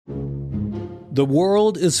The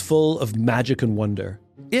world is full of magic and wonder,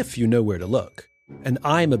 if you know where to look. And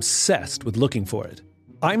I'm obsessed with looking for it.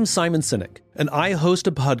 I'm Simon Sinek, and I host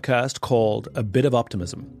a podcast called A Bit of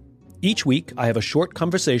Optimism. Each week, I have a short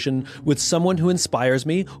conversation with someone who inspires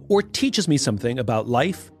me or teaches me something about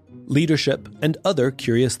life, leadership, and other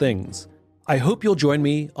curious things. I hope you'll join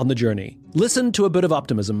me on the journey. Listen to A Bit of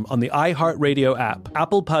Optimism on the iHeartRadio app,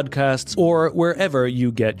 Apple Podcasts, or wherever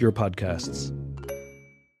you get your podcasts.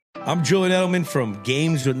 I'm Julian Edelman from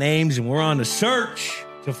Games with Names, and we're on a search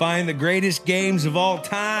to find the greatest games of all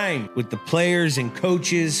time with the players and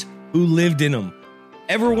coaches who lived in them.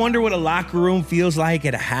 Ever wonder what a locker room feels like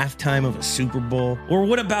at a halftime of a Super Bowl? Or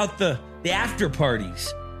what about the after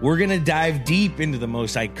parties? We're going to dive deep into the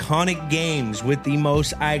most iconic games with the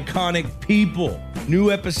most iconic people.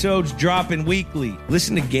 New episodes dropping weekly.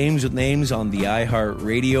 Listen to Games with Names on the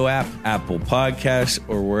iHeartRadio app, Apple Podcasts,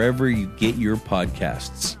 or wherever you get your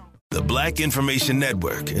podcasts. The Black Information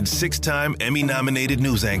Network and 6-time Emmy-nominated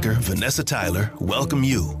news anchor Vanessa Tyler welcome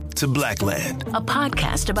you to Blackland, a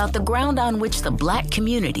podcast about the ground on which the Black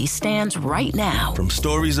community stands right now. From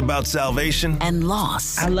stories about salvation and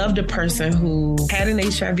loss. I loved a person who had an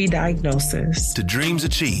HIV diagnosis. To dreams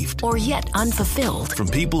achieved. Or yet unfulfilled. From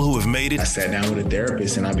people who have made it. I sat down with a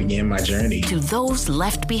therapist and I began my journey. To those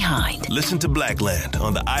left behind. Listen to Blackland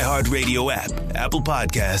on the iHeartRadio app, Apple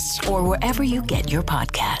Podcasts, or wherever you get your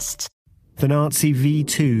podcasts. The Nazi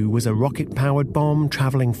V-2 was a rocket-powered bomb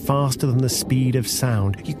travelling faster than the speed of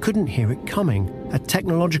sound. You couldn't hear it coming. A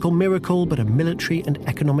technological miracle, but a military and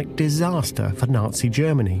economic disaster for Nazi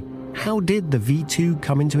Germany. How did the V-2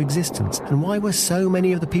 come into existence, and why were so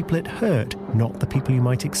many of the people it hurt not the people you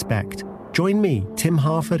might expect? Join me, Tim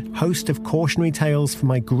Harford, host of Cautionary Tales, for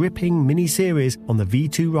my gripping mini-series on the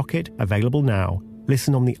V-2 rocket, available now.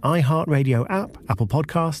 Listen on the iHeartRadio app, Apple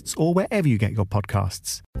Podcasts, or wherever you get your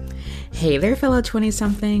podcasts. Hey there, fellow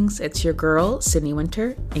 20-somethings. It's your girl, Sydney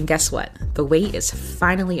Winter. And guess what? The wait is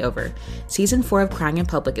finally over. Season 4 of Crying in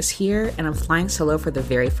Public is here, and I'm flying solo for the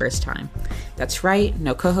very first time. That's right,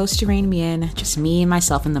 no co-host to rein me in, just me and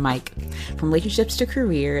myself and the mic. From relationships to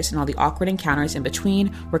careers and all the awkward encounters in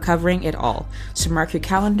between, we're covering it all. So mark your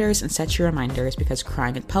calendars and set your reminders, because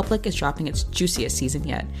Crying in Public is dropping its juiciest season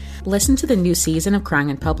yet. Listen to the new season of Crying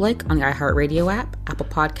in Public on the iHeartRadio app, Apple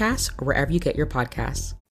Podcasts, or wherever you get your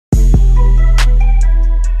podcasts.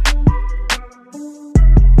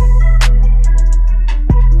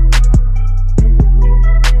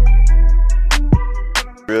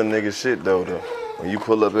 Real nigga shit though. When you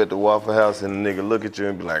pull up at the Waffle House and the nigga look at you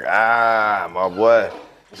and be like, ah, my boy,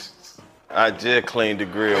 I just cleaned the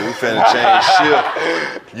grill. We finna change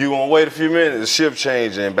shift. You gonna wait a few minutes? The shift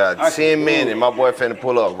change in about 10 minutes. My boy finna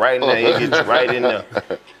pull up right now. He get you right in there.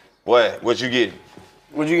 What you get?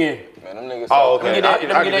 What you get? Man, them niggas. Oh, okay.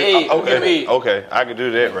 Okay, I can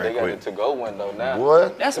do that right quick. They got the to-go window now.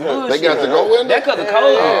 What? That's bullshit. They got the-go window? That cause the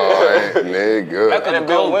cold. Oh, nigga. That cause the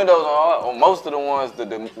built windows on most of the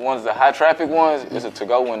ones, the high traffic ones, it's a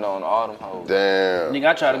to-go window on all them hoes. Damn. Nigga,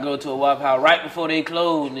 I try to go to a Waffle House right before they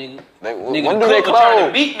close, nigga. When the do they cook trying to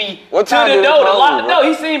close? beat me What time to the do they door to close, lock the bro? door.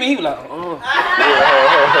 He seen me, he was like, I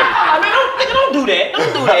mean, nigga, don't do that.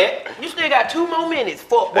 Don't do that. You still got 2 more minutes,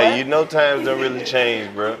 fuck, boy. Hey, you know times don't really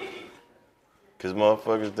change, bro. Cause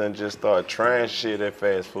motherfuckers done just start trying shit at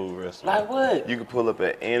fast food restaurants. Like what? You can pull up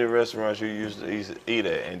at any restaurant you used to eat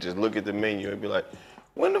at and just look at the menu and be like,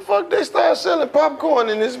 when the fuck they start selling popcorn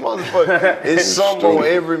in this motherfucker? It's something on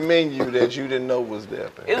every menu that you didn't know was there.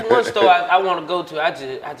 It's one store I want to go to. I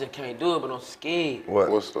just can't do it, but I'm scared.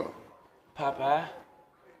 What store? Popeye.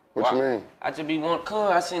 What you mean? I just be wanting to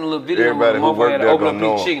come. I seen a little video Everybody where who motherfucker worked had to there open up gonna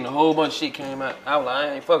know his chicken. A whole bunch of shit came out. I was like,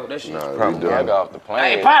 I ain't fuck with that shit. Nah, Probably we I done. got off the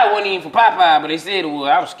plane. It probably wasn't even for Popeye, but they said it was.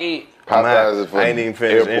 I was scared. Popeyes is for I ain't even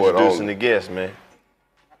finished airport introducing only. the guests, man.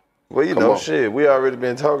 Well, you Come know, on. shit. We already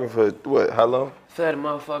been talking for what? How long? Fat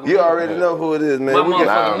motherfucker. You already know who it is, man. My We motherfucker.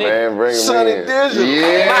 Nah, man, bring him Sonny in. Digital.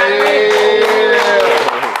 Yeah.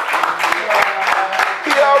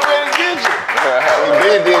 He already did you.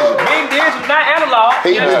 He been digital. Big digital, not analog. He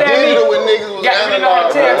You been understand digital me? when niggas was Got really know how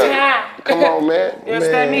to analog. tell man. time. Come on, man. You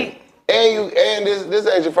understand me? And this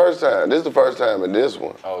ain't your first time. This is the first time in this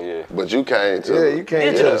one. Oh, yeah. But you came to. Yeah, you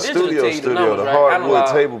came to the Digital studio, take the numbers, the right? hardwood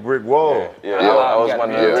Analog. table brick wall. Yeah, I was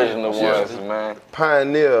one of the Yeah. original Yeah. ones, man.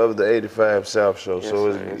 Pioneer of the 85 South Show,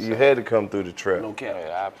 so sir, yes, you sir. had to come through the trap. No cap.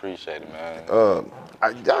 Yeah, I appreciate it, man.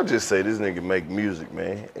 Y'all just say this nigga make music,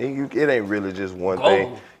 man. And it ain't really just one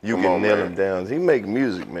thing. You can nail him down. He make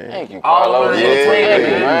music, man. Thank you, All Carlos. around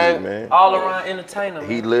Music, man. All around entertainer.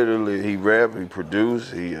 He literally, he rap, he produce,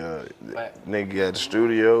 he nigga got the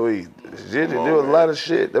studio, he do a lot of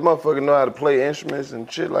shit. That motherfucker know how to play instruments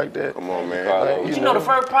and shit like that. Come on, man. But you know, the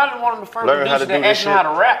first, probably one of the first Learn how producers to do that this actually know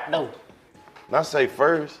how to rap, though. Not say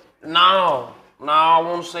first. No, I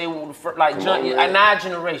want to say the first, like our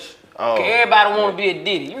generation. Oh. Cause everybody want to be a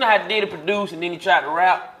Diddy. You know how Diddy produced and then he tried to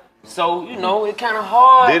rap. So, you know, it's kind of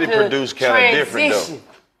hard Diddy to produce kind of different, though.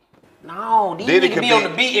 No, these Diddy niggas could be on the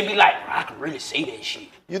beat and be like, I can really say that shit.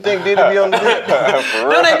 You think Diddy be on the beat?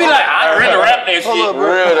 Then they be like, I can really rap that Hold shit. up,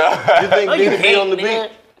 bro. You think No, you Diddy be on the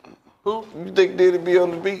can't, beat? Who? You think Diddy be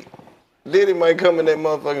on the beat? Diddy might come in that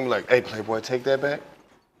motherfucker and be like, hey, Playboy, take that back.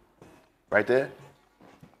 Right there?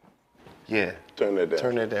 Yeah. Turn that down.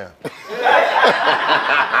 Turn that down.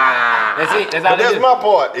 That's it. That's all That's my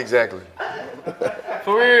part. Exactly.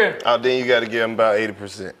 For real. Oh, then you got to give him about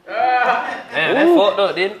 80%. Damn, that fucked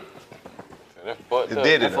up, didn't it? That fucked It up.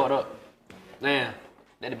 did That it. fucked though. up. Damn,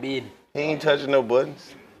 that a bid. He ain't touching no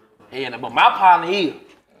buttons. Yeah, but my partner here,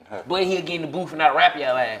 boy, he'll get in the booth and not rap your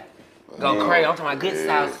ass. Go crazy. I'm talking about good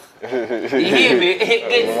sauce. You hear me?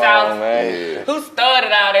 Good sauce. Man. Who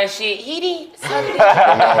started all that shit? He did. Come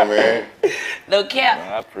on, man. No cap.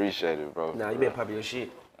 I appreciate it, bro. Nah, you better pop your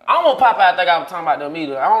shit. I don't want Popeye. I think I was talking about them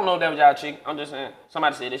either. I don't know if that was y'all chick. I'm just saying.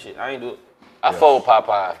 Somebody said this shit. I ain't do it. I fold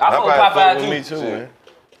Popeye. I fuck with fuck Popeye with too. me too, man.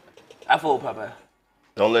 I fuck with Popeye.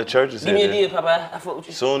 Don't let churches Give me a say that. deal, Popeye. I fuck with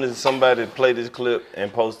you. As soon as somebody play this clip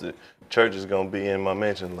and post it, church is gonna be in my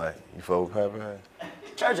mention like, you fuck with Popeye?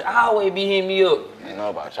 Church always be hitting me up. You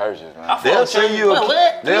know about churches, man. I fuck They'll with send church. you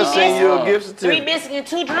What? they'll send you a gift 3 certificate.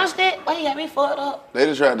 biscuits and 2 drumsticks? Why you got me fucked up? They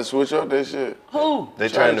just tried to switch up that shit. Who? They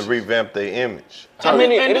trying to Churches. revamp their image. How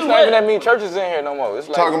many? And It's do not what? even that many churches in here no more. It's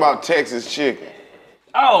like Talking about Texas chicken.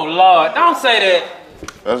 Oh, Lord. Don't say that.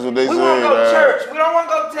 That's what they We said. want to go to man. church. We don't want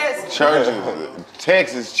to go to Texas. Churches,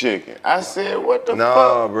 Texas chicken. I said, what the No,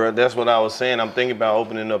 fuck? bro, that's what I was saying. I'm thinking about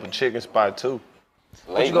opening up a chicken spot too.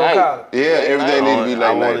 late You gonna night. call it? Yeah, everything need to be I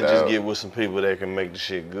like want to that. just get with some people that can make the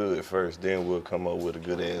shit good first. Then we'll come up with a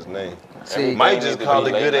good ass name. See, Might need just to call be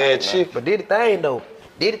it late good night, ass man. chicken. But did the thing, though.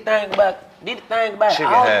 Did the thing about Chicken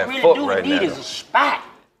all half you really fucked do right need now, is though. a spot.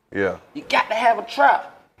 Yeah. You got to have a trap.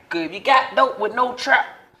 Cause if you got dope with no trap,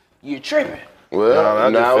 you're tripping. Well, No,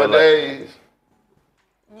 I just feel like- nowadays,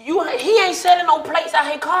 He ain't selling no plates out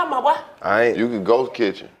here, call my boy. I ain't. you could ghost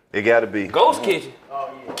kitchen. It gotta be. Ghost kitchen.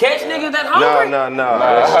 Catch niggas that No, hungry. no.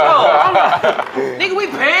 Oh, I'm like, nigga, we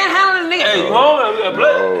panhandling niggas. Hey, you hungry? We got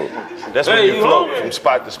blood. That's Hey, when you you float hungry? from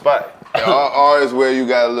spot to spot. Or is where you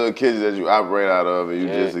got a little kitchen that you operate out of and you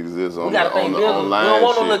just exist on We gotta the, think on the bigger. We online don't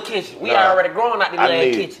want no shit. little kitchen. We Nah. already growing out the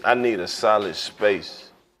little kitchen. I need a solid space.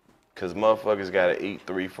 Cause motherfuckers gotta eat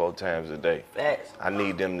 3-4 times a day. Facts. I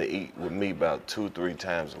need them to eat with me about 2-3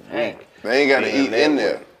 times a Hey. week. They ain't got to Being eat that in way.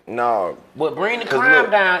 there. No. What bring the 'Cause crime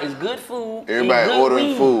look, down is good food. and Everybody good ordering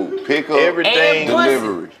weed. food. Pick up, Everything- And pussy.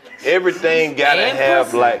 delivery. Everything gotta And have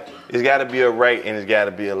pussy. like, it's gotta be a right and it's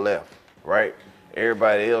gotta be a left, right?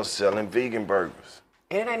 Everybody else selling vegan burgers.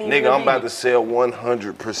 It ain't even Nigga, I'm about vegan. to sell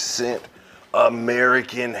 100%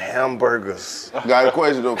 American hamburgers. Got a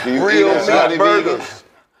question though. Can you Real eat a meat slutty vegan? burgers.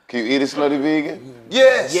 Can you eat a slutty vegan?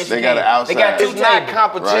 Yes. Yes, They you got can. it outside. They got two It's not tables.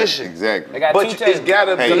 competition. Right, exactly. They got But two it's tables.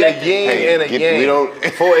 gotta be Hey, a yin and a we yang. don't-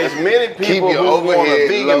 For as many Keep people your who want a overhead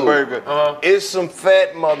vegan low. burger, it's some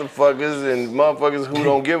fat motherfuckers and motherfuckers who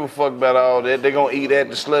don't give a fuck about all that. They gonna eat at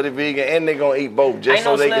the slutty vegan and they gonna eat both just Ain't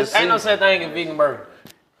so no, they can ain't no see. such thing as vegan burger.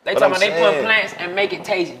 They But talking I'm about they put saying- plants and make it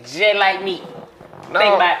taste just like meat. No.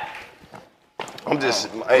 Think about I'm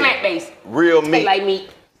just plant-based. real Taste meat, like meat.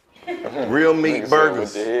 real meat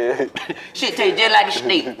burgers. Shit taste just like a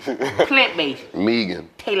steak. Plant-based. Vegan.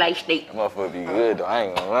 Taste like steak. Motherfucker be good though. I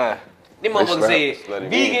ain't gonna lie. Them motherfuckers slap. said Slutty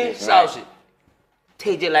vegan vegan. sausage.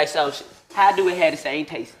 Taste just like sausage. How do it have the same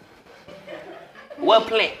taste? What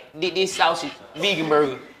plant did this sausage vegan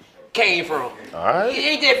burger came from? Alright. It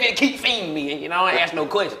ain't just finna keep feeding me, you know, I ain't ask no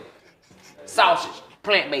question. Sausage,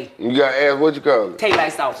 plant-based. You got to ask what you call it. Taste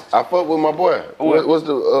like sausage. I fuck with my boy. What's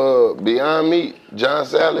the Beyond Meat? John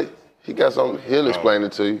Sally. He got something. He'll explain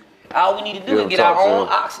it to you. All we need to do Yeah, is get talk our to own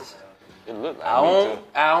him. oxes. It look like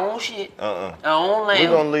Our own shit. Our own We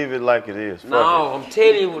lamb. gonna leave it like it is. Fuck No, I'm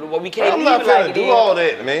telling you, we it. can't I'm leave not it like finna it do is. all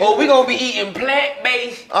that, man. Or we gonna be eating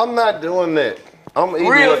plant-based, I'm not doing that. I'm eating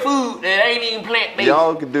real what- food that ain't even plant-based.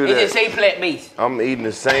 Y'all can do They that. just say plant-based. I'm eating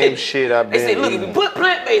the same shit I've They been say, look, if eating. you put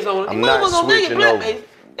plant-based on it, I'm these not motherfuckers gonna think it's switching over. plant-based.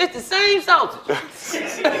 It's the same sausage.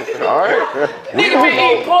 All right. Nigga been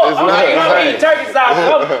eating pork. It's I'm not the eating same. turkey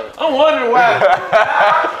sausage. I'm wondering why.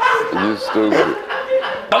 You stupid.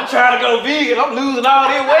 I'm trying to go vegan. I'm losing all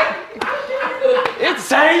that weight. It's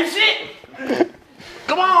the same shit.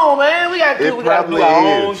 Come on, man. We gotta do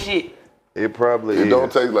our own shit. It probably is. It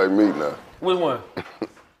don't taste like meat now. Which one?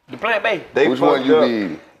 The plant-based. Which one you be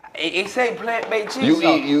eating? It say plant-based cheese.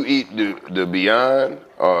 You eat the Beyond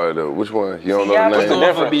or the which one? You don't know the name. What's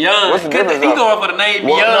going for Beyond? What's the difference? He going for the name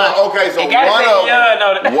Well, Beyond. no, okay, so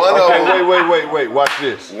one of them. Wait. Watch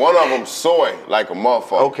this. One of them soy like a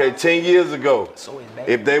motherfucker. Okay, 10 years ago,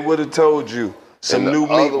 if they would have told you some new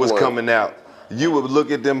meat was coming out, you would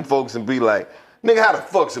look at them folks and be like, nigga, how the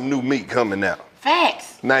fuck some new meat coming out?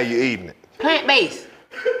 Facts. Now you eating it. Plant-based.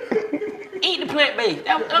 Eat the plant-based.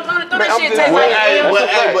 That shit just taste like ham.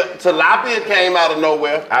 But tilapia came out of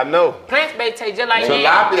nowhere. I know. Plant-based taste just like ham.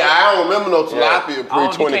 Tilapia, I don't remember no tilapia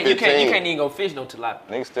pre-2015. You can't even go fish no tilapia.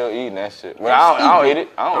 Niggas still eating that shit. Well, I don't eat it.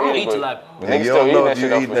 I don't eat tilapia. You don't know if you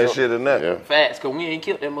eating that shit or not. Yeah. Facts, because we ain't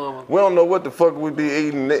killed that mama. We don't know what the fuck we be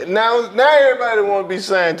eating. Now everybody want to be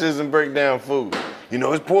scientists and break down food. You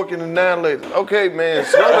know, it's pork and annihilators. Okay, man,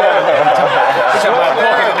 slow down.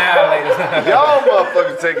 Y'all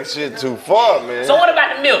motherfuckers taking shit too far, man. So what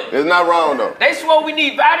about the milk? It's not wrong, though. They swore we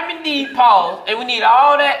need vitamin D, pause, and we need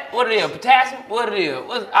all that, what it is, potassium, what it is,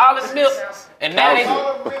 all this milk, and now they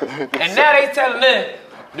telling us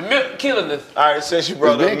the milk killing us. All right, since you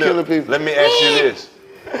brought up milk, let me ask you this.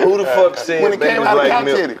 Who the fuck said when it babies came out like of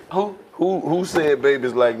milk? Who said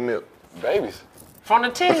babies like milk? Babies. From the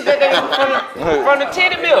titty, from the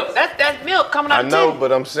titty milk. That's milk coming out I know,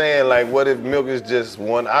 but I'm saying, like, what if milk is just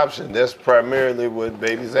one option? That's primarily what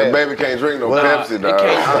babies have. The baby can't drink no Pepsi, dog.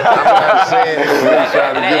 I'm not saying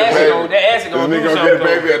that acid gonna do gonna something. get a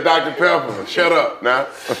baby a Dr. Pepper. Shut up, now.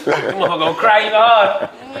 I'm gonna cry even harder.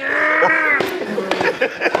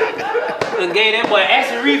 Gave that boy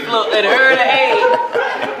acid reflux at an early age.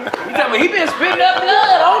 You tell me he been spitting up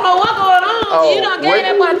blood. I don't know what's going on. You done gave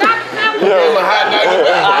that boy Dr. Pepper. Give him a hot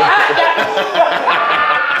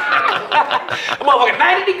Dr. Motherfucker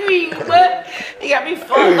 90 degrees, but he got me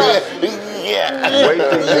fucked up. Wait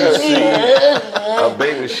till you see a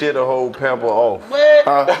baby shit a whole pamper off.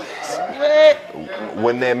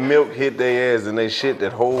 When that milk hit their ass and they shit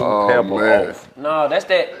that whole pamper off. No, that's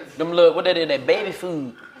them little, what that is, that baby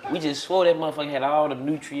food. We just swore that motherfucker had all the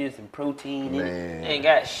nutrients and protein in it. Ain't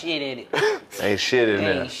got shit in it. Ain't shit in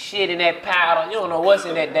there. Ain't shit in that powder. You don't know what's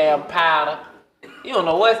in that damn powder. You don't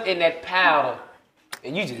know what's in that powder.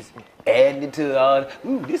 And you just adding it to all,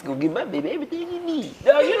 this gonna give my baby everything he needs.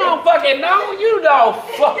 No, you don't fucking know. You don't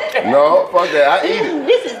fucking No, fuck that. I eat it.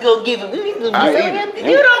 This is gonna give him, this is gonna give him.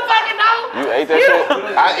 You don't fucking know. You ate that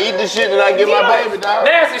shit? I eat the shit that I give my baby, dog.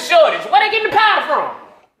 There's a shortage. Where they getting the powder from?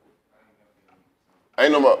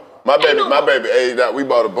 Ain't no more. My baby aged out. We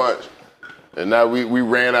bought a bunch. And now we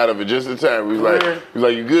ran out of it just in time. We was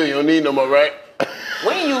like, you good? You don't need no more, right?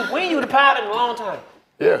 When you the powder in a long time?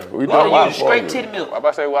 Yeah, we Why done. use straight titty milk? I about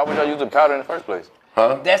to say, why would y'all use the powder in the first place?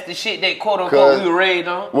 Huh? That's the shit that quote unquote we were raised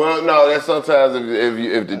on. Well, no, that's sometimes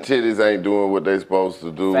if the titties ain't doing what they supposed to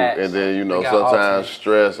do, Facts. and then you know They got sometimes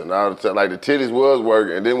stress and all the time. Like the titties was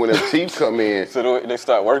working, and then when the teeth come in, So they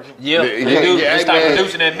start working? Yeah, they do. They start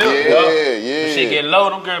producing that milk. Yeah. Shit get low,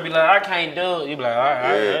 them girls be like, I can't do it. You be like, all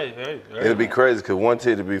right. It'd be crazy because one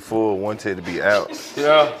titty be full, one titty be out.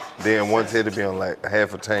 Yeah. Then one titty be on like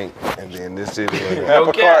half a tank, and then this titty be on Half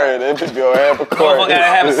a car, that bitch go half a car. Motherfucker gotta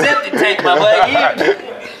have a septic tank, my boy.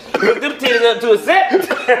 Hook them titties up to a septic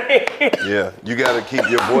tank. Yeah, you gotta keep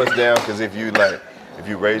your voice down because if you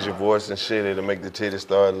raise your voice and shit, it'll make the titties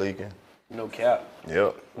start leaking. No cap.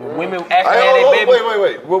 Yep. When women actually had their baby.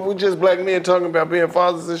 Wait. What we just black men talking about being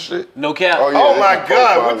fathers and shit? No cap. Oh my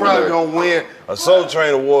God, we probably gonna win a Soul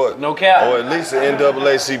Train Award. No cap. Or at least an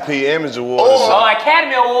NAACP Image Award. Or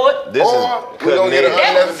Academy Award. This is we're gonna get an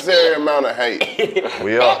unnecessary amount of hate.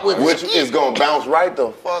 We are. Which is gonna bounce right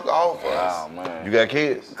the fuck off us. Oh, man. You got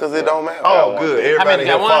kids? Because it don't matter. Oh, good. Everybody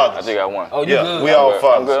here I fathers. just got one. Oh, you Yeah, good. we all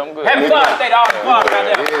fathers. I'm good. Happy Father's Day to all the fathers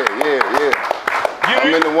out there. Yeah.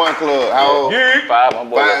 I'm in the one club. How old? 5, my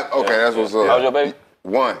boy. 5? Okay, that's what's up. How's your baby?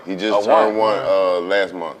 1. He just turned 1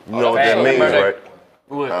 last month. You know what that means, right?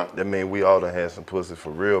 What? That means we all done had some pussy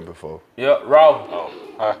for real before. Yeah, raw.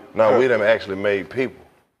 No, we done actually made people.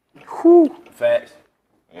 Facts.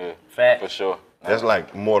 Yeah, Facts. for sure. That's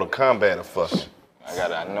like Mortal Kombat or fucking.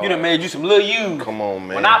 I know. You done made you some little you. Come on,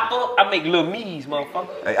 man. When I fuck, I make little me's,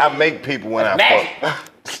 motherfucker. Hey, I make people when I Magic. fuck.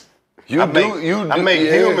 I make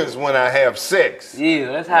humans when I have sex.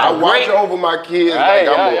 Yeah, that's I how watch great. over my kids Hey,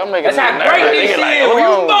 like I'm y'all making That's how great this shit is. When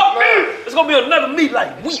you fuck me, it's gonna be another me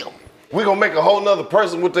like Will. We gonna make a whole nother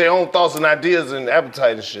person with their own thoughts and ideas and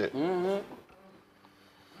appetite and shit.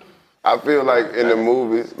 I feel like in the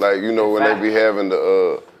movies, like, you know, when they be having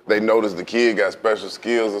they notice the kid got special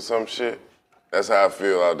skills or some shit. That's how I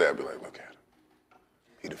feel out there. I be like, look at him.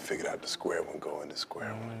 He done figured out the square one going to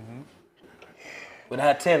square one. Yeah.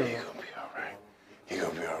 Without telling you. He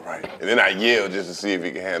gonna be all right. And then I yell just to see if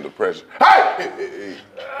he can handle pressure. Hey!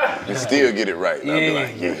 And still get it right. And I'll be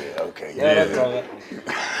like, yeah, okay, That's all right.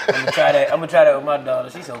 I'm gonna try that with my daughter.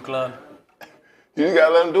 She's so clumsy. You just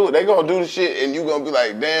gotta let them do it. They gonna do the shit and you gonna be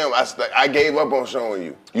like, damn, I gave up on showing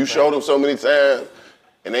you. You showed them so many times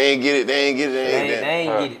and they ain't get it, they ain't get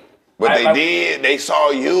it. But they did, they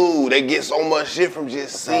saw you. They get so much shit from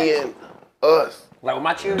just seeing us. Like when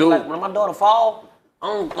my children, like when my daughter fall, I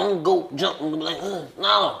don't go jump and be like,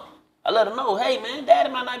 no. I let her know, hey man, daddy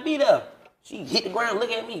might not be there. She hit the ground, look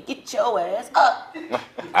at me, get your ass up.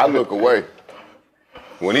 I look away.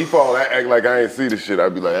 When he fall, I act like I ain't see the shit. I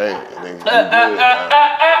be like, hey,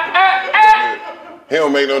 he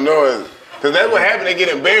don't make no noise. Cause that's what happened, they get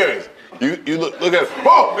embarrassed. You look at,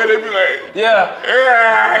 oh, and they be like,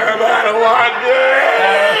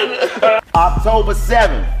 October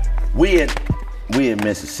 7th, we in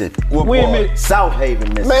Mississippi. South Haven,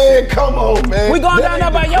 Mississippi. Man, come on, man. We going down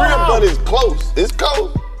there by your house. But it's close. It's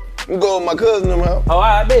close. I'm going with my cousin in them house. Oh,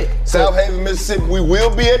 I bet. South Haven, Mississippi. We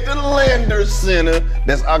will be at the Lander Center.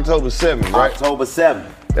 That's October 7th, right? October 7th.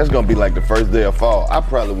 That's gonna be like the first day of fall. I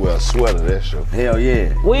probably wear a sweater that show. Hell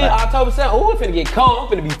yeah. We in October 7th. Oh, we finna get cold. I'm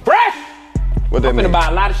finna be fresh. What that I'm mean? finna buy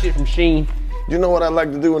a lot of shit from Shein. You know what I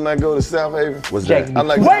like to do when I go to South Haven? What's that?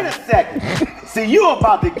 Wait a second. See, you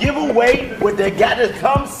about to give away what they got to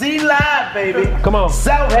come see live, baby. Come on.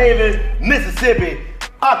 South Haven, Mississippi,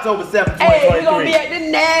 October 7th, 2023. Hey, we gonna be at the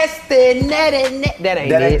nasty. That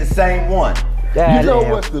ain't the same one. You know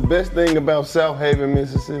what's the best thing about South Haven,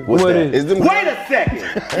 Mississippi? What's that? Is them Wait a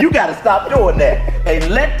second. You got to stop doing that and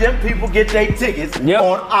let them people get their tickets on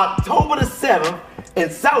October the 7th in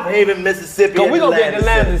South Haven, Mississippi. We gonna be at the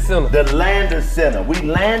Lander Center. The Lander Center. We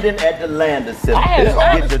landing at the Lander Center. I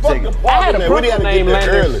had a brother named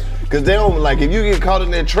Lander. Cause they don't like if you get caught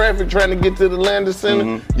in that traffic trying to get to the Lander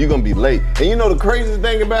Center, you're gonna be late. And you know the craziest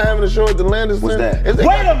thing about having a show at the Lander Center? What's that?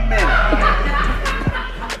 Wait a minute.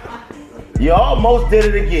 You almost did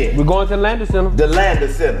it again. We're going to the Lander Center. The Lander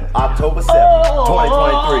Center, October 7th,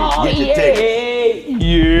 2023. Get your tickets.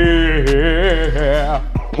 Yeah.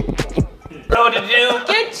 Know the Jew,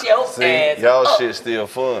 get your ass y'all up. shit still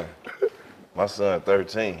fun. My son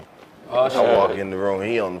 13. Oh, I walk in the room,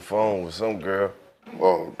 he on the phone with some girl.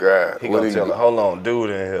 Oh God. He gonna tell her, hold on, dude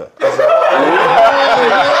in here. That's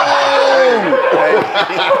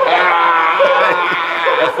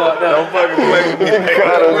fucked up. Don't fucking play with me.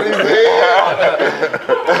 What he said?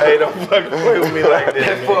 Hey, don't fucking play with me like that.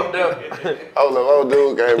 That's fucked up. Oh, the old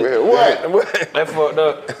dude came in here. What? That's fucked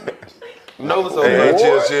up. No, so hey,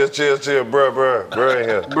 chill, bruh in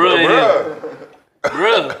here.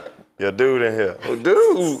 Bruh. Your dude in here. Oh,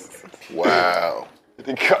 dude. Wow.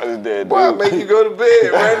 He caught his dad, dude. Why make you go to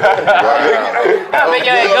bed, right? I make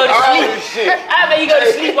you go to sleep. I make you go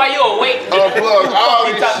to sleep while you awake. Unplug all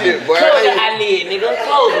this shit, boy. Close your eyelid, nigga.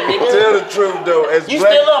 Close it, nigga. Tell the truth, though. As You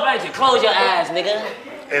black, still up, ain't you? Close your eyes, nigga.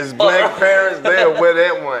 As black parents, they'll wear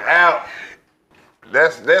that one out.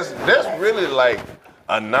 That's really like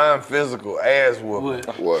a non-physical ass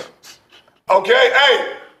whooping. What? Okay,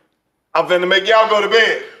 hey, I'm finna make y'all go to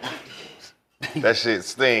bed. That shit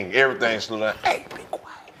sting. Everything slow down. Hey, be quiet.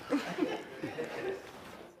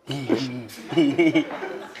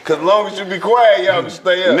 Cause as long as you be quiet, y'all can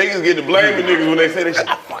stay up. Niggas get to blaming niggas when they say they shit.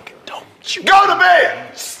 I fucking don't. Go to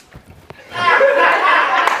bed.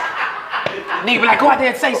 Nigga be like, go out there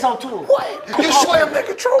and say something to him. What? You slam that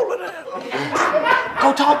controller down.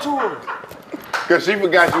 Go talk to him. Cause she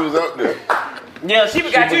forgot you was up there. Yeah, she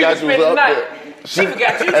forgot you to spend the night. She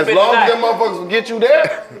forgot you to As spend the long as night. them motherfuckers will get you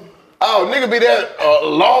there. Oh, nigga be there a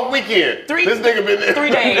long weekend. This nigga been there 3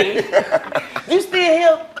 days. You still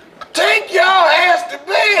here? Take y'all ass to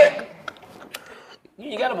bed.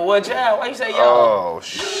 You got him a one child. Why you say y'all? Oh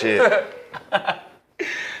shit.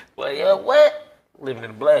 Well, yeah, what? Living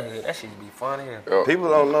in the black hood. That shit be funny. People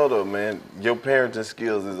don't know though, man. Your parenting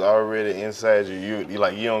skills is already inside you. You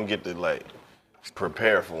don't get to like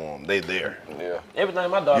prepare for them. They there. Yeah. Everything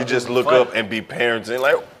my daughter You just do look funny. up and be parenting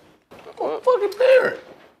like, oh, fucking parent.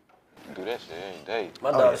 Do that shit every day.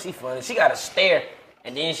 My daughter, she funny. She got to stare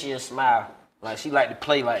and then she'll smile. Like she like to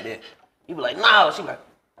play like that. You be like, no. She be like,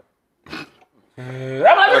 I'm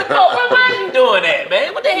like, what the fuck? Why are you doing that,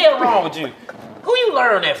 man? What the hell wrong with you? Who you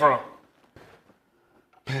learn that from?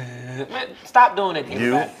 Man, stop doing that to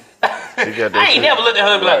You? everybody. She got that I ain't shit. never looked at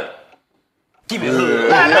her and be like, give me a hug.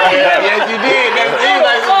 Yes, you did. That's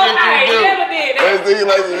I ain't never did said that. Last thing you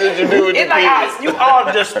like to do with It's your like kids. you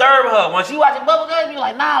all disturb her. When she watching Bubblegum, you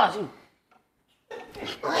like, nah, you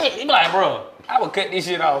be like, bro, I would cut this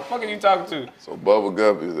shit off. Fuck are you talking to? So Bubble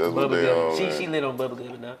Guppies, that's what they on. She lit on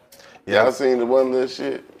Bubblegum now. Yeah, I seen the one little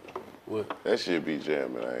shit. What? That shit be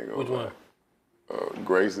jamming, I ain't gonna Which lie. one?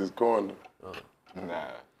 Grace's Corner. Nah.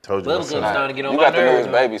 Told you. Bubblegum's starting to get on You my got the nerves.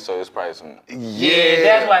 newest baby, so it's probably some. Yeah,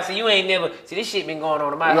 that's why. See, you ain't never. See, this shit been going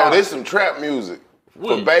on in my No, house. this some trap music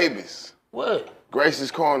for What? babies. What?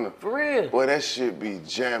 Grace's Corner. For real? Boy, that shit be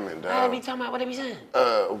jamming, I dog. be talking about what they be saying.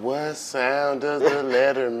 What sound does the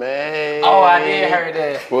letter make? Oh, I did heard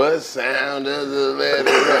that. What sound does the letter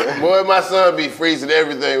make? Boy, my son be freezing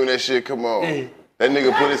everything when that shit come on. That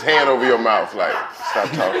nigga put his hand over your mouth like, stop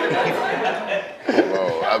talking. Come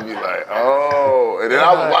on. I be like, oh. And then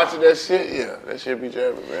I was watching that shit. Yeah, that shit be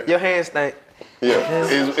jamming, man. Your hands stink. Yeah,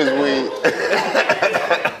 it's weed.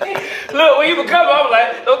 Look, when you would come, I was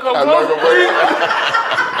like, don't come close.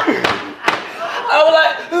 I was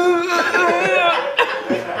like,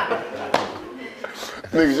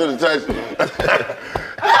 Nigga should have touched it.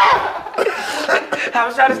 I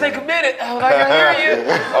was trying to stay committed. I was like, I hear you.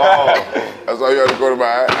 Oh, that's why you had to go to my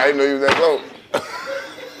eye. I didn't know you was that close.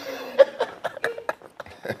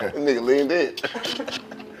 That nigga leaned in.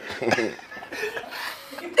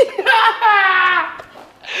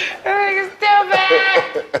 That nigga's still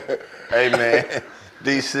bad. Hey man,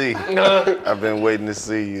 DC. I've been waiting to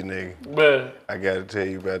see you, nigga. Bruh. I gotta tell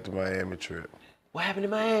you about the Miami trip. What happened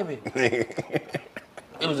in Miami?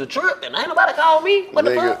 It was a trip and ain't nobody called me. What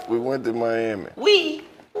the Nigga, fuck? we went to Miami. Ain't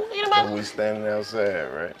nobody. And we standing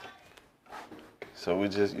outside, right? So we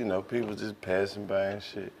just, people just passing by and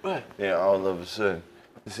shit. Right. Then all of a sudden,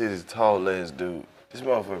 you see this tall ass dude. This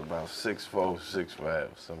motherfucker about 6'4", 6'5",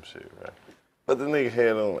 some shit, right? But the nigga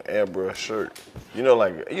had on an airbrush shirt. You know,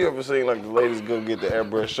 like, you ever seen like the ladies go get the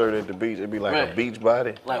airbrush shirt at the beach? It'd be like a beach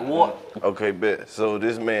body. Like what? Okay, bet. So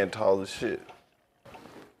this man tall as shit.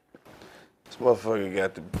 This motherfucker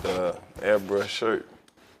got the airbrush shirt.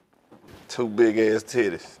 2 big ass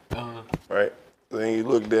titties. Right? Then you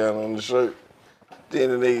look down on the shirt.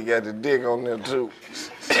 Then the nigga got the dick on there too.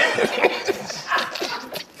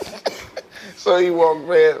 So he walked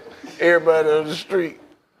past everybody on the street,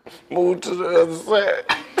 moved to the other side.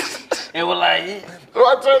 And was like, So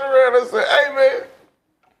I turned around and said, hey man,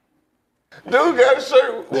 dude got a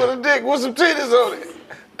shirt with a dick with some titties on it.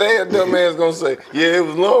 Damn, dumb man's gonna say, yeah, it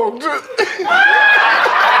was long too. Then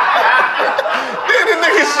the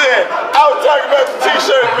nigga said, I was talking about the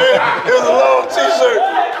t-shirt, man. It was a long t-shirt.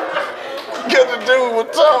 Because the dude was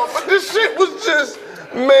tall, but this shit was just,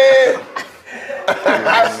 man.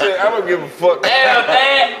 I said, I don't give a fuck.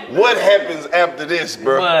 What happens after this,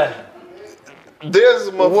 bro? There's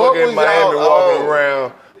a motherfucker in Miami walking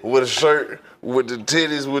around with a shirt with the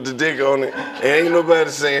titties with the dick on it, and ain't nobody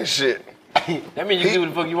saying shit. that means you can do what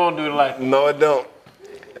the fuck you want to do in life. No, it don't.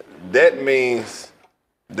 That means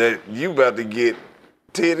that you about to get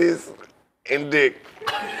titties and dick.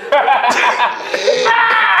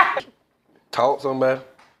 Talk somebody.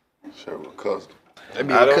 Shirt was custom. That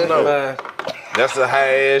be I don't know. customized. That's a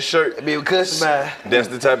high-ass shirt. That be customized. That's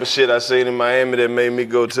the type of shit I seen in Miami that made me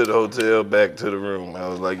go to the hotel, back to the room. I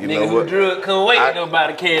was like, you know Nigga what? who drug couldn't wait to go buy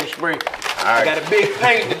the can spray. I got a big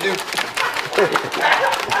paint to do.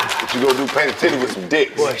 What you gonna do? Paint a titty with some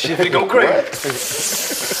dicks. Boy, shit finna go crazy.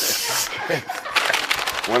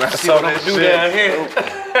 When I See saw what that I'ma do shit, down here.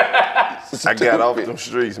 I got off them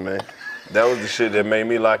streets, man. That was the shit that made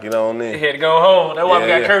me lock it on in. You had to go home. That's why we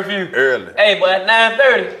got curfew. Early. Hey, but at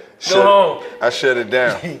 9:30, go home. I shut it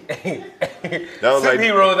down. That was Some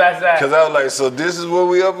heroes outside. Cause I was like, so this is what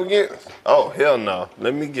we up against? Oh, hell no.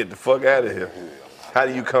 Let me get the fuck out of here. How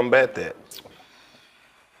do you combat that?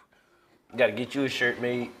 You gotta get you a shirt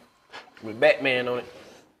made with Batman on it.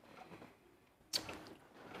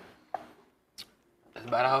 That's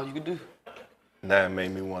about all you can do. Now it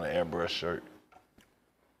made me want an airbrush shirt.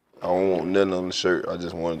 I don't want nothing on the shirt. I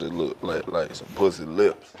just wanted to look like some pussy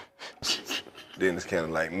lips. Then it's kind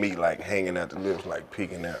of like me, like hanging out the lips, like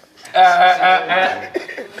peeking out.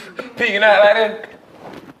 Peeking out like that.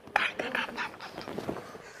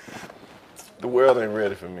 The world ain't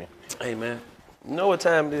ready for me. Hey, man. You know what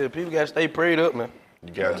time it is. People gotta stay prayed up, man.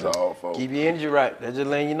 You got to. All folks. Keep your energy right. That's just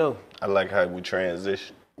letting you know. I like how we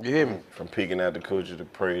transition. You hear me? From peeking out the coochie to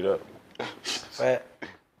prayed up. Right.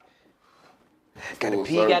 Gotta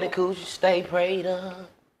pee, got the coochie, stay prayed up.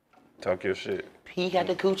 Talk your shit. Pee got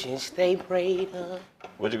the coochie and stay prayed up.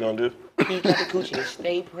 What you gonna do? Pee got the coochie and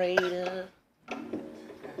stay prayed up.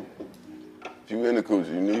 If you in the coochie,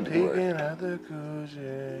 you need to pray. Peeking out the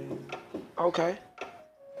coochie. Okay.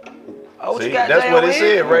 Oh, what See, you got that's down what it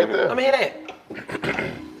here? said right there. Let me hear that.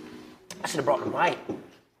 I should have brought the mic.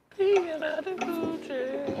 Peeking out the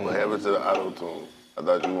coochie. What happened to the auto-tune? I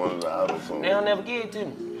thought you wanted the auto-tune. They don't never give it to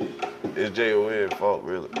me. It's J.O.N. fault,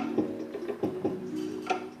 really.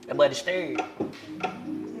 That buddy stirred.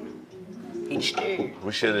 He stirred.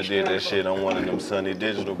 We should have did that shit on one of them Sunny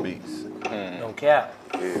Digital beats. Don't cap.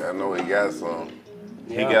 Yeah, I know he got some.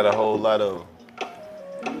 He got a whole lot of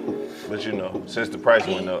them. But you know, since the price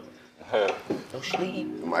went up. No sleep.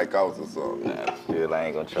 It might cost us something. Nah, still I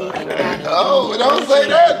ain't gonna charge y'all. Oh, don't say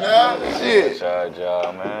that now. Shit. Charge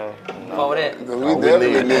y'all, man. For that. We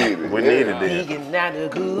definitely need it. We needed it. Peeking out the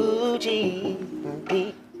Gucci.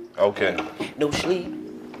 Peek. Okay. No sleep.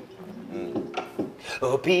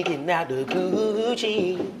 Oh, peeking out the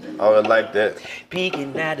Gucci. Oh, I like that.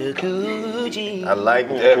 Peeking out the Gucci. I like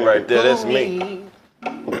that right there. That's me.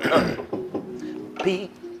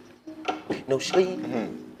 Peek. No sleep.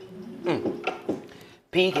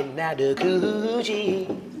 Peeking out the Gucci.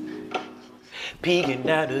 Peeking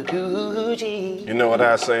out the Gucci. You know what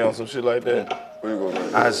I say on some shit like that?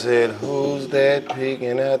 I said, who's that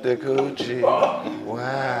peeking at the coochie?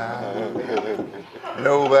 Wow.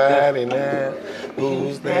 Nobody now.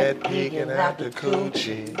 Who's that peeking at the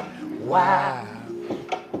coochie? Wow.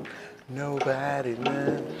 Nobody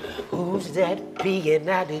now. Who's that peeking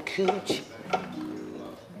at the coochie?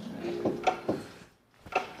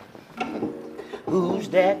 Who's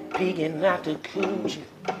that peeking at the coochie?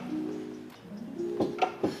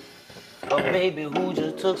 A baby who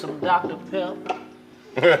just took some Dr. Pepper.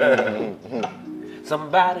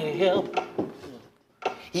 Somebody help.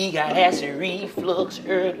 He got acid reflux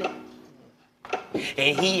early.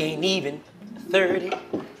 And he ain't even 30.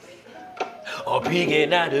 Or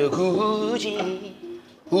peeking at the coochie.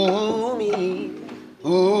 Ooh me.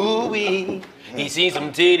 Ooh wee. He seen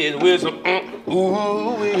some titties with some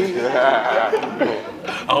ooh wee.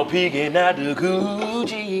 I'm peeking at the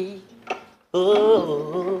coochie.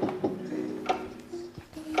 Oh.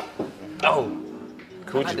 Oh.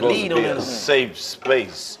 Coochie supposed to be a safe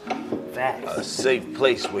space. Facts. A safe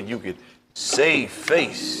place where you could save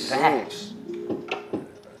face. Facts.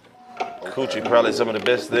 Coochie probably some of the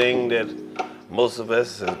best thing that most of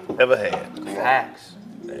us have ever had. Facts.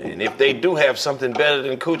 And if they do have something better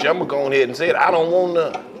than coochie, I'm gonna go ahead and say it. I don't want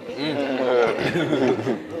none.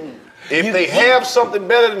 If they have something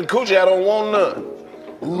better than coochie, I don't want none.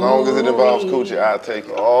 As long as it involves coochie, I'll take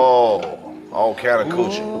it. Oh, all kind of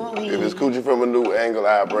coochie. If it's coochie from a new angle,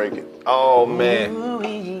 I'll break it. Oh, man.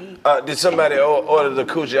 Did somebody order the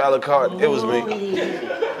coochie a la carte? It was me.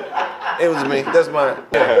 It was me. That's mine.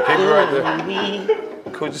 Yeah, keep it right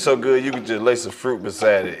there. Coochie so good, you could just lay some fruit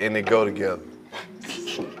beside it and they go together.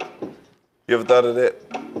 You ever thought of that?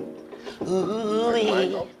 I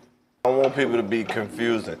don't want people to be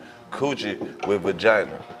confusing coochie with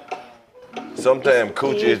vagina. Sometimes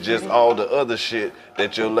coochie is just all the other shit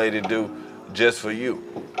that your lady do just for you.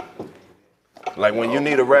 Like when you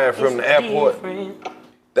need a ride from the airport,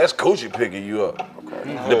 that's coochie picking you up.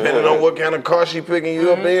 Depending on what kind of car she picking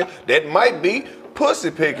you up in, that might be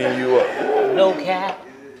pussy picking you up. No cap.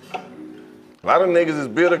 A lot of niggas is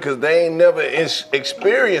bitter because they ain't never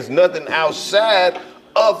experienced nothing outside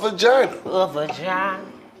of vagina. A vagina.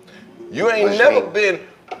 You ain't never been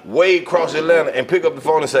way across Atlanta and pick up the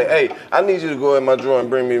phone and say, hey, I need you to go in my drawer and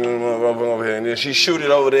bring me over here. And then she shoot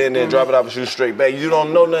it over there and then drop it off and shoot straight back. You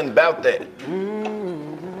don't know nothing about that.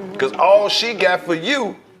 Because all she got for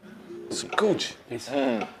you is some coochie.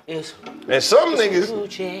 And some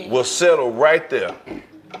niggas will settle right there,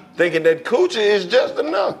 thinking that coochie is just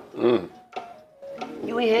enough.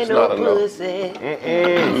 You ain't had no pussy.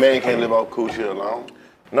 Man can't live off coochie alone.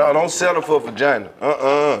 No, don't settle for vagina.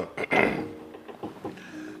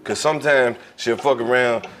 Cause sometimes she'll fuck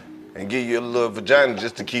around and give you a little vagina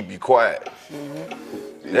just to keep you quiet.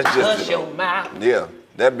 That's just Hush your mouth. Yeah,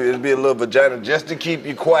 it'd be a little vagina just to keep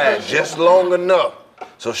you quiet, just long enough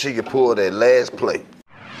so she can pull that last plate.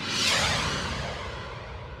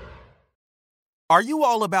 Are you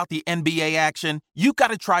all about the NBA action? You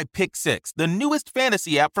gotta try Pick 6, the newest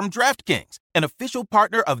fantasy app from DraftKings, an official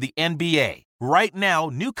partner of the NBA. Right now,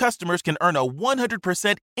 new customers can earn a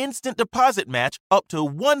 100% instant deposit match up to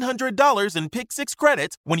 $100 in Pick 6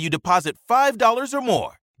 credits when you deposit $5 or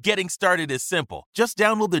more. Getting started is simple. Just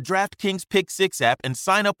download the DraftKings Pick 6 app and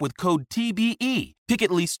sign up with code TBE. Pick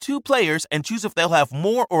at least 2 players and choose if they'll have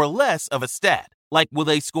more or less of a stat. Like, will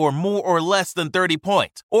they score more or less than 30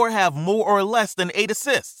 points or have more or less than 8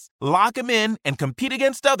 assists? Lock them in and compete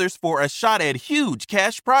against others for a shot at huge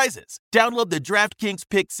cash prizes. Download the DraftKings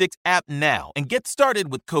Pick 6 app now and get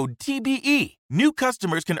started with code TBE. New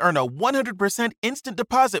customers can earn a 100% instant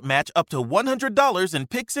deposit match up to $100 in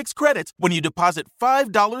Pick 6 credits when you deposit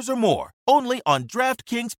 $5 or more. Only on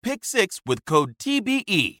DraftKings Pick 6 with code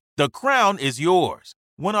TBE. The crown is yours.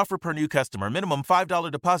 One offer per new customer. Minimum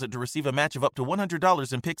 $5 deposit to receive a match of up to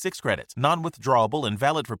 $100 in Pick 6 credits. Non-withdrawable and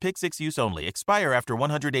valid for Pick 6 use only. Expire after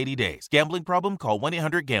 180 days. Gambling problem? Call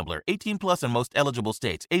 1-800-GAMBLER. 18 plus in most eligible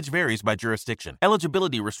states. Age varies by jurisdiction.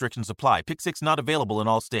 Eligibility restrictions apply. Pick 6 not available in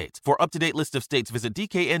all states. For up-to-date list of states, visit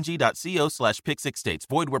dkng.co/pick6states.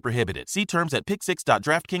 Void where prohibited. See terms at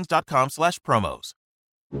pick6.draftkings.com/promos.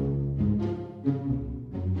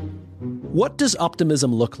 What does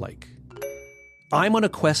optimism look like? I'm on a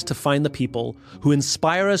quest to find the people who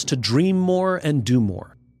inspire us to dream more and do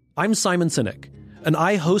more. I'm Simon Sinek, and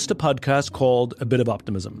I host a podcast called A Bit of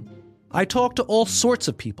Optimism. I talk to all sorts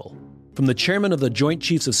of people, from the chairman of the Joint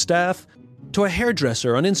Chiefs of Staff to a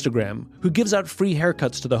hairdresser on Instagram who gives out free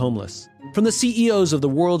haircuts to the homeless, from the CEOs of the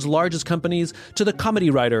world's largest companies to the comedy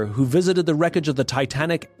writer who visited the wreckage of the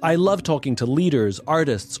Titanic. I love talking to leaders,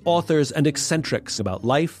 artists, authors, and eccentrics about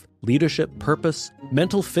life, leadership, purpose,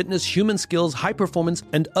 mental fitness, human skills, high performance,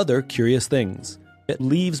 and other curious things. It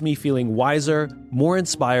leaves me feeling wiser, more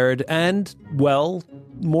inspired, and, well,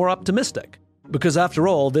 more optimistic. Because after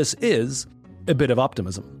all, this is a bit of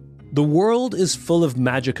optimism. The world is full of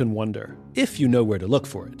magic and wonder, if you know where to look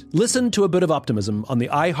for it. Listen to A Bit of Optimism on the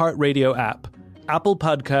iHeartRadio app, Apple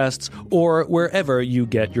Podcasts, or wherever you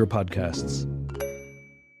get your podcasts.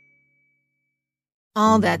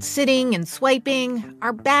 All that sitting and swiping,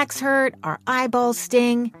 our backs hurt, our eyeballs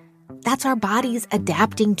sting. That's our bodies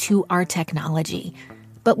adapting to our technology.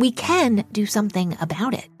 But we can do something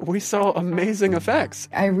about it. We saw amazing effects.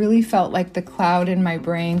 I really felt like the cloud in my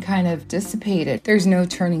brain kind of dissipated. There's no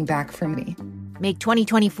turning back for me. Make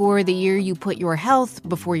 2024 the year you put your health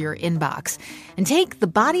before your inbox. And take the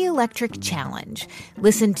Body Electric Challenge.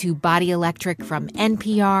 Listen to Body Electric from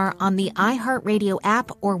NPR on the iHeartRadio app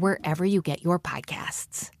or wherever you get your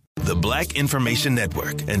podcasts. The Black Information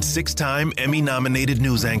Network and 6-time Emmy-nominated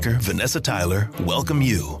news anchor Vanessa Tyler welcome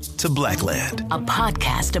you to Blackland. A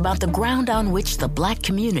podcast about the ground on which the Black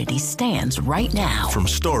community stands right now. From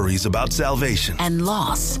stories about salvation and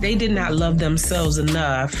loss. They did not love themselves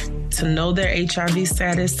enough to know their HIV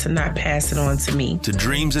status, to not pass it on to me. To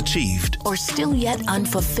dreams achieved. Or still yet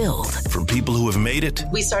unfulfilled. From people who have made it.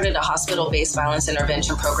 We started a hospital-based violence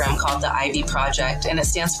intervention program called the Ivy Project, and it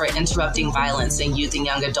stands for Interrupting Violence in Youth and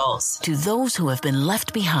Young Adults. To those who have been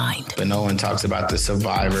left behind. But no one talks about the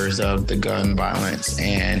survivors of the gun violence,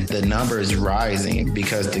 and the number is rising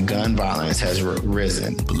because the gun violence has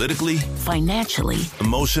risen. Politically, financially,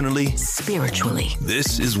 emotionally, spiritually.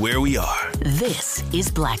 This is where we are. This is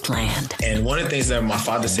Blackland. And one of the things that my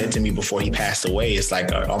father said to me before he passed away is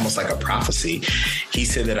like almost like a prophecy. He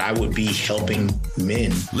said that I would be helping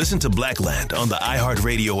men. Listen to Blackland on the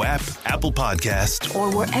iHeartRadio app, Apple Podcasts,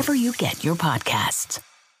 or wherever you get your podcasts.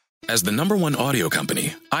 As the #1 audio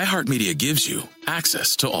company, iHeartMedia gives you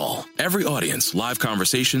access to all. Every audience, live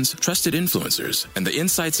conversations, trusted influencers, and the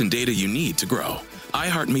insights and data you need to grow.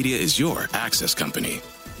 iHeartMedia is your access company.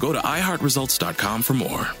 Go to iHeartResults.com for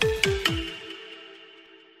more.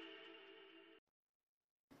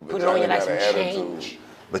 Put it on you like some change.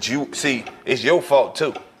 But you, see, it's your fault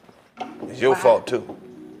too. It's your fault too.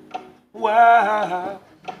 Why?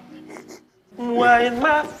 Why is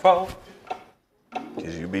my fault?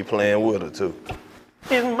 Cause you be playing with her too.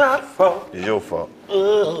 It's my fault. It's your fault.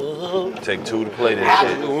 Take two to play this I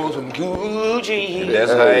shit. just want some Gucci. And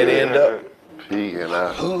that's how it end up.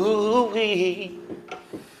 Ooh-wee.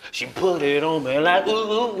 She put it on me like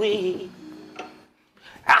ooh-wee.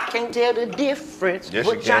 I can't tell the difference. Yes,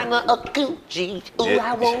 you Vagina or Gucci. Ooh,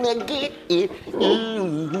 Yeah. I wanna get it.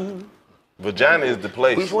 Ooh. Vagina is the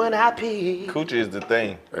place. Which one I pick? Coochie is the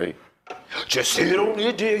thing. Hey. Just sit on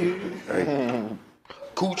the dick.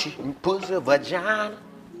 Coochie, pussy, vagina.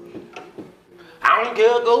 I don't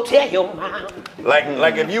care, go tell your mom.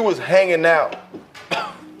 Like if you was hanging out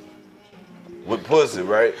with pussy,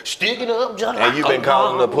 right? Sticking up just and you like been a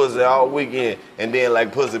calling the mom. pussy all weekend, and then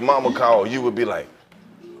like pussy mama call, you would be like,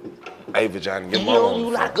 hey vagina, get You mama know on you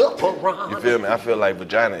the like phone. a piranha. You feel me? I feel like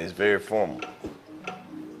vagina is very formal.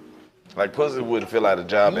 Like pussy wouldn't fill out a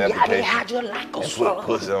job You got it application how you like a and put slum.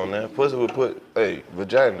 pussy on there. Pussy would put, hey,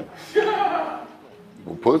 vagina.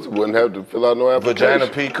 Well, pussy wouldn't have to fill out no application.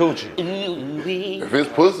 Vagina P coochie. Ooh-wee. If it's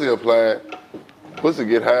pussy applied, pussy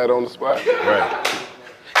get hired on the spot. Right.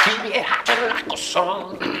 Keep me hot like a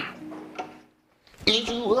sun. Eat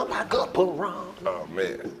you up like a piranha. Oh,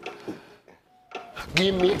 man.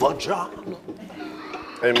 Give me vagina.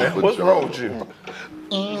 Hey, man, what's wrong with you?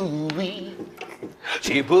 Ooh-wee.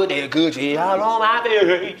 She put that Gucci all on my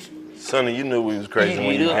face. Sonny, you knew we was crazy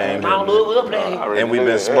when you came all here. over the place. And we've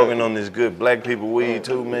been smoking on this good black people weed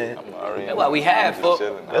too, man. That's what we have, fuck.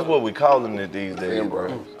 That's what we calling it these days,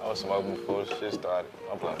 bro. I was smoking before the shit started.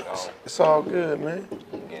 I'm like, oh. It's all good, man.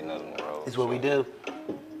 I'm getting another one roll. It's what we do.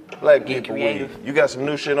 Black Get people creative. weed. You got some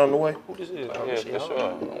new shit on the way? Who this is? Yeah, for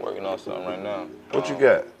sure. I'm working on something right now. What you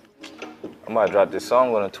got? I might drop this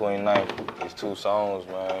song on the 29th. These 2 songs,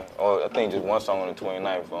 man. Or I think just one song on the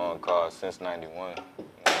 29th called Since 91.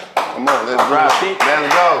 Come on, let's drop it.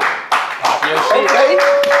 Let's go. Pop your shit.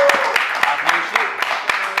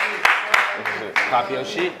 Okay. Pop your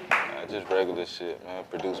shit. Just regular shit, man.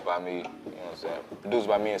 Produced by me, you know what I'm saying? Produced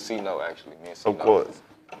by me and C-No, actually. Me and C-No. Of course.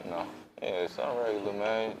 You know, yeah, it's something regular,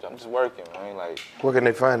 man. I'm just working, man. Like, Where can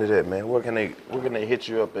they find it at, man? Where can they hit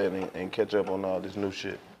you up at and catch up on all this new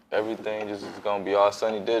shit? everything just is gonna be all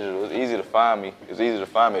Sonny Digital. It's easy to find me. It's easy to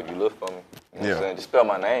find me if you look for me. You know what I'm saying? Just spell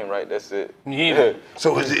my name right, that's it. Yeah.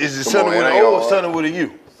 So is it Sonny with an O or Sonny with a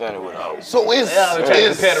U? Sonny with an O. So it's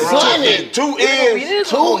Sonny, 2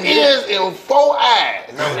 N's and 4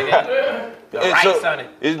 I's. Right, Sonny.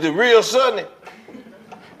 Is the real Sonny?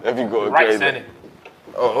 If you go Right, crazy. Sonny.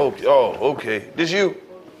 Oh, okay. Oh, okay. This you?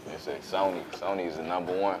 They say Sony. Sony is the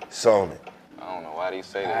 #1. Sony. I don't know why they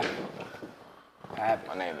say that.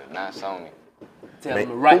 My name is not Sony. Tell them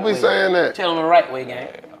the right way. Who be saying that? Tell them the right way, gang.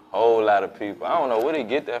 A whole lot of people. I don't know where they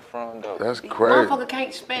get that from, though. That's These crazy. motherfucker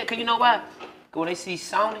can't spell, cause you know why? Cause when they see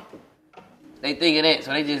Sony, they think of that,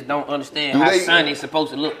 so they just don't understand how Sonny's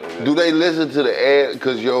supposed to look. Do they listen to the ad?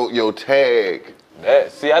 Cause your tag.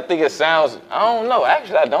 See, I think it sounds, I don't know.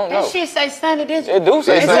 Actually, I don't know. That shit say Sonny Digital. It do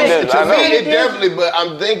say Sonny Digital. To I know. me, it definitely. But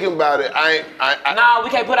I'm thinking about it. No,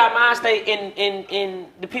 we can't put our mind state in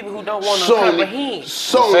the people who don't want to comprehend.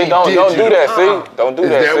 See, don't do that. See, don't do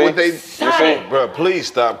that. Is that see? what they? See? Bro, please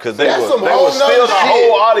stop, because they That's will some whole steal nother the whole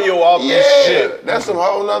shit. audio off this shit. That's some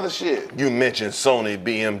whole nother shit. You mentioned Sony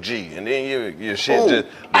BMG, and then your shit Ooh, just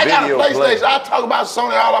I got a video PlayStation. play. I talk about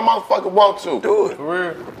Sony all I motherfucking want to. Do it.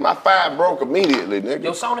 For real. My 5 broke immediately, nigga.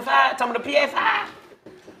 Your Sony 5, talking about the PS5,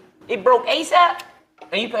 it broke ASAP,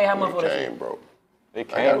 and you pay how much for that It shit? came broke. It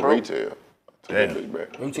I came got broke. retail. Took a big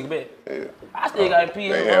back. You took a bet? Yeah. I still got a PS. They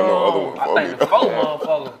had no other one I for think me. the 4,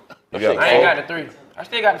 motherfucker. You got I ain't got the 3. I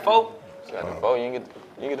still got the 4. You got the 4, you ain't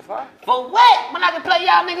get the 5? For what? When I can play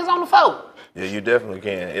y'all niggas on the 4? Yeah, you definitely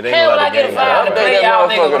can. It ain't Hell, a when lot I of get a games. 5 to I play bet y'all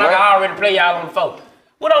that niggas when I motherfucker, can already play y'all on the 4.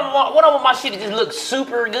 What I want my shit to just look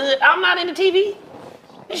super good. I'm not in the TV.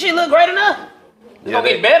 This shit look great enough. It's Yeah, gonna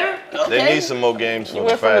get better. They Okay. need some more games for You the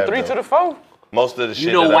went from the 5. 3 though. to the 4? Most of the shit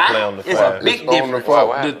You know that why? I play on the 5. It's a big difference.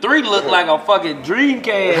 The 3 look like a fucking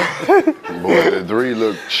Dreamcast. Boy, the 3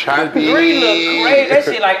 look The choppy. 3 look great. That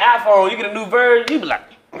shit like iPhone. You get a new version, you be like,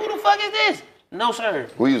 who the fuck is this? No, sir.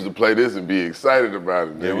 We used to play this and be excited about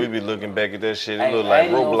it. Yeah, Nigga. we be looking back at that shit. It Hey, look I like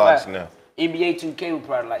ain't gonna Roblox lie. now. NBA 2K would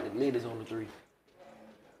probably like the leaders on the 3.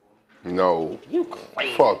 No. You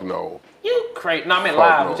crazy. Fuck no. You crazy. No, I meant Fuck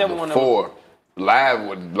live. no. Whichever The one. 4.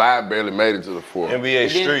 Live barely made it to the 4. NBA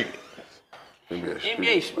It did. Street. NBA Street.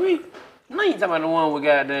 NBA Street. No, you talking about the one with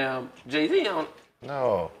goddamn Jay-Z on.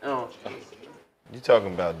 No. Oh, You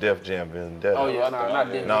talking about Def Jam Vendetta. oh yeah, no,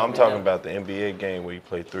 not this. No, I'm talking about the NBA game where you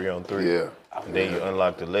play 3-on-3. Yeah. And then you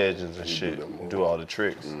unlock the legends and shit. And do all the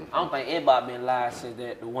tricks. I don't think anybody been live since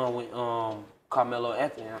that the one with Carmelo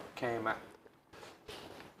Anthony came out.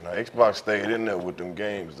 Now, Xbox stayed in there with them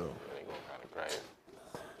games, though.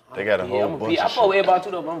 They got a Yeah, whole I'm a bunch I of fuck with shit. everybody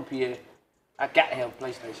too though, but I'm a PA. I got to have a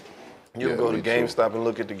PlayStation. You Yeah, go to me too. GameStop and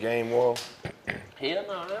look at the game wall. Hell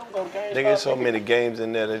no, I don't go to GameStop. Nigga, there's so many games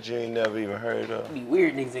in there that you ain't never even heard of. Be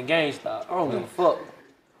weird niggas in GameStop. I don't give a fuck.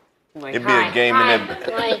 I'm like, It'd be a game in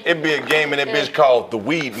that. It'd be a game in that bitch called The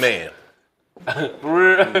Weed Man. For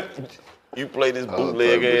real. You play this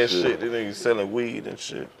bootleg ass shit. This nigga selling weed and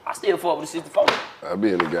shit. I still fuck with the 64. I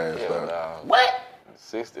be in the GameStop. What?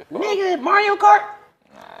 64. Nigga, Mario Kart?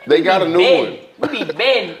 They got a new one. We be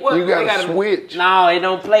betting. What, You they got a Switch. No, it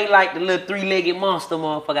don't play like the little 3-legged monster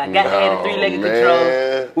motherfucker. I got to have the 3-legged man.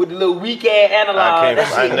 controller with the little weak ass analog. I That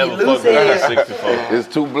shit never be loose fucked with as the hell. 64. It's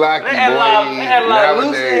too blocky, They had a lot of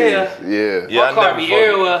loose nowadays. Yeah. Yeah, I car be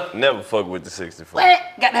everywhere. never fuck with the 64. What?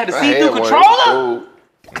 Got to have the I had see-through one. controller? Cool.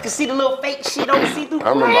 I can see the little fake shit on the see-through. I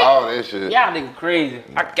remember all that shit. Y'all niggas crazy.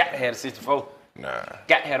 I got to have the 64. Nah.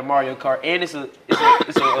 Got to have the Mario Kart, and it's a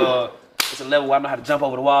level where I know how to jump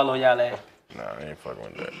over the wall on y'all ass. Nah, I ain't fucking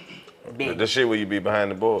with that. Big. The shit where you be behind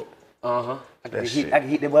the board. I can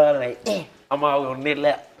hit the ball like, I'm all on net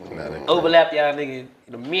lap. Overlap y'all niggas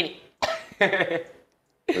in a minute.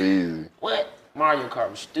 Easy. What? Mario Kart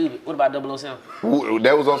was stupid. What about 007?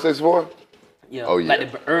 That was on 64? Yeah. Oh, yeah.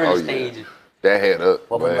 Like the early stages. That had up.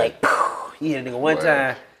 What was like, you hit a nigga one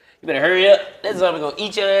time. You better hurry up. That's something gonna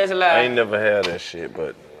eat your ass alive. I ain't never had that shit,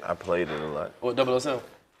 but I played it a lot. What, 007?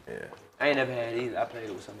 Yeah. I ain't never had it either. I played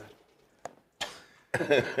it with somebody.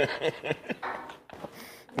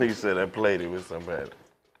 Nigga said I played it with somebody.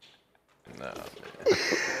 Nah, man.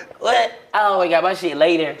 What? I always got my shit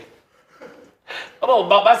later. I'm gonna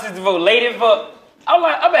bought my 64 later for. I'm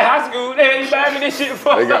in high school. They ain't buying me this shit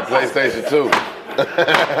for. They got PlayStation 2.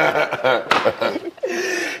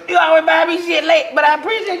 You always buy me shit late, but I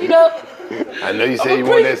appreciate you though. I know you said you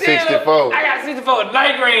want that 64. I got 64 in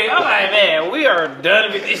 9th grade. I'm like, man, we are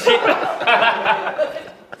done with this shit.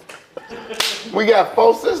 We got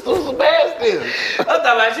 4 sisters of Bastions. I'm talking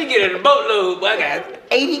about she get in the boatload, but I got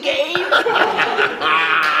 80 games.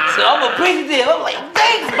 So I'm appreciative. I'm like,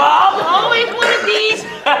 thanks, Bob. Always one of these.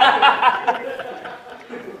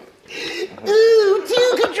 Ooh,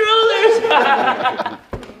 2 controllers.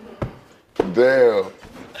 Damn.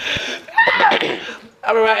 I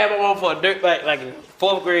remember I had my mom for a dirt bike like in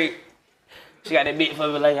 4th grade. She got that bit for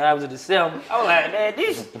me like I was in December. I was like, man,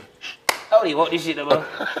 this. I don't even want this shit no more.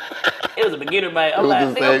 It was a beginner bike. I'm like,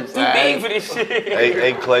 I think I'm too big for this shit.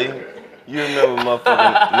 Hey, Clay, you remember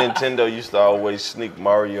motherfucking Nintendo used to always sneak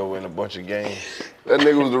Mario in a bunch of games? That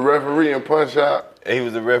nigga was the referee in Punch Out. He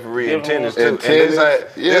was the referee in tennis too. And tennis,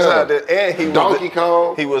 And he Donkey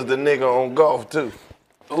Kong. He was the nigga on golf too.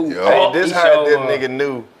 Ooh, hey, this how that nigga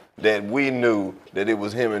knew that we knew that it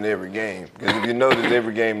was him in every game. Because if you notice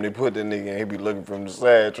every game they put that nigga in, he be looking from the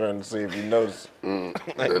side trying to see if you notice.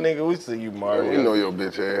 Like, nigga, we see you, Mario. We know your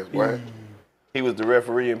bitch ass, boy. He was the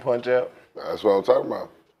referee in Punch Out? That's what I'm talking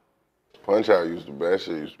about. Punch Out used to be, that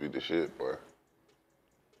shit used to be the shit, boy.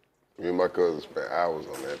 Me and my cousin spent hours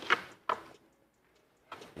on that.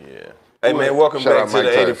 Yeah. Hey, man, welcome back to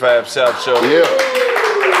the 85 South Show. Yeah.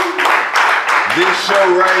 This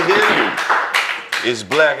show right here is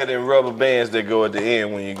blacker than rubber bands that go at the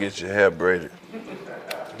end when you get your hair braided.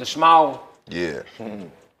 The small. Yeah.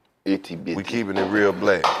 Itty bitty. We keeping it real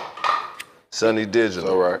black. Sonny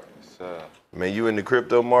Digital. All right. Man, you in the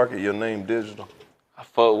crypto market, your name Digital? I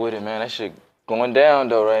fuck with it, man. That shit going down,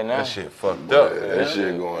 though, right now. That shit fucked up. That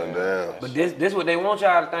shit going down. But this what they want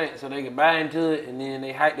y'all to think, so they can buy into it, and then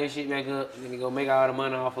they hype that shit back up, and then they go make all the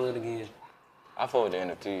money off of it again. I fuck with the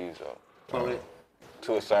NFTs, though. Fuck with it.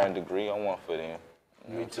 To a certain degree, I want for them.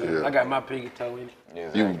 Me too. Yeah. I got my pinky toe in it. Yeah,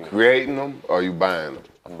 exactly. You creating them or you buying them?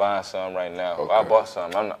 I'm buying some right now. Okay. I bought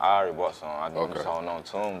some. I already bought some. I just holding on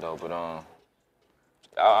to them, though. But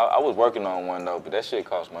I was working on one, though, but that shit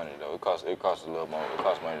costs money, though. It costs a little more. It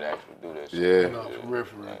costs money to actually do that shit. Yeah. No,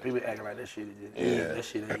 for real. People acting like that shit is just easy. That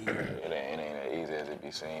shit ain't easy. It ain't that easy as it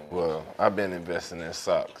be seen. Well, I've been investing in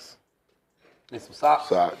socks. In some socks?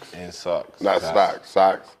 Socks. In socks. Not stocks.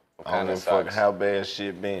 Socks. I don't give a fuck how bad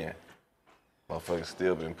shit been. Motherfuckers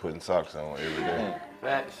still been putting socks on every day.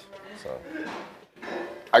 Facts. So.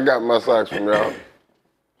 I got my socks from y'all.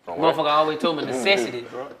 Motherfucker always told me necessity,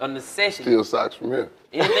 bro. A necessity. Steal socks from here.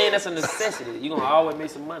 Anything that's a necessity, you're gonna always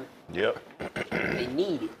make some money. Yep. They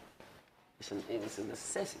need it. It's a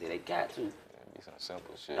necessity. They got to. Be some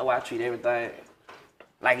simple shit. That's why I treat everything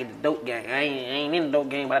like it's a dope game. I ain't in the dope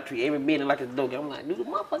game, but I treat every business like it's a dope game. I'm like, do the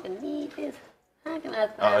motherfucker need this? How can I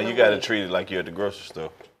find You gotta treat it like you're at the grocery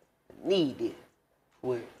store. Need it.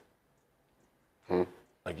 What?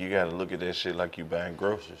 Like you gotta look at that shit like you buying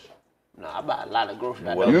groceries. No, I buy a lot of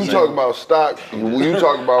groceries. You talk about stock. You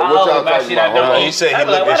talk about what y'all talking about. No, he said he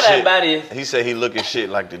look at shit. This? He said he look at shit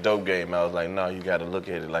like the dope game. I was like, no, you gotta look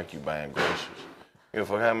at it like you buying groceries. You know,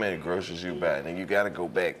 for how many groceries you buy, then you gotta go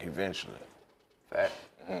back eventually. Fact.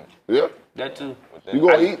 Yeah. That too. You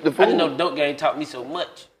gonna eat the food? I just know dope game taught me so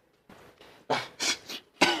much.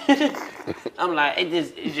 I'm like,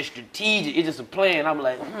 it's just strategic. It's just a plan. I'm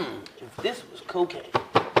like, if this was cocaine.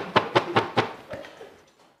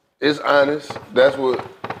 It's honest. That's what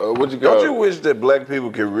you call Don't it? you wish that black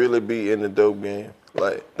people could really be in the dope game?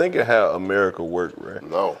 Like, think of how America worked, right?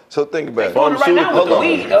 No. So think about it. Doing it right now with the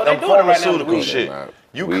weed, though. They doing it right now with the Pharmaceutical weed. shit.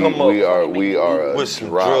 You We come up are with some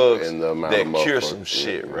drop drugs in the amount that of cure motherfuckers. some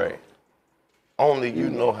shit, right? Only you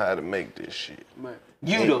know how to make this shit. Right.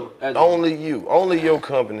 You know. Only you. Only your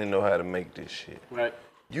company know how to make this shit. Right.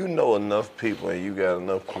 You know enough people and you got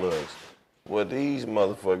enough plugs. Well, these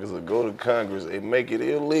motherfuckers will go to Congress and make it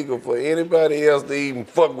illegal for anybody else to even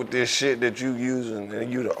fuck with this shit that you using,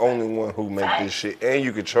 and you the only one who make this shit. And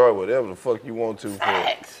you can charge whatever the fuck you want to for it.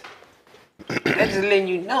 Facts. That's just letting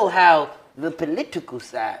you know how the political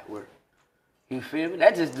side works. You feel me?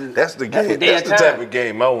 That's the game. That's the type of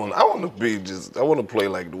game I want. I want to be just. I want to play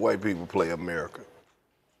like the white people play America.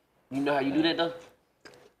 You know how you do that though?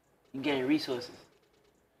 You gain resources.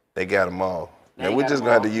 They got them all. Now we're just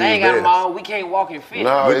gonna have to use theirs. They ain't got them all. We can't walk in fear.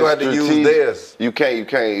 No, we're gonna have to use theirs. You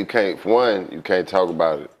can't. For one, you can't talk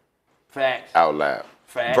about it. Facts. Out loud.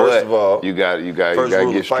 Facts. First of all, you got to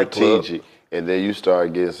get strategic, and then you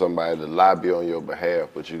start getting somebody to lobby on your behalf.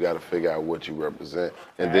 But you got to figure out what you represent,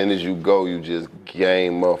 and then as you go, you just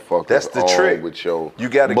game motherfuckers. That's the trick. With your, you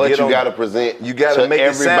got to but get you on. got to present. You got to make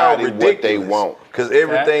everybody it sound ridiculous what they want, because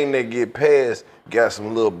everything that get passed got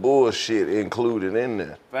some little bullshit included in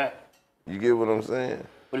there. Right. You get what I'm saying?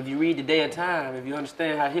 But if you read the Day of Time, if you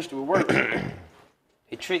understand how history works,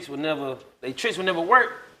 the tricks would never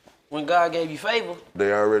work when God gave you favor.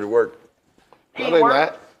 They already work. No, they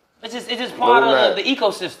not. It's just part of the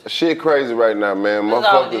ecosystem. Shit crazy right now, man.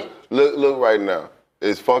 Motherfuckers, look right now.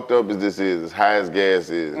 As fucked up as this is, as high as gas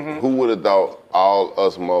is, who would have thought all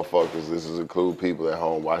us motherfuckers, this is include people at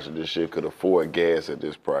home watching this shit, could afford gas at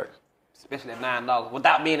this price? Especially at $9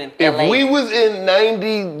 without being in If LA. we was in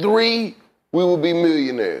 93, we would be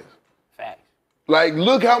millionaires. Facts. Like,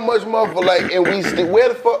 look how much motherfucker, like, and we still, where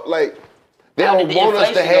the fuck, like, they don't want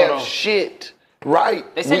us to have shit, right?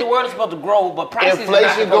 They say the world is supposed to grow, but prices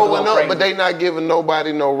inflation are not going up, but they not giving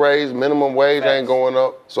nobody no raise. Minimum wage ain't going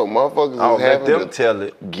up, so motherfuckers I'll is let having them to tell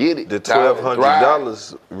it. Get it. The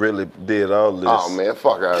 $1,200 really did all this. Oh man,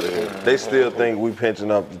 fuck out of here. They still think we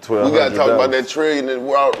pinching up the $1,200. We gotta talk about that trillion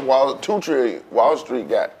that 2 trillion Wall Street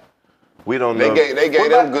got. We don't know. They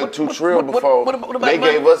gave them good 2 trillion before. They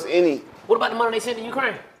gave us any. What about the money they sent to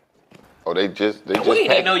Ukraine? Oh, they just we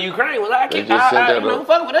ain't know Ukraine was like, I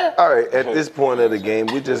fuck with that. All right, at this point of the game,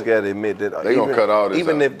 we just gotta admit that they gonna cut all this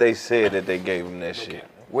even out. if they said that they gave them that shit,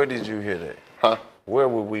 where did you hear that? Huh? Where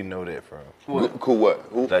would we know that from? Who what?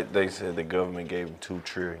 Who? Like they said the government gave them $2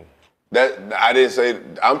 trillion. That I didn't say.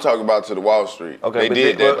 I'm talking about to the Wall Street. Okay, they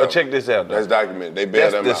did that. Check this out. Though. That's documented. They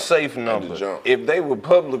bailed them out. That's the safe number. If they would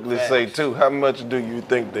publicly say too, how much do you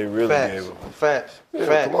think they really gave them? Facts. Yeah,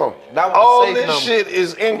 Facts. come on. That was All the safe this number. shit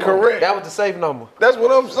is incorrect. That was the safe number. That's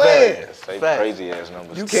what I'm saying. Crazy ass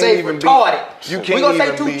numbers. You can't even retarded. You can't we gonna say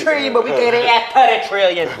even 2 be, trillion, but we can't add 30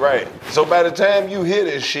 trillion. Right. So by the time you hear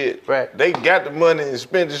this shit, they got the money and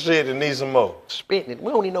spent the shit and need some more. Spending it.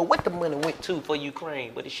 We don't even know what the money went to for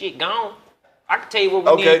Ukraine, but the shit gone. I can tell you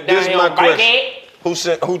what we need down this is here my on question.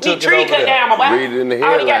 Bankhead. Who took it tree over cut there? down, my boy. Read it in the I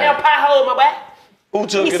already got headline. them pothole, my boy. Who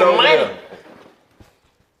took Need it some over money. there?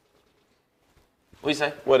 What you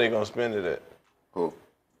say? Where they gonna spend it at? Who?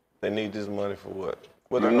 They need this money for what?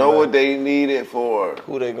 You know what they need it for?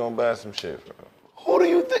 Who they gonna buy some shit from? Who do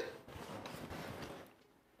you think?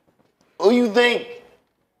 Who you think?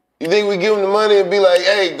 You think we give them the money and be like,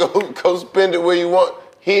 hey, go spend it where you want?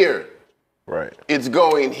 Here. Right. It's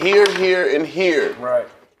going here, here, and here. Right.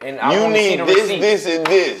 And I You wanna see need the this, receipts. this, and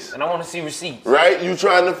this. And I want to see receipts. Right? You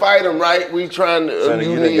trying to fight them, right? We trying to. Sonny,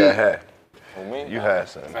 you done got high. You high,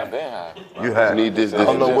 son. I've been high. You high. You need this, I this,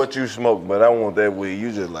 don't know and what you smoke, but I want that weed.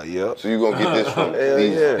 You just like, yep. So you gonna get this from Hell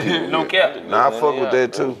these yeah. people? No cap. Nah, I fuck with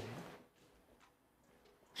that too.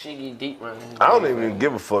 Shit get deep right here. I don't even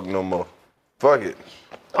give a fuck no more. Fuck it.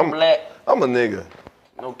 I'm black. I'm a nigga.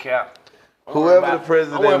 No cap. Whoever the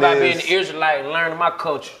president I'm worried about being is, an Israelite and learning my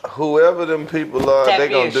culture. whoever them people are, Tap they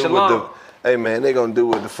in, gonna do shalom. what the. Hey man, they gonna do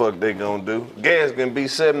what the fuck they gonna do. Gas gonna be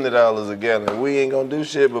 $70 a gallon. We ain't gonna do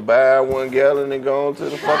shit but buy 1 gallon and go on to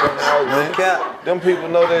the fucking house, man. cap. Them people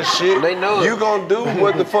know that shit. They know it. You gonna do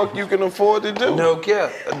what the fuck you can afford to do. No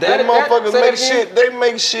cap. Them motherfuckers make shit. They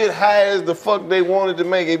make shit high as the fuck they wanted to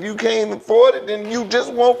make. If you can't afford it, then you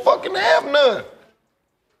just won't fucking have none.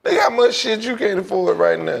 They got much shit you can't afford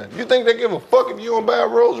right now. You think they give a fuck if you don't buy a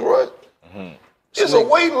Rolls Royce? Mm-hmm. It's a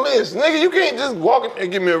waiting list, nigga. You can't just walk in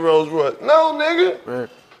and give me a Rolls Royce. No, nigga. Right.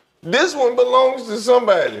 This one belongs to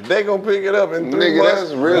somebody. They gonna pick it up in 3 Nigga, months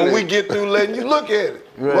that's really- when we get through letting you look at it,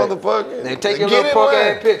 Right. motherfucker. They take your Get little in punk line.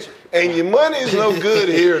 ass picture. And your money's no good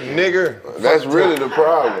here, nigga. That's really the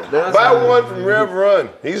problem. Buy one from Rev Run.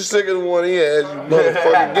 He's sicker than one he has, you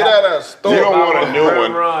motherfucker. Get out of our store. You don't want a new Rev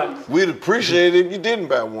one. Run. We'd appreciate it if you didn't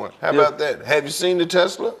buy one. How about that? Have you seen the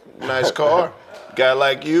Tesla? Nice car. Guy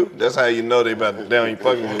like you. That's how you know they about to down you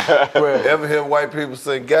fucking with you. Ever hear white people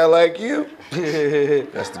say, guy like you?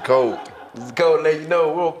 That's the code. It's go let you know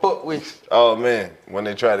we don't fuck with you. Oh man, when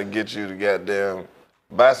they try to get you to goddamn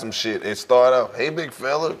buy some shit, it start off, hey big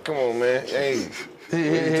fella, come on man, hey, what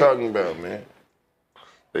you talking about, man?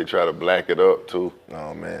 They try to black it up too.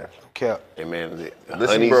 Oh man. Cap. Hey man, the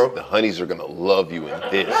Listen, honeys, bro. the honeys are gonna love you in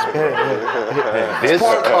this, bro. This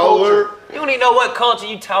color You don't even know what culture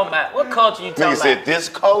you talking about. What culture you talking Nigga about? said this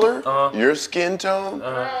color, your skin tone,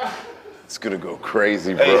 it's gonna go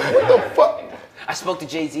crazy, bro. What the fuck? I spoke to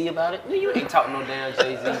Jay-Z about it. You ain't talking no damn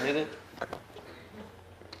Jay-Z, nigga.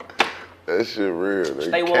 That shit real. They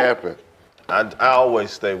Stay woke. capping. I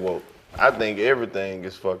always stay woke. I think everything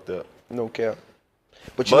is fucked up. No cap.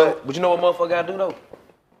 But you know what motherfucker gotta do though?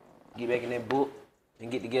 Get back in that book and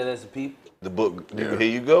get together as a people. The book, here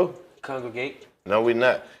you go. Congregate. No, we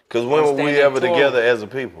not. Because when were we Understand ever that Torah. together as a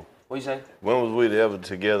people? What you say? When was we ever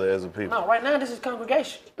together as a people? No, right now this is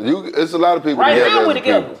congregation. It's a lot of people Right together. now as we a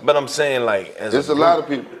together. people. But I'm saying like as It's a lot of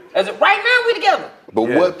people. As of right now we together. But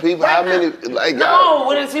what people? How many? Like No,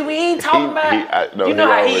 what is he? We ain't talking about. no, you know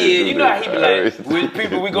how he always is. do You know how he be like. that. With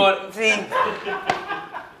people, we going see.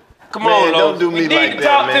 Come Man, on, don't Los. do We me need like to that,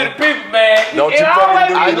 talk man. to the people, man. Don't It you fucking always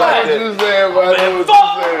do be me like like that. You saying, bro? I know what Fuck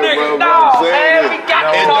you saying, niggas, bro. no, I'm saying man, is, we got to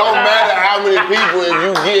it talk don't now. matter how many people. If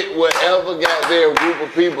you get whatever goddamn group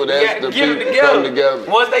of people, that's the get 'em people together. come together.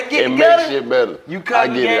 Once they get and together, make shit better. You I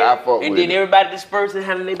congregate, get it. I fuck and with then it. everybody disperse and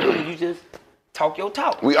handle their business. You just talk your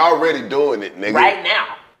talk. We already doing it, nigga. Right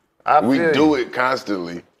now, We do it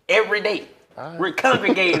constantly. every day. We're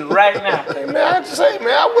congregating right now. Hey, man, I just say, man,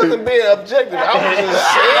 I wasn't being objective. I was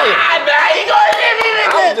just saying.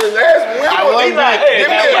 I was just asking. I wasn't Hey, give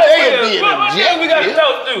me now, a nigga being what we got to objective.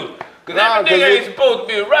 talk to? Because every nigga ain't supposed to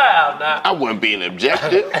be around now. I wasn't being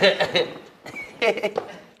objective.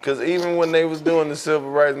 Because even when they was doing the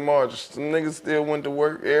Civil Rights March, some niggas still went to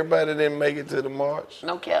work. Everybody didn't make it to the march.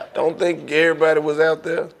 No cap. Don't think everybody was out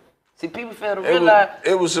there. See, people fail to realize.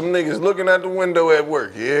 It was some niggas looking out the window at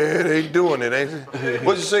work. Yeah, they doing it, ain't they?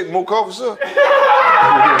 What you say, more coffee, sir?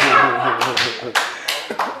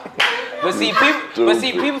 But see,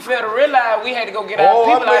 people fail to realize we had to go get our Oh,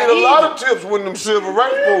 people I out made a lot of of tips when them civil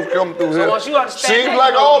rights folks come through So here. once you understand Seems that,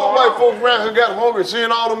 like you know all the what's white going folks around here got hungry,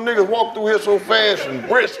 seeing all them niggas walk through here so fast and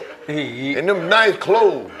brisk. And them nice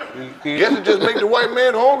clothes. Guess it just make the white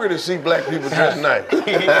man hungry to see black people dressed nice.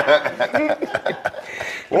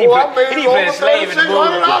 Well, I made over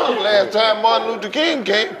 $3,600 last time Martin Luther King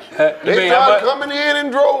came. They started coming in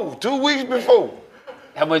and drove 2 weeks before.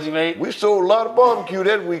 How much you made? We sold a lot of barbecue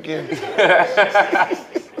that weekend.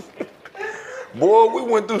 Boy, we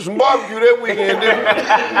went through some barbecue that weekend, didn't we?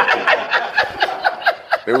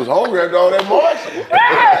 They was hungry after all that marching.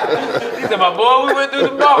 He said, my boy, we went through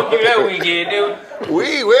the barbecue that weekend, dude.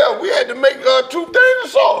 We had to make 2 things of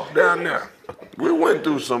sauce down there. We went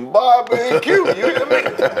through some barbecue. You hear me?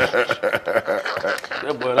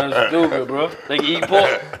 That boy, that's stupid, bro. They can eat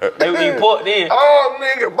pork. They can eat pork then. Oh,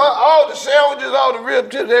 nigga, but all the sandwiches, all the rib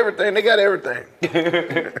tips, everything. They got everything.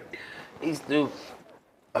 He's stupid.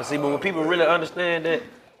 But see, but when people really understand that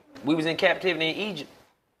we was in captivity in Egypt.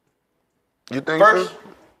 You think first, so?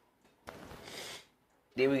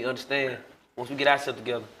 Then we understand. Once we get ourselves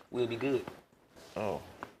together, we'll be good. Oh.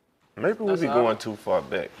 Maybe we'll That's be all. going too far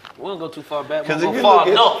back. We don't go too far back. Because We'll go far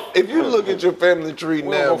enough. if you look at your family tree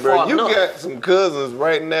We'll now, go bro, far you enough. got some cousins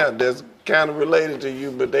right now that's kind of related to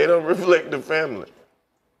you, but they don't reflect the family.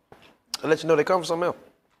 I'll let you know they come from something else.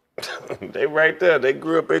 They right there. They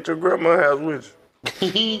grew up at your grandma's house with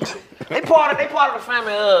They part of the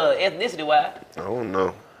family ethnicity wise. you. I don't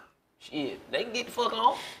know. Shit, they can get the fuck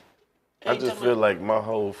on. I just feel like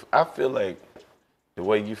I feel like the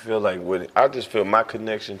way you feel like with it, I just feel my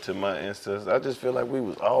connection to my ancestors. I just feel like we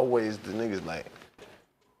was always the niggas like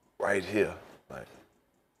right here. Like,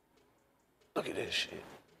 look at this shit.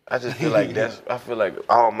 I just feel like I feel like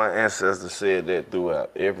all my ancestors said that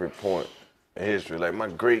throughout every point in history. Like my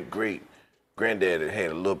great-great-granddaddy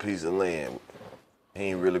had a little piece of land. He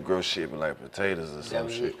ain't really grow shit but like potatoes or some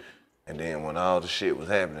shit. And then when all the shit was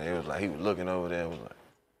happening, it was like he was looking over there and was like,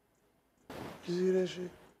 you see that shit?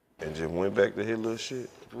 And just went back to his little shit.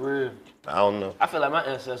 For real. I don't know. I feel like my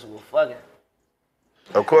ancestors were fucking.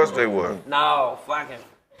 Of course they were. No, fucking.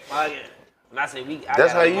 When I say I That's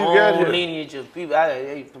got how a you long got here. lineage of people.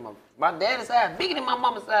 My daddy's side bigger than my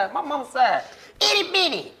mama's side. My mama's side itty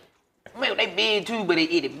bitty. Man, they big too, but they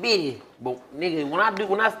itty bitty. But nigga,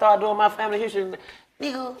 when I start doing my family history,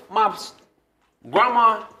 nigga, my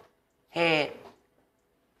grandma had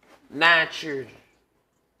 9 children,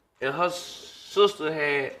 and her sister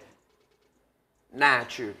had 9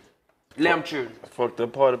 children. 11 children. Fucked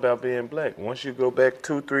up part about being black. Once you go back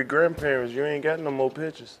 2-3 grandparents, you ain't got no more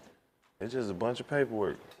pictures. It's just a bunch of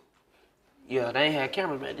paperwork. Yeah, they ain't had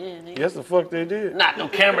cameras back then. Nigga. Yes, the fuck they did. Not no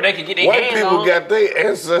camera they could get their White hands people on. got their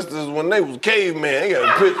ancestors when they was cavemen. They got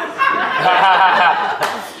a picture.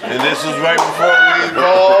 And this was right before we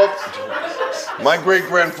evolved. My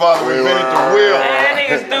great-grandfather invented the wheel. Man, that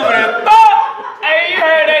nigga stupid as fuck. Hey, you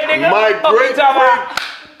heard that nigga? My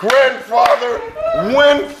grandfather,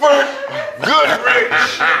 Winford Goodrich.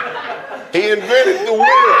 He invented the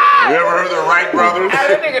wheel. You ever heard of the Wright brothers?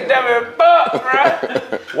 That nigga dumb as fuck,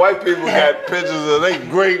 bro. White people got pictures of their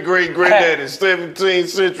great-great-granddaddy 17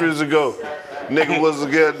 centuries ago. Nigga was a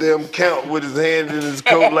goddamn count with his hand in his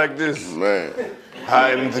coat like this. Man.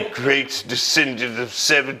 I'm the great descendant of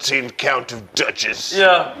 17 Count of Duchess.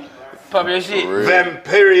 Yeah. Pop your shit.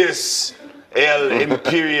 Vampirius el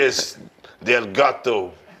Imperius del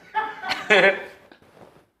Gato.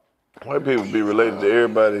 White people be related to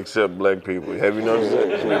everybody except black people. Have you noticed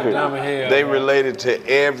that? They related to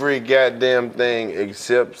every goddamn thing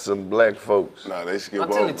except some black folks. Nah, they skip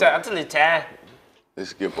Until the time. They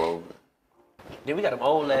skip over. Then we got them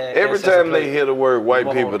old ass. Every time they hear the word white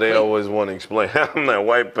people, they always want to explain. I'm not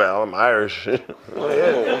white, pal. I'm Irish.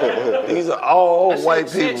 These are all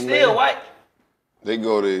white people, Still man. white. They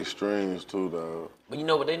go to extremes too, dog. But you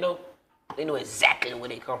know what they know? They know exactly where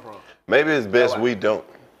they come from. Maybe it's best we don't.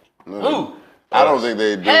 Who? I don't think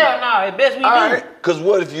they do. Hell no, it's best we do. Because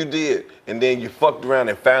what if you did, and then you fucked around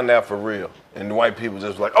and found out for real, and the white people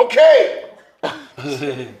just like, okay!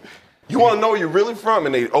 You want to know where you're really from?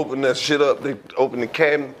 And they open that shit up, they open the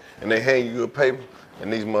cabinet, and they hand you a paper,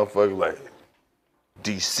 and these motherfuckers like,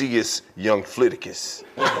 Decius Young Fliticus.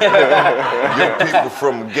 Young people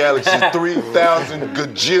from a galaxy 3,000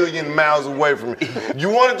 gajillion miles away from me. You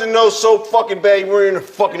wanted to know so fucking bad you were in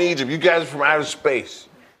fucking Egypt. You guys are from outer space.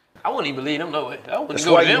 I wouldn't even believe them, no way. I wouldn't That's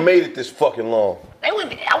go why to you them. made it this fucking long. I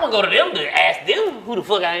wouldn't go to them to ask them who the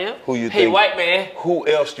fuck I am. Who you Hey, think? white man. Who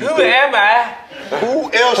else you Who think? am I?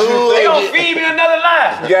 Who else you They think? gonna feed me another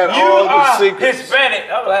lie. You got you all the are secrets. Hispanic.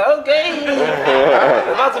 I'm like, okay.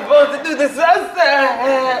 Am I supposed to do the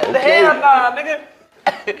sunset? The hell nah, nigga.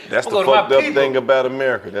 That's I'm the gonna go to my fucked up people. thing about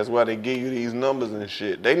America. That's why they give you these numbers and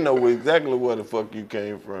shit. They know exactly where the fuck you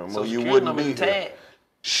came from, or you wouldn't be here.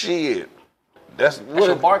 Shit. That's what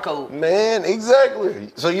your barcode. Man, exactly.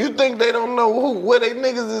 So you think they don't know where they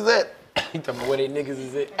niggas is at? You talking about where they niggas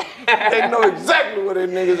is at? They know exactly where they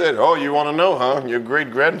niggas at. Oh, you want to know, huh? Your great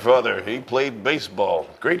grandfather, he played baseball.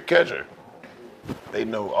 Great catcher. They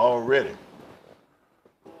know already.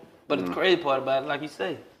 But the crazy part about it, like you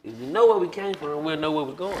say, if you know where we came from, we'll know where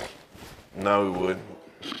we're going. No, we wouldn't.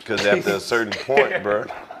 Because after a certain point, bro.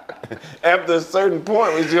 After a certain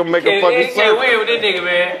point, we just make a fucking Can't circle. win with this nigga,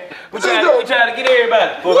 man. We trying to get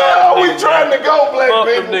everybody. Where are we trying to go, black Fuck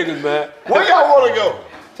people? them niggas, man. Where y'all want to go?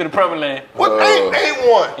 To the promised land. What? Ain't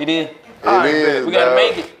one. It is. We gotta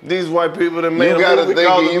make it. These white people that made You a gotta movie think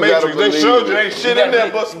called it, The you gotta Matrix. They believe showed you it. ain't shit You in there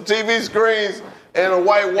gotta but some TV screens and a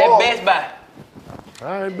white wall. That Best Buy.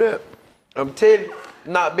 I bet. I'm telling you,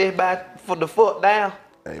 not Best Buy for the fuck down.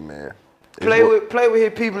 Hey, man. Play with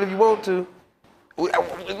his people if you want to.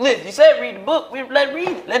 Listen, you said read the book. Let's read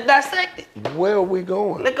it. Let's dissect it. Where are we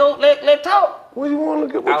going? Let's go. Let's talk. What do you want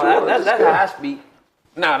to get? That's how I speak.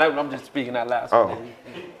 Nah, I'm just speaking out loud. Oh.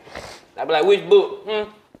 I be like, which book?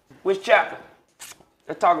 Which chapter?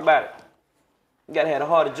 Let's talk about it. You gotta have the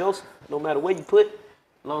heart of Joseph. No matter where you put it,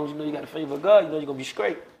 as long as you know you got the favor of God, you know you're gonna be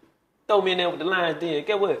straight. Throw me in there with the lines then.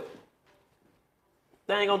 Get what?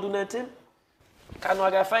 They ain't gonna do nothing to me. I know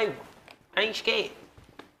I got favor. I ain't scared.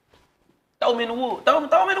 Throw me in the wood. Throw me in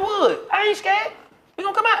the wood. I ain't scared. We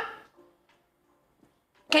gonna come out.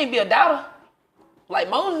 Can't be a doubter like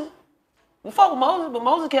Moses. We fought with Moses, but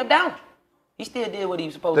Moses kept doubting. He still did what he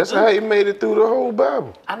was supposed That's to do. how he made it through the whole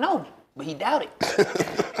Bible. I know, but he doubted.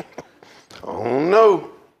 Oh no.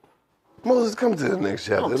 Moses, come to the next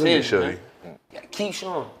chapter. I'm Let me telling show you, you. man. Gotta keep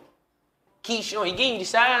showing. Keep showing. He gave you the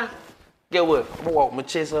sign. Get what? I'm gonna walk my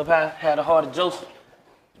chest up high, had the heart of Joseph.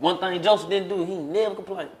 One thing Joseph didn't do, he never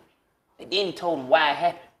complained. And then he told him why it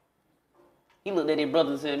happened. He looked at his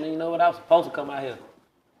brother and said, man, you know what? I was supposed to come out here.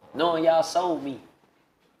 Knowing y'all sold me.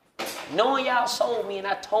 Knowing y'all sold me and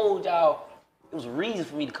I told y'all it was a reason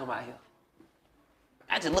for me to come out here.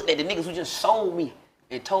 I just looked at the niggas who just sold me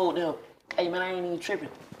and told them, hey man, I ain't even tripping.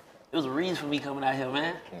 It was a reason for me coming out here,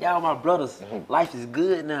 man. Y'all my brothers. Life is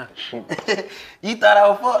good now. You thought I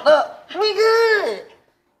was fucked up? We good.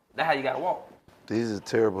 That's how you gotta walk. These are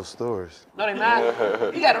terrible stories. No, they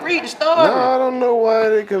not. You gotta read the story. No, I don't know why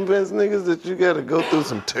they convince niggas that you gotta go through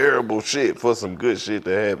some terrible shit for some good shit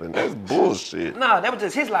to happen. That's bullshit. Nah, that was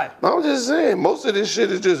just his life. I'm just saying, most of this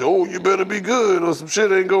shit is just, oh, you better be good or some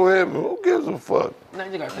shit ain't gonna happen. Who gives a fuck? Now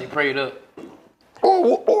you gotta stay prayed up.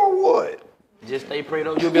 Or what? Just stay prayed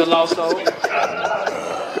up. You'll be a lost soul.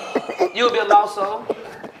 You'll be a lost soul.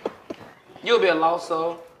 You'll be a lost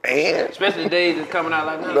soul. And especially the days that's coming out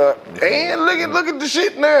like now. And look at the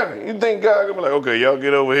shit now. You think God gonna be like, okay, y'all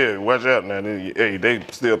get over here, watch out now. Hey, they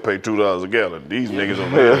still pay $2 a gallon. These niggas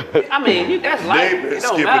over here. I mean, that's life. They been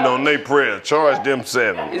skipping on their prayer. Charge them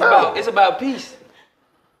 $7. It's about peace.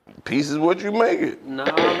 Peace is what you make it. No,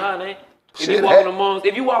 it ain't. If you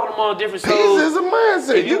walking among different souls, peace is a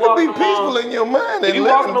mindset. You can be peaceful in your mind. If you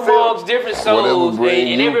walking amongst different souls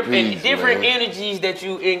and different energies that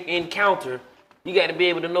you encounter, you got to be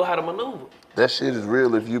able to know how to maneuver. That shit is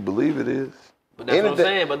real if you believe it is. But that's what I'm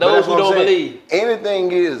saying. But those who don't believe,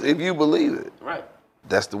 anything is if you believe it. Right.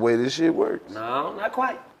 That's the way this shit works. No, not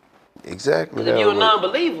quite. Exactly. Because if you're a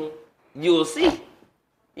non-believer, you'll see.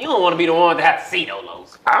 You don't want to be the one to have to see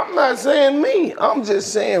those. I'm not saying me. I'm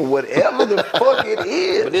just saying whatever the fuck it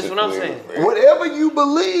is. But this is what I'm saying. Whatever you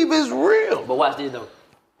believe is real. But watch this though.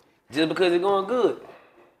 Just because it's going good,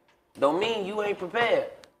 don't mean you ain't prepared.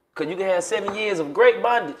 Because you can have 7 years of great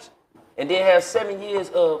bondage and then have 7 years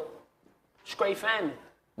of straight famine.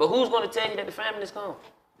 But who's going to tell you that the famine is coming?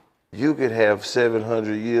 You could have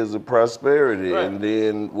 700 years of prosperity and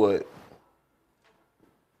then what?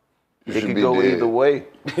 It could go either way.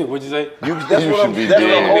 What'd you say? That's the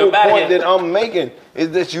whole point that I'm making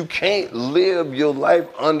is that you can't live your life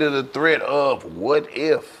under the threat of what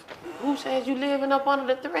if. Who says you living up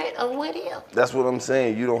under the threat of what if? That's what I'm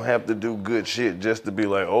saying. You don't have to do good shit just to be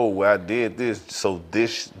like, oh, well, I did this, so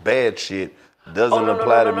this bad shit doesn't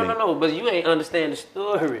apply to me. No, but you ain't understand the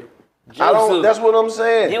story. That's what I'm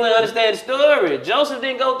saying. You ain't understand the story. Joseph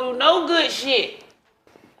didn't go through no good shit.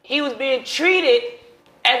 He was being treated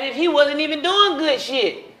as if he wasn't even doing good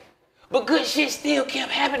shit. But good shit still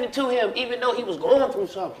kept happening to him, even though he was going through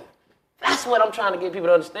something. That's what I'm trying to get people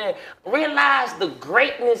to understand. Realize the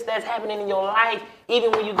greatness that's happening in your life,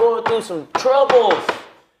 even when you're going through some troubles.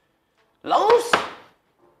 Los?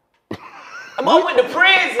 I'm going to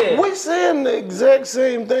prison. We're saying the exact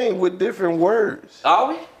same thing with different words. Are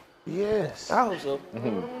we? Yes. I hope so.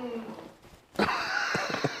 I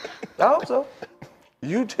hope so.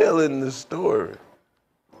 You telling the story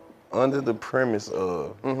under the premise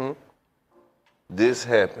of this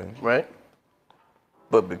happened. Right.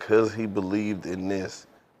 But because he believed in this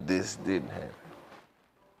didn't happen.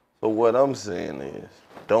 So what I'm saying is,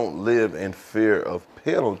 don't live in fear of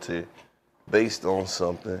penalty based on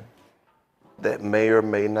something that may or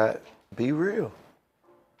may not be real.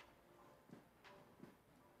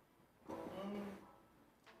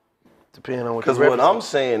 Depending on what. Because what I'm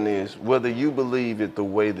saying is, whether you believe it the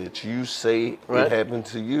way that you say it happened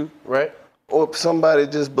to you, right, or if somebody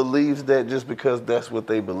just believes that just because that's what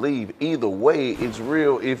they believe, either way, it's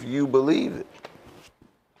real if you believe it.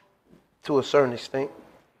 To a certain extent.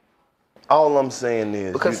 All I'm saying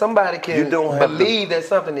is, because somebody can believe that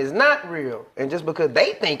something is not real, and just because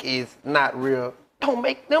they think it's not real, don't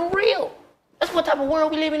make them real. That's what type of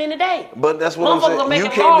world we living in today. But that's what I'm saying.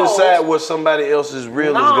 You can't decide what somebody else's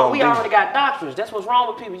real is going to be. We already got doctrines. That's what's wrong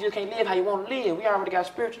with people. You just can't live how you want to live. We already got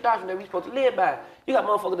spiritual doctrine that we supposed to live by. You got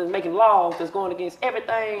motherfuckers that's making laws that's going against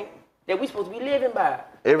everything that we supposed to be living by.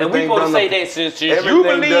 And we supposed to say that since you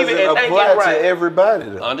believe it and think it's right. To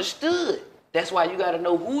everybody, though. Understood. That's why you got to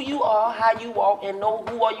know who you are, how you walk, and know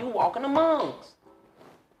who are you walking amongst.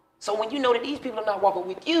 So when you know that these people are not walking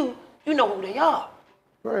with you, you know who they are.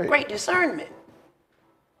 Right. Great discernment.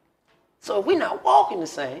 So if we're not walking the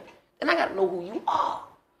same, then I got to know who you are.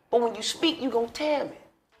 But when you speak, you going to tell me.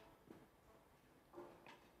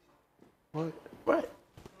 What? Right.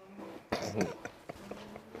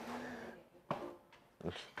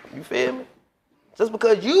 You feel me? Just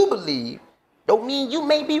because you believe, don't mean you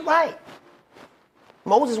may be right.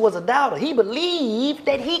 Moses was a doubter. He believed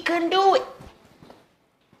that he couldn't do it.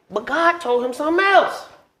 But God told him something else.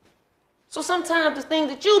 So sometimes the things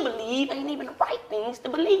that you believe ain't even the right things to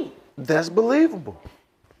believe. That's believable.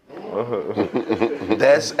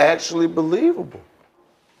 That's actually believable.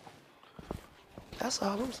 That's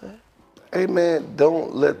all I'm saying. Hey man,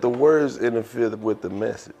 don't let the words interfere with the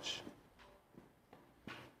message.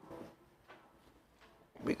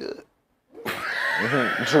 We good.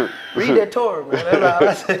 Read that Torah, man.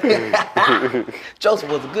 That's all I say.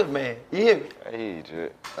 Joseph was a good man. You hear me? Hey, Jay.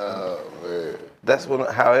 Oh man. That's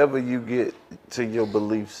what. However you get to your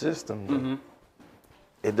belief system,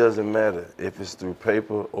 it doesn't matter if it's through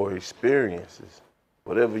paper or experiences.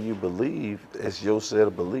 Whatever you believe, it's your set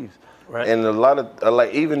of beliefs. Right. And a lot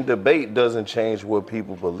of even debate doesn't change what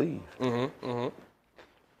people believe.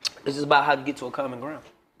 It's just about how to get to a common ground.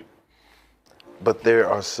 But there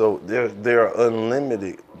are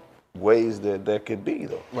unlimited ways that could be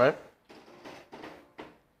though. Right.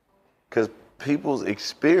 Because people's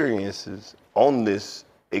experiences on this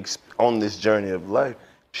journey of life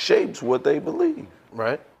shapes what they believe.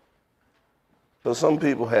 Right. So some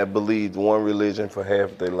people have believed one religion for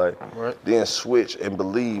half their life, then switch and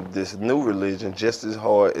believe this new religion just as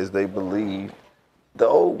hard as they believe the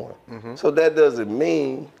old one. Mm-hmm. So that doesn't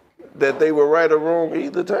mean that they were right or wrong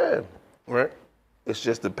either time. Right. It's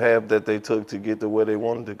just the path that they took to get to where they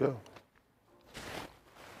wanted to go.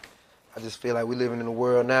 I just feel like we're living in a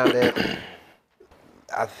world now that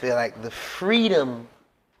I feel like the freedom,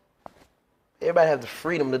 everybody has the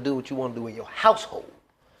freedom to do what you want to do in your household.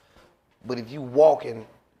 But if you walking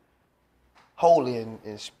holy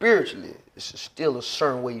and spiritually, it's still a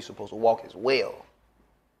certain way you're supposed to walk as well.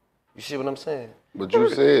 You see what I'm saying? But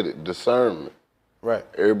you said it, discernment. Right.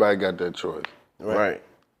 Everybody got that choice. Right.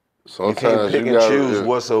 Sometimes you can't pick you and choose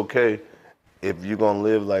what's okay. If you're gonna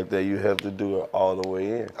live like that, you have to do it all the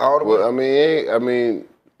way in. All the way. I mean,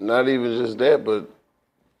 not even just that, but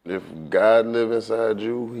if God live inside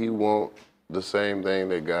you, He want the same thing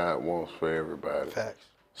that God wants for everybody. Facts.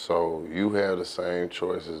 So you have the same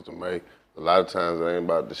choices to make. A lot of times it ain't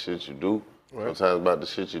about the shit you do. Right. Sometimes about the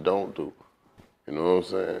shit you don't do. You know what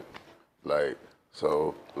I'm saying?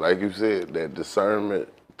 Like you said, that discernment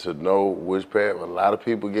to know which path. A lot of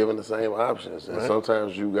people given the same options, and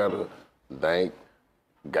sometimes you gotta thank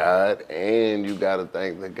God, and you gotta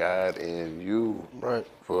thank the God in you. Right.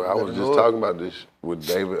 I was just talking about this with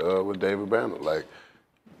David Banner. Like,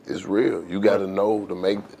 it's real. You gotta know to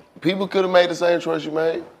make. People could have made the same choice you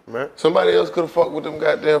made. Right. Somebody else could have fucked with them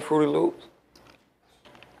goddamn Fruity Loops.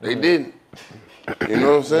 They didn't. You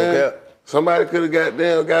know what I'm saying? Okay. Somebody could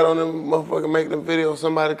have got on them motherfucking make them videos.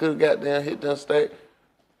 Somebody could have hit them state.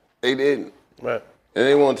 They didn't. Right. And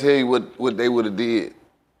they won't tell you what they would have did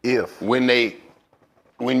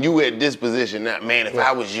when you at this position. Now, man, if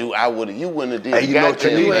I was you, I would have. You wouldn't have did. Hey, you know what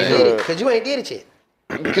you need, because you ain't did it yet.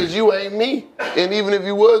 Because you ain't me. And even if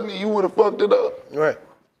you was me, you would have fucked it up. Right.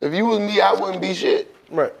 If you was me, I wouldn't be shit.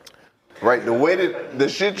 Right. Right. The way that the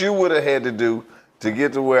shit you would have had to do to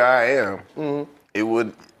get to where I am, it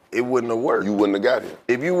wouldn't have worked. You wouldn't have got here.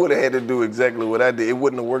 If you would have had to do exactly what I did, it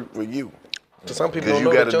wouldn't have worked for you. So some people don't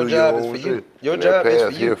know that your job is for you. Your And job that is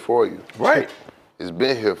path for you. here for you. Right. It's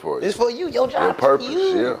been here for you. It's for you. Your job Your purpose, is for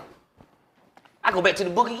you. yeah. I go back to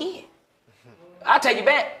the book again. I'll take you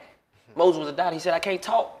back. Moses was a doctor. He said, I can't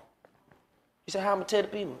talk. He said, how am I going to tell the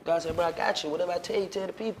people? God said, bro, I got you. Whatever I tell you, tell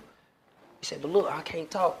the people. He said, but look, I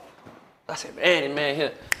can't talk. I said, man,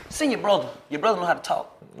 here, send your brother. Your brother know how to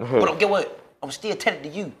talk. But get what? I'm still tell it to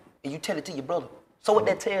you, and you tell it to your brother. So what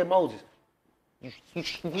that tell Moses?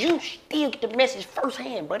 You still get the message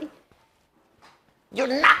firsthand, buddy.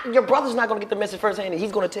 Your brother's not gonna get the message firsthand, and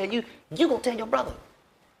he's gonna tell you. You gonna tell your brother.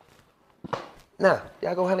 Now,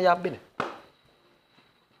 y'all go handle y'all business.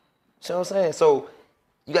 See what I'm saying? So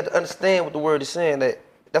you got to understand what the word is saying.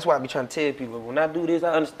 That's why I be trying to tell people, when I do this,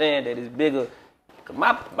 I understand that it's bigger. Cause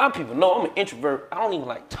my people know I'm an introvert. I don't even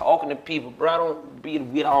like talking to people, bro. I don't be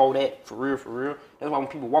with all that for real. That's why when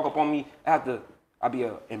people walk up on me, I be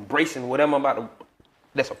embracing whatever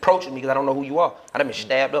that's approaching me, because I don't know who you are. I done been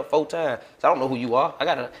stabbed up 4 times, so I don't know who you are. You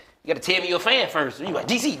gotta tell me you're a fan first. You like,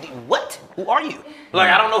 DC, what? Who are you?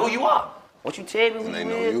 Like, I don't know who you are. Once you tell me who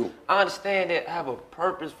you is, I understand that I have a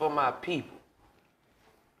purpose for my people.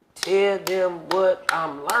 Tell them what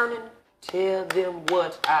I'm learning. Tell them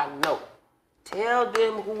what I know. Tell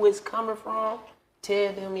them who it's coming from.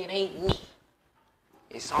 Tell them it ain't me.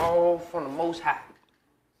 It's all from the Most High.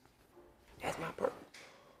 That's my purpose.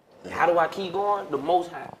 How do I keep going? The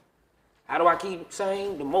Most High. How do I keep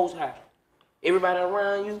saying? The Most High. Everybody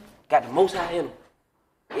around you got the Most High in them.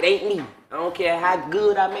 It ain't me. I don't care how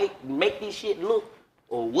good I make this shit look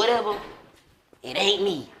or whatever. It ain't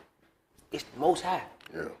me. It's the Most High.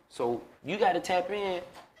 Yeah. So you got to tap in,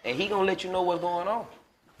 and he gonna let you know what's going on.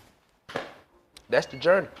 That's the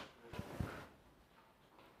journey.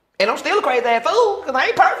 And I'm still a crazy ass fool, because I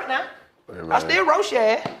ain't perfect now. I still roast your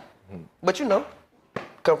ass. But you know,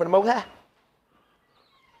 come from the Most High.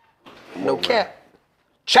 No cap.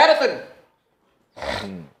 Chatterton.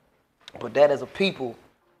 But that as a people,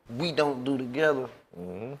 we don't do together.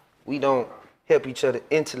 We don't help each other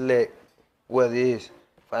intellect, whether it's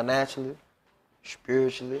financially,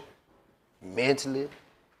 spiritually, mentally.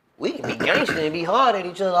 We can be gangster and be hard at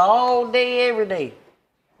each other all day, every day.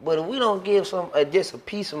 But if we don't give just a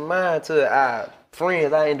peace of mind to our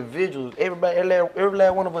friends, our individuals, every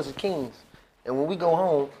last one of us is kings. And when we go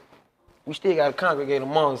home, we still gotta congregate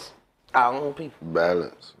amongst our own people.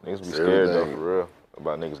 Balance. Niggas be scared though, for real,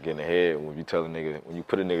 about niggas getting ahead when you tell a nigga, when you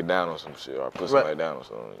put a nigga down on some shit or put somebody down on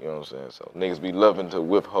something, you know what I'm saying? So niggas be loving to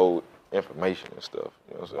withhold information and stuff,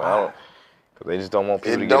 you know what I'm saying? They just don't want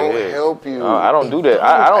people to It get don't ahead. help you. I don't do that.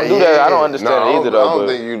 I don't do that. I don't understand it either, though. I don't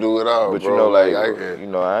think you do it all, but bro. you know,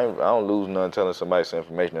 like, I don't lose nothing telling somebody some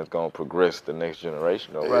information that's gonna progress the next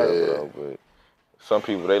generation, though. Right. Bro. But some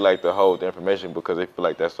people, they like to hold the information because they feel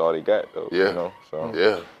like that's all they got, though. Yeah. You know. So.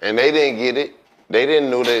 Yeah. And they didn't get it. They didn't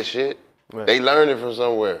know that shit. Right. They learned it from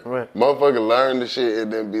somewhere. Right. Motherfucker learn the shit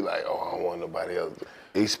and then be like, oh, I don't want nobody else.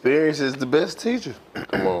 Experience is the best teacher.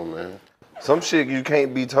 Come on, man. Some shit you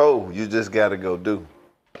can't be told. You just gotta go do.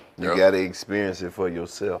 You Yep. gotta experience it for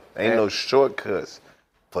yourself. Ain't no shortcuts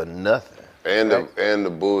for nothing. And the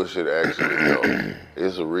bullshit actually,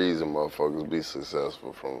 it's a reason motherfuckers be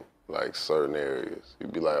successful from like certain areas. You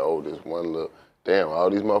be like, oh, this one little, damn, all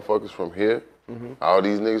these motherfuckers from here, all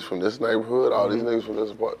these niggas from this neighborhood, all these niggas from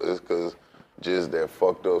this part, it's because just that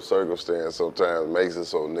fucked up circumstance sometimes makes it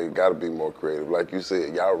so nigga gotta be more creative. Like you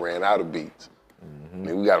said, y'all ran out of beats.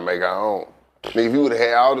 Nigga, we gotta make our own. Nigga, if you would've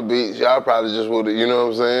had all the beats, y'all probably just would've, you know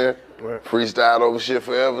what I'm saying? Right. Freestyled over shit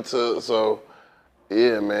forever so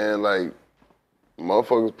yeah, man, like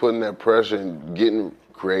motherfuckers putting that pressure and getting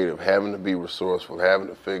creative, having to be resourceful, having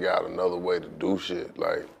to figure out another way to do shit.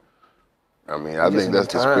 Like, I mean, I think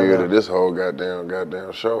that's the spirit of this whole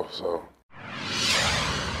goddamn show, so.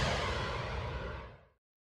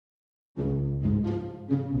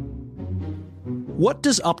 What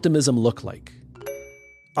does optimism look like?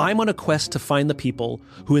 I'm on a quest to find the people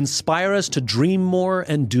who inspire us to dream more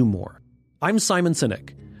and do more. I'm Simon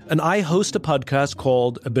Sinek, and I host a podcast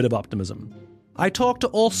called A Bit of Optimism. I talk to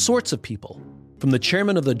all sorts of people, from the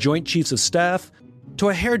chairman of the Joint Chiefs of Staff to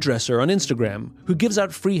a hairdresser on Instagram who gives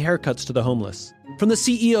out free haircuts to the homeless, from the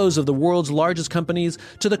CEOs of the world's largest companies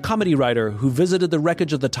to the comedy writer who visited the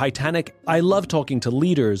wreckage of the Titanic. I love talking to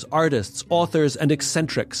leaders, artists, authors, and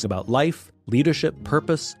eccentrics about life, leadership,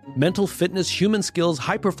 purpose, mental fitness, human skills,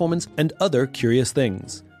 high performance, and other curious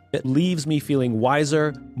things. It leaves me feeling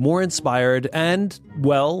wiser, more inspired, and,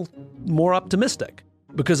 well, more optimistic.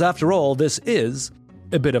 Because after all, this is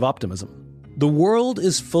a bit of optimism. The world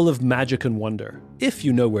is full of magic and wonder, if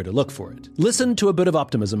you know where to look for it. Listen to A Bit of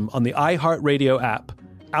Optimism on the iHeartRadio app,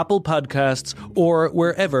 Apple Podcasts, or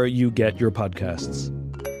wherever you get your podcasts.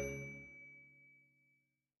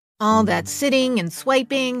 All that sitting and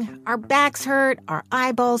swiping, our backs hurt, our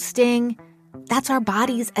eyeballs sting. That's our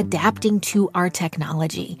bodies adapting to our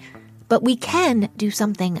technology. But we can do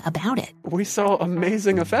something about it. We saw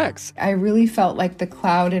amazing effects. I really felt like the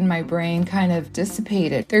cloud in my brain kind of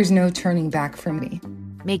dissipated. There's no turning back for me.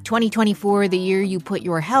 Make 2024 the year you put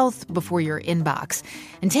your health before your inbox.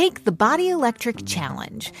 And take the Body Electric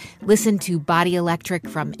Challenge. Listen to Body Electric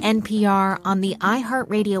from NPR on the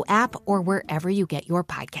iHeartRadio app or wherever you get your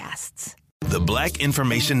podcasts. The Black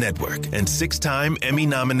Information Network and 6-time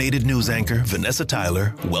Emmy-nominated news anchor Vanessa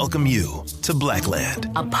Tyler welcome you to Blackland.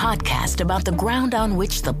 A podcast about the ground on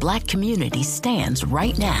which the Black community stands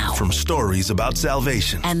right now. From stories about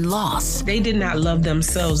salvation and loss. They did not love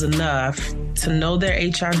themselves enough to know their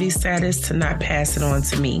HIV status, to not pass it on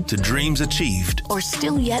to me. To dreams achieved. Or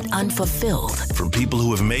still yet unfulfilled. From people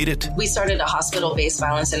who have made it. We started a hospital-based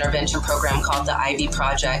violence intervention program called the IVY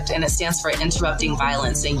Project, and it stands for Interrupting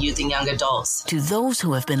Violence in Youth and Young Adults. To those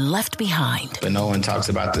who have been left behind. But no one talks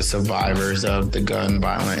about the survivors of the gun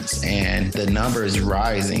violence, and the number is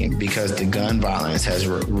rising because the gun violence has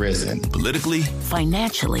risen. Politically,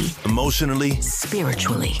 financially, emotionally,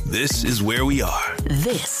 spiritually. This is where we are.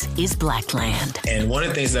 This is Blackland. And one of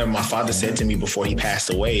the things that my father said to me before he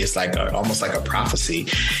passed away is like almost like a prophecy.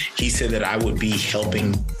 He said that I would be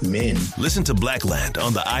helping men. Listen to Blackland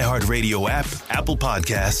on the iHeartRadio app, Apple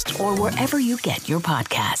Podcasts, or wherever you get your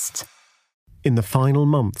podcasts. In the final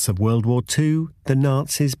months of World War II, the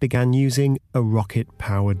Nazis began using a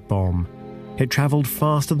rocket-powered bomb. It travelled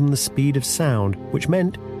faster than the speed of sound, which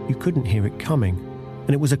meant you couldn't hear it coming.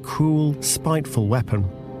 And it was a cruel, spiteful weapon.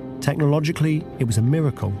 Technologically, it was a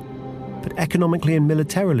miracle. But economically and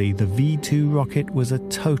militarily, the V-2 rocket was a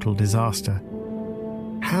total disaster.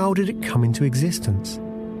 How did it come into existence?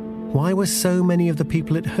 Why were so many of the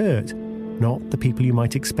people it hurt not the people you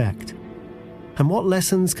might expect? And what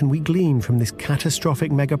lessons can we glean from this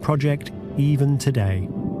catastrophic mega-project even today?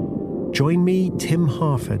 Join me, Tim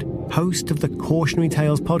Harford, host of the Cautionary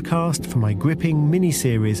Tales podcast, for my gripping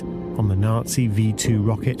mini-series on the Nazi V-2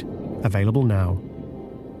 rocket, available now.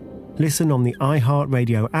 Listen on the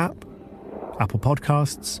iHeartRadio app, Apple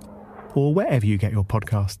Podcasts, or wherever you get your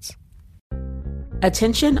podcasts.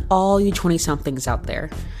 Attention all you 20-somethings out there.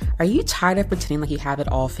 Are you tired of pretending like you have it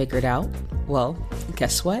all figured out? Well,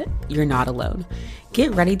 guess what? You're not alone.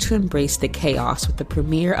 Get ready to embrace the chaos with the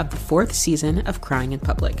premiere of the 4th season of Crying in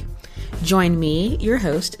Public. Join me, your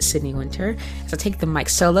host, Sydney Winter, as I take the mic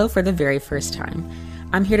solo for the very first time.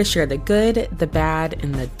 I'm here to share the good, the bad,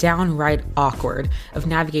 and the downright awkward of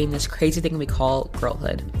navigating this crazy thing we call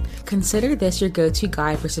girlhood. Consider this your go-to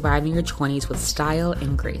guide for surviving your 20s with style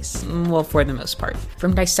and grace. Well, for the most part.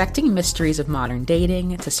 From dissecting mysteries of modern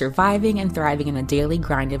dating to surviving and thriving in the daily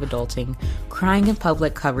grind of adulting, Crying in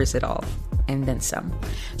Public covers it all. And then some.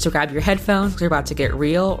 So grab your headphones, we're about to get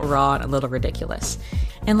real, raw, and a little ridiculous.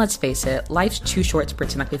 And let's face it, life's too short to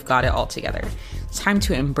pretend like we've got it all together. It's time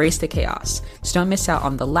to embrace the chaos. So don't miss out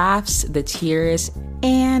on the laughs, the tears,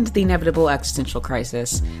 and the inevitable existential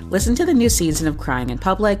crisis. Listen to the new season of Crying in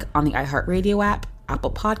Public on the iHeartRadio app,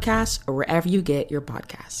 Apple Podcasts, or wherever you get your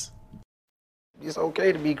podcasts. It's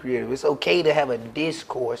okay to be creative. It's okay to have a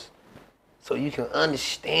discourse so you can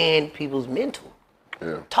understand people's mental.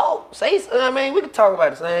 Yeah. Talk, say something. I mean, we can talk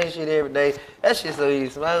about the same shit every day. That shit's so easy.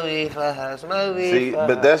 Smoke weed, smoke weed. See,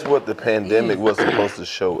 but that's what the pandemic was supposed to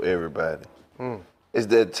show everybody. Is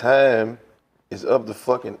that time is of the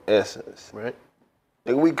fucking essence. Right.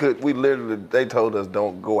 And they told us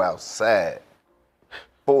don't go outside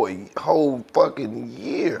for a whole fucking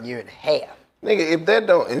year. Year and a half. Nigga, if that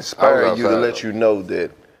don't inspire you to let you know that,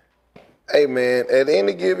 hey man, at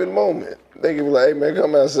any given moment, they can be like, hey man,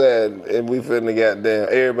 come outside and we finna goddamn,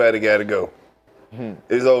 everybody gotta go.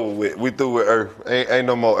 It's over with. We through with Earth. Ain't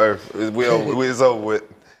no more Earth. It's over with.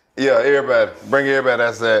 Yeah, everybody. Bring everybody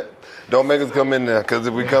outside. Don't make us come in there, because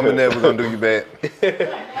if we come in there, we're gonna do you bad.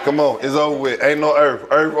 Come on, it's over with. Ain't no Earth.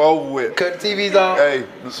 Earth over with. Cut the TVs off. Hey,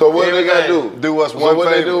 so what do they gotta do? Do us one what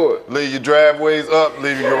favor. They do it? Leave your driveways up,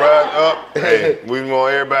 leave your garage up. Hey, we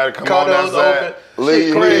want everybody to come on outside.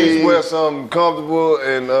 Please wear something comfortable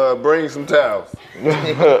and bring some towels.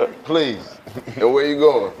 Please. And where you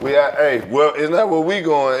going? We out. Hey, well, it's not where we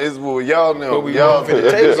going. It's where y'all know. Where we y'all going?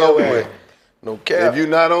 it's over with. No cap. If you're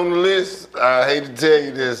not on the list, I hate to tell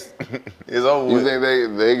you this, it's over You with.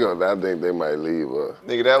 think they gonna? I think they might leave us.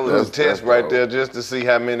 Nigga, that was a test right there just to see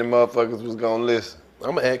how many motherfuckers was gonna listen.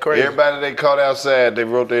 I'm gonna act crazy. Everybody they caught outside, they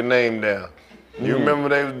wrote their name down. You remember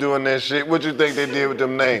they was doing that shit? What you think they did with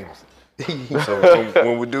them names? So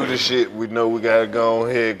when we do this shit, we know we gotta go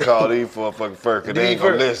ahead and call these motherfuckers first, cause they ain't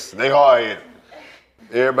gonna listen. They hard-headed.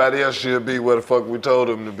 Everybody else should be where the fuck we told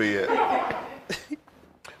them to be at.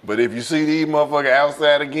 But if you see these motherfuckers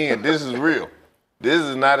outside again, this is real. This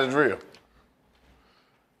is not as real.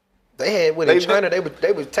 They had in China,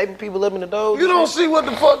 they was taping people up in the doors. You don't see what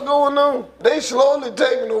the fuck going on? They slowly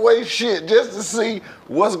taking away shit just to see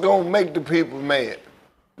what's gonna make the people mad.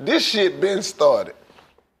 This shit been started.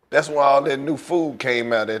 That's why all that new food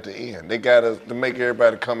came out at the end. They got us to make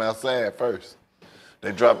everybody come outside first.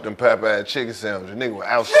 They dropped them Popeye chicken sandwiches. Nigga was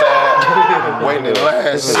outside, waiting in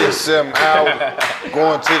line 6-7 hours,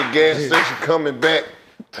 going to the gas station, coming back.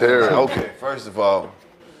 Terrible. Okay, first of all,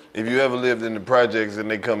 if you ever lived in the projects and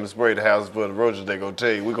they come and spray the houses for the roaches, they gonna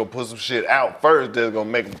tell you, we gonna put some shit out first that's gonna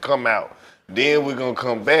make them come out. Then we gonna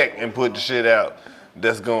come back and put the shit out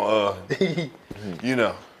that's gonna, you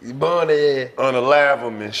know, unalive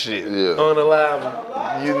them and shit. Yeah. Unalive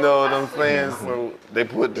them. You know what I'm saying? So they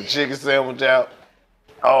put the chicken sandwich out.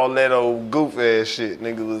 All that old goof ass shit,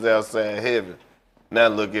 niggas was outside heaven. Now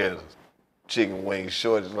look at us. Chicken wing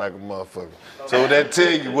shortage like a motherfucker. So that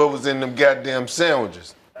tell you what was in them goddamn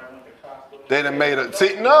sandwiches. They done made a,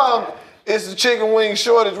 it's a chicken wing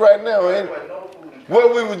shortage right now, ain't it?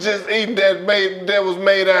 What we was just eating that was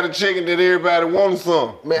made out of chicken that everybody wanted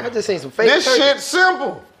some. Man, I just seen some fake This turkey. shit's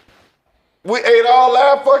simple. We ate all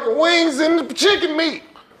our fucking wings and the chicken meat.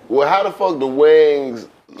 Well, how the fuck the wings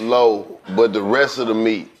low, but the rest of the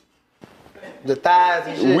meat? The thighs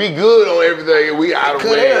and shit. We good on everything. We out of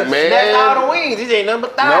wings, man. That's all the wings. These ain't nothing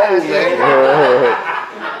but thighs. No, man.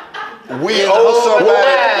 We owe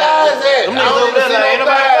somebody.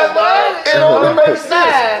 It only makes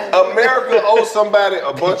sense. America owes somebody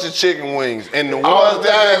a bunch of chicken wings, and the ones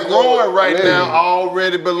that are growing right now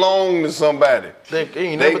already belong to somebody. They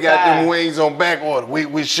got them wings on back order.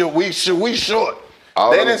 We short.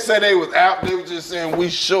 They didn't say they was out. They was just saying we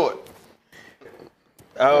short.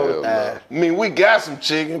 I mean, we got some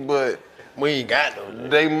chicken, but we ain't got no.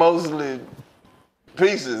 They mostly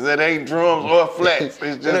pieces. It ain't drums or flats.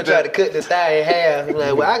 It's just try to cut the thigh in half. I'm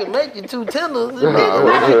like, well, I can make you 2 tenders.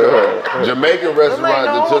 Jamaican restaurant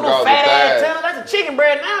that took off the thighs. That's a chicken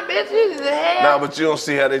breast now, bitch. Nah, but you don't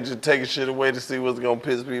see how they just taking shit away to see what's gonna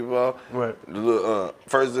piss people off. Right.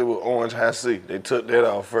 First it was orange high C. They took that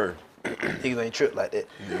off first. Niggas ain't tripped like that.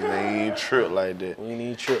 Niggas ain't tripped like that. We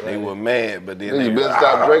ain't tripped They like were mad, but then Niggas been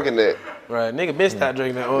stop drinking that. Right, nigga been stop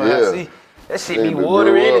drinking that orange Yeah. high C. That shit be Nigga been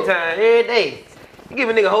water blew up. anytime, every day. You give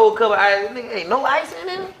a nigga a whole cup of ice, nigga ain't no ice in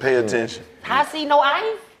it. Pay attention. I see no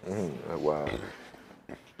ice. Wow.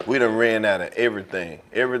 We done ran out of everything.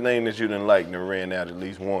 Everything that you done like done ran out at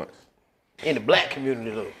least once. In the black community,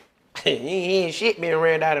 though. Ain't shit being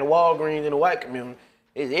ran out in Walgreens in the white community.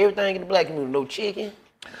 It's everything in the black community. No chicken.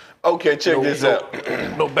 Okay, check this out.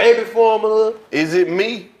 No baby formula. Is it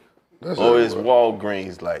me? Or is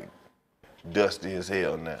Walgreens like dusty as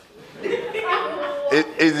hell now?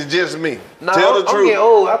 Is it just me? Nah, Tell the I'm truth. getting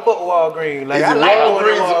old. I fuck with Walgreens. Like, Is I it like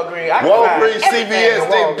Walgreens? Walgreens. Walgreens, CVS,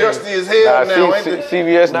 they dusty as hell now, ain't they?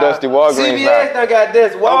 CVS dusty, Walgreens CVS done got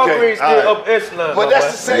this. Walgreens still up echelon. But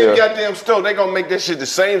that's the same goddamn store. They gonna make that shit the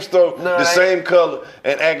same store, the same color,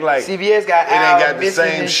 and act like CVS got it ain't got the missing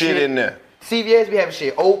same and shit in there. CVS be having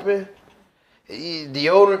shit open.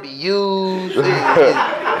 Deodorant be used. Toys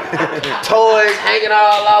hanging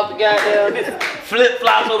all out the goddamn. Flip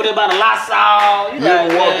flops over there by the Lysol. You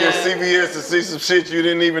ever walk in CVS to see some shit you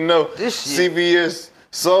didn't even know? CVS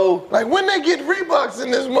sold. Like, when they get Reeboks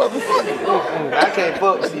in this motherfucker? I can't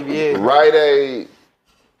fuck with CVS. Rite Aid,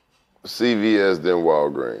 CVS, then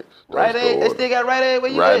Walgreens. Rite Aid? They still got Rite Aid?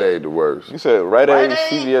 Where you Rite at? Aid the worst. You said Rite Aid,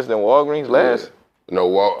 CVS, then Walgreens last?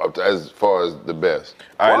 No, as far as the best.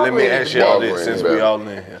 All right, let me ask y'all this, Walgreens since better. we all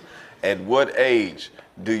in here. At what age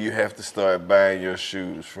do you have to start buying your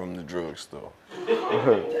shoes from the drugstore? Never.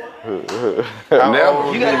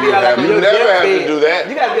 You gotta be like on You your never have to deathbed. do that.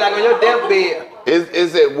 You gotta be like on your deathbed.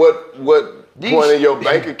 Is it what point in your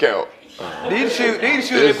bank account? These shoes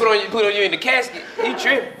they put on you in the casket. You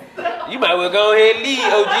tripping. You might well go ahead and leave,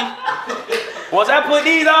 OG. Once I put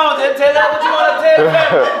these on, then tell them what you want to tell them.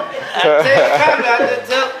 I tell the copy,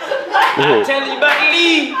 I'm telling you about to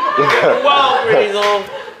leave. You got the Walgreens on.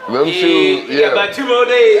 Them shoes, You got about 2 more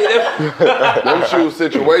days. Them shoes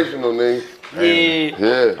situational, nigga.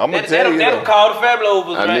 Yeah. I'm gonna tell you that'll call the family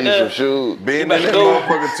over I right need there. some shoes. Being in that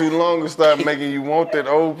motherfucker too long to start making you want that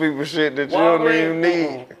old people shit that you don't even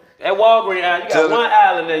need. That Walgreens aisle, you Tell got one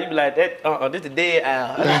aisle in there, you be like, this the dead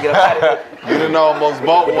aisle. I need to get up out of here. You done almost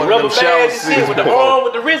bought one of Rubber them shower bands and shit seats with the before. arm,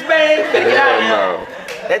 with the wristband. Better get out of here.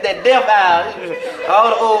 That's that death aisle.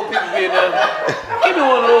 All the old people be in there. Give me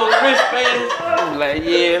one of those wristbands. I'm like,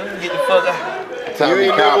 yeah, let me get the fuck out. You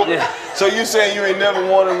ain't never, so you saying you ain't never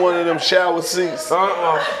wanted one of them shower seats?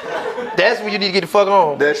 That's when you need to get the fuck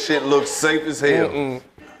on. That shit looks safe as hell.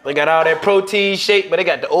 They got all that protein shake, but they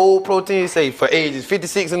got the old protein shake for ages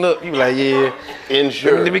 56 and up. You be like, yeah.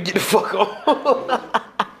 Insurance. Let me get the fuck on.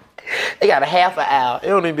 They got a half an aisle. It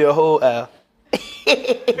don't even be a whole aisle.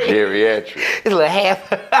 Geriatric. It's like half.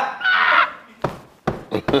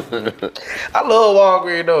 I love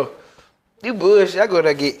Walgreens though. You bullshit. I go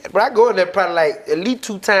there but I go in there probably like at least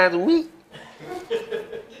 2 times a week.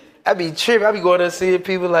 I be tripping. I be going there seeing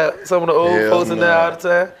people like some of the old folks in there all the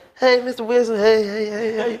time. Hey, Mr. Wilson.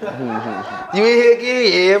 Hey, how you doing? You in here again?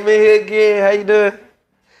 Yeah, I'm in here again. How you doing?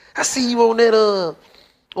 I see you on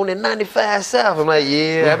that 95 South. I'm like,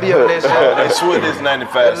 yeah, I be up that shit. They swear this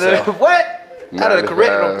 95 South. What? I done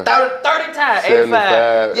corrected them 30 times.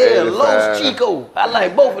 85. Yeah, 85. Los Chico. I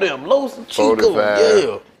like both of them. Los and Chico. 45.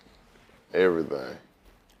 Yeah. Everything.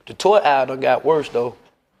 The toy aisle done got worse though.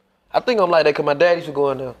 I think I'm like that because my dad used to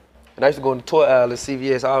go in there. And I used to go in the toy aisle at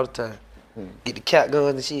CVS all the time. Get the cat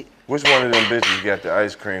guns and shit. Which one of them bitches got the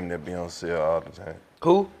ice cream that be on sale all the time?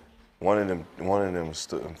 Who? One of them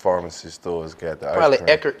pharmacy stores got the Probably ice cream.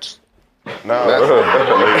 Eckert's. No.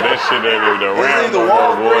 That shit ain't even around. It's either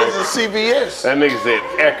Walgreens or CVS. That nigga said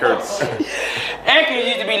Eckert's. Eckert's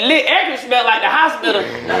used to be lit. Eckert's smelled like the hospital.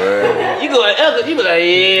 You go to Eckert's, you be like,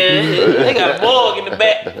 yeah, they got a morgue in the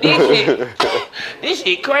back. This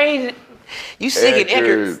shit crazy. You sick in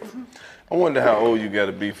Eckert's. I wonder how old you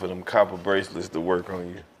gotta be for them copper bracelets to work on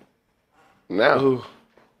you. Now,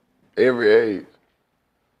 every age.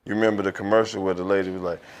 You remember the commercial where the lady was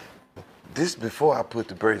like, this before I put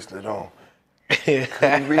the bracelet on.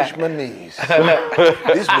 Couldn't reach my knees.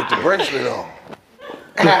 This with the bracelet on.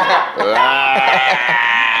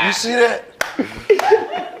 You see that?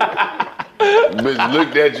 Bitch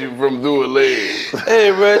looked at you from through a leg.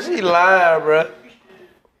 Hey, bro, she lying, bro.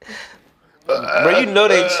 Bro, you know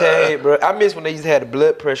they changed, bro. I miss when they used to have the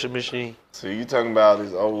blood pressure machine. So you talking about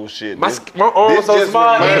this old shit. My arm's so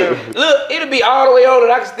small. Look, it'll be all the way on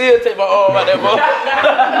and I can still take my arm out that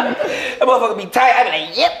motherfucker. That motherfucker be tight. I be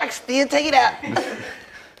like, yep, I can still take it out.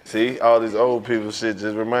 See, all this old people shit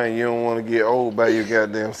just remind you don't want to get old by your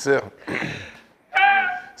goddamn self.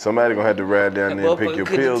 Somebody gonna have to ride down there and pick your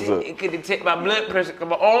pills up. It could detect my blood pressure because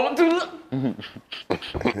my arm too look.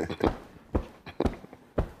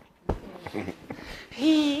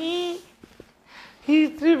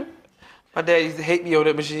 My dad used to hate me on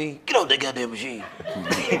that machine. Get on that goddamn machine.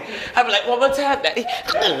 I'd be like, one more time, daddy.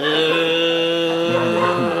 That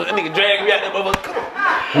nigga drag me out that motherfucker.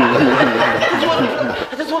 Come on.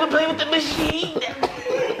 I just want to play with the machine.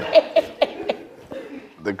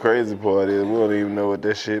 The crazy part is we don't even know what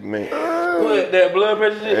that shit meant. What, that blood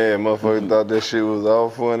pressure shit? Yeah, motherfuckers thought that shit was all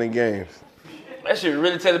fun and games. That shit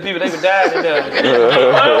really telling people they been dying in there.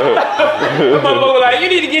 Motherfucker like, you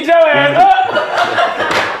need to get your ass up.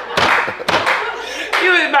 You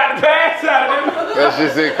was about to pass out. That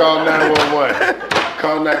shit said call 911.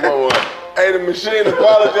 Call 911. Hey, the machine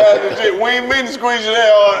apologized and shit. We ain't mean to squeeze you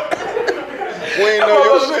that hard. We ain't know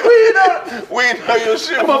your shit. We ain't know your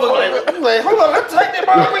shit. Like, hold on, let's take that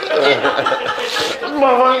motherfucker.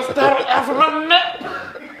 Motherfucker started out from my neck.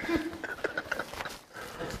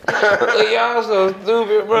 Y'all so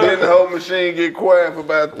stupid, bro. Then the whole machine get quiet for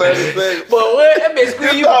about 30 seconds. But what? That bitch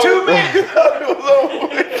squeezed you for 2 minutes. You thought it was over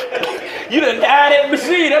with. You done died at the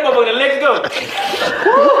machine. That motherfucker done let you go.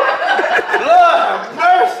 Lord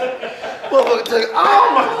mercy. Motherfucker took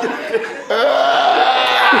all my.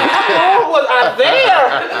 How was I there?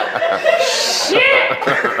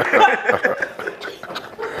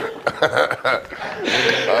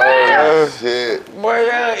 Oh shit. Boy,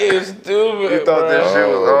 y'all is stupid. You thought that shit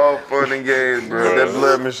was all fun and games, bro. That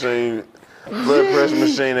blood pressure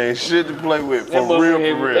machine ain't shit to play with. For real.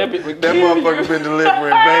 That motherfucker been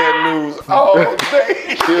delivering bad news all day.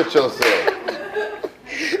 Kill yourself.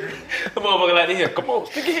 The motherfucker like this. Come on,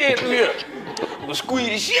 stick your head through here. I'm gonna squeeze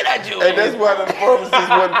the shit out you. Hey, that's why the pharmacist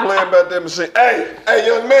wasn't playing about that machine. Hey,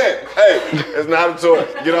 young man. Hey, it's not a toy.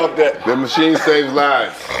 Get off that. The machine saves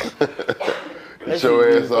lives. Get your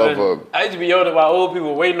ass off of it. I used to be yelling about old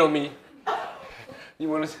people waiting on me. You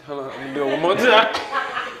wanna see? Hold on, I'm gonna do it one more time.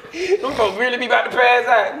 Them folks really be about to pass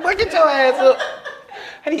out. Boy, get your ass up.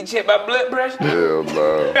 I need to check my blood pressure. Yeah,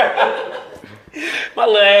 man. My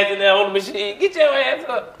little ass in there on the machine. Get your ass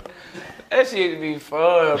up. That shit be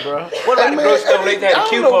fun, bro. What about the grocery store when they had the I don't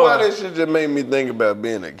coupon? know why that shit just made me think about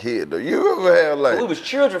being a kid, though. You ever have, like... We was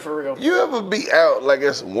children for real. You ever be out, like,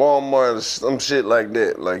 at some Walmart or some shit like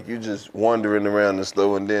that? Like, you just wandering around the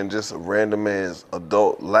store and then just a random ass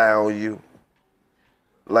adult lie on you?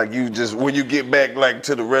 Like, you just, when you get back, like,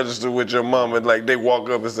 to the register with your mom and, like, they walk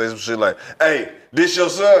up and say some shit like, hey, this your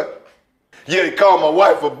son? Yeah, they called my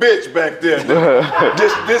wife a bitch back there.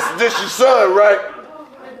 This your son, right?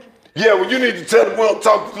 Yeah, well, you need to tell them we don't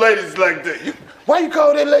talk to ladies like that. Why you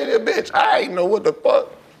call that lady a bitch? I ain't know what the fuck.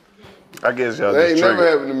 I guess y'all That just ain't never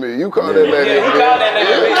happened to me. You call that lady a bitch. Yeah, you call that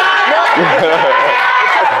lady a bitch.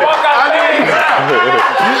 Walk out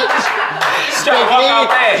fast. Try to walk out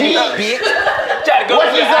fast. Bitch. Try to go What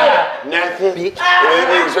to you your say? eye. Nothing. Bitch. That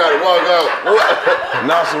nigga try to walk out.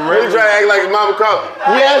 Now some He try to act like his mama called.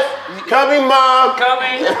 Yes, coming, mom.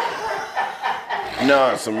 Coming.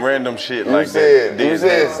 Nah, some random shit like that. You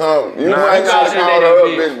said something. You might not have called her a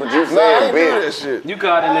bitch, but you said bitch. You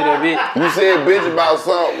called that little bitch. You said bitch about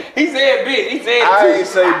something. He said bitch. He said I ain't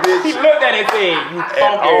say bitch. He looked at it and said, you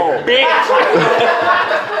funky bitch.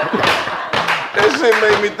 That shit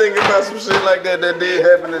made me think about some shit like that did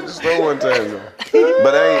happen at the store one time, though.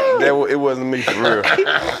 But it wasn't me for real.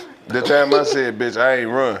 The time I said bitch, I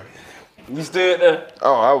ain't run. You stood there?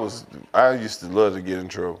 Oh, I used to love to get in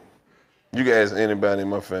trouble. You can ask anybody in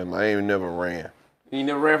my family. I ain't never ran. You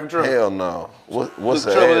never ran from trouble? Hell no. What's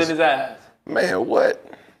the trouble ass? in his eyes? Man, what?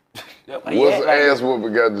 What's the ass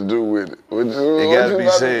whooping got to do with it? It gotta be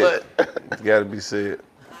said. It gotta be said.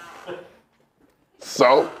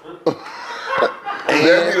 So?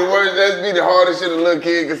 That'd be the worst. That'd be the hardest shit a little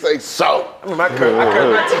kid can say. So? I curse my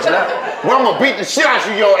teacher out. Well, I'm gonna beat the shit out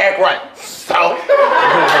you. You don't act right. So?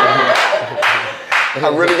 I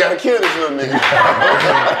really gotta kill this little nigga.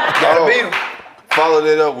 Gotta beat him. Followed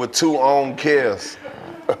it up with 2 on cares.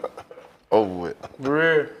 Over with. For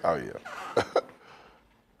real? Oh yeah.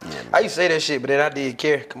 I used to say that shit, but then I did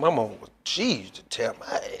care. Cause my mom she used to tell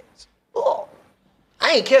my ass. Oh.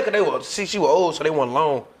 I ain't care cause she was old, so they weren't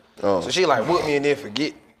long. Oh. So she like whoop me and then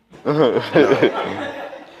forget. To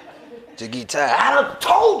get tired. I done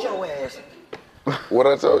told your ass. What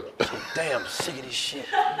I told you? Damn, I'm sick of this shit.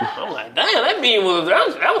 I'm like, damn, that bean was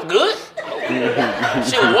good.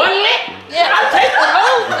 Shit, 1 lick? Yeah, I'll take one of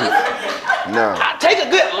those. No. I'll take a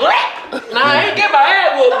good lick. Nah, I ain't get my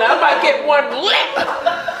ass whooped. Now I might get 1 lick.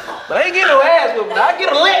 But I ain't get no ass whooped. I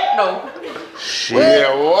get a lick though. Shit.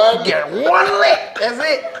 Yeah, what? Get 1 lick. That's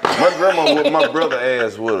it. My grandma whooped my brother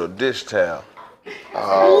ass with a dish towel.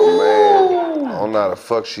 Oh man. I don't know how the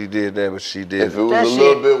fuck she did that, but she did. If it was a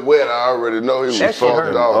little bit wet, I already know he was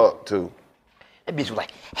fucked off. Up too. That bitch was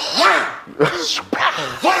like,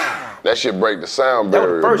 That shit break the sound That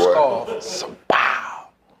barrier, was the first boy. call. So, pow.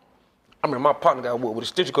 I remember my partner got whooped with a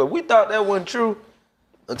stitcher cord. We thought that wasn't true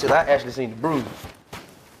until I actually seen the bruise.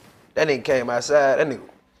 That nigga came outside. That nigga,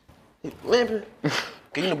 he was limping.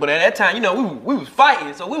 But at that time, we was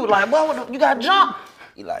fighting, so we was like, "Boy, you gotta jump."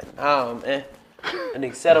 He like, "Nah, man." That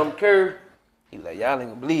nigga sat on the curb. He was like, "Y'all ain't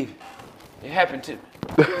gonna believe it. It happened to me."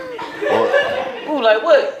 We was like,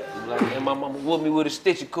 "What?" He was like, "Man, my mama whooped me with a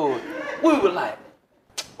stitcher cord." We were like,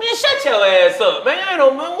 "Man, shut your ass up, man. I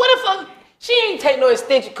don't know what the fuck. She ain't take no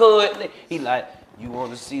extension cord." He like, "You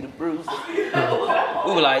want to see the bruise?"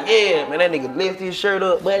 We were like, "Yeah, man." That nigga lifted his shirt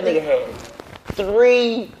up, but that nigga had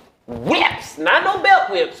 3 whips, not no belt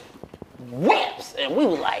whips, whips. And we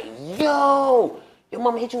was like, "Yo, your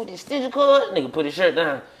mama hit you with the extension cord?" Nigga put his shirt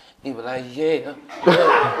down. He was like, "Yeah."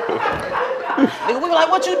 Nigga, we were like,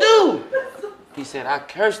 "What you do?" He said, "I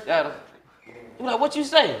cursed at her." We were like, "What you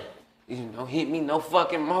say?" "Don't hit me no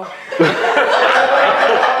fucking more."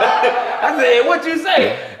 I said, "What you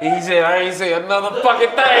say?" He said, "I ain't say another fucking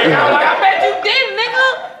thing." I was like, "I bet you did, nigga."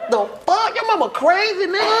 The fuck? Your mama crazy,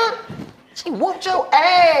 nigga. She whooped your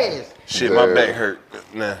ass. Shit, my back hurt.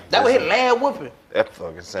 Nah. That was his last whooping. That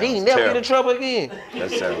fucking sounds He ain't never terrible. get in trouble again.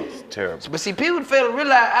 That sounds terrible. But see, people fail to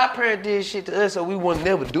realize our parents did shit to us so we wouldn't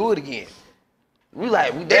never do it again. They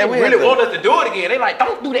really want us to do it again. They like,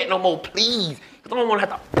 "Don't do that no more, please. I don't want to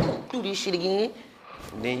have to do this shit again."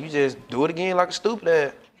 And then you just do it again like a stupid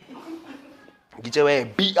ass. Get your ass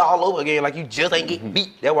beat all over again like you just ain't getting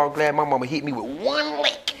beat. That's why I'm glad my mama hit me with 1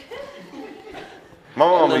 lick. My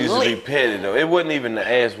mama used to be petty though. It wasn't even the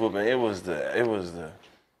ass whooping. It was the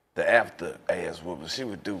after ass whooping. She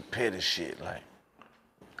would do petty shit like,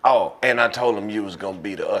 "Oh, and I told him you was gonna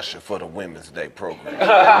be the usher for the Women's Day program."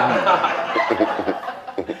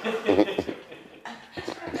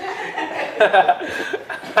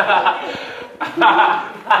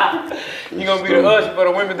 You gonna be the usher for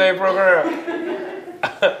the Women's Day program?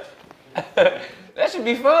 That should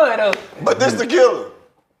be fun though. But this the killer.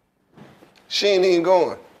 She ain't even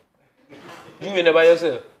going. You in there by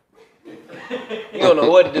yourself. You don't know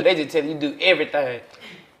what to do. They just tell you to do everything.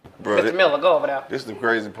 Bro, Mr. Miller, go over there. This is the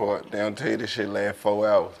crazy part. They don't tell you this shit last 4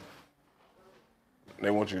 hours.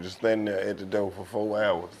 They want you to stand there at the door for 4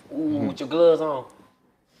 hours. Ooh, with your gloves on.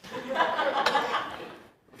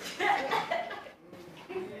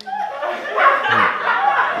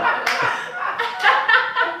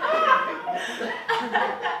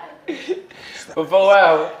 For 4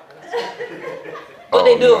 hours. What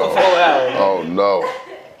they do for 4 hours? Oh no.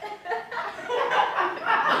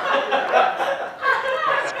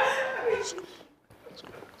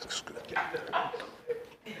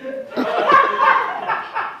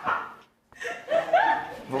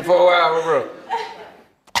 For 4 hours, bro.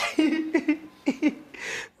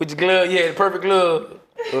 With your glove, yeah, the perfect glove.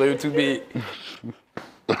 Oh, they were too big.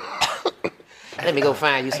 Let me go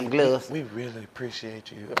find you some gloves. We really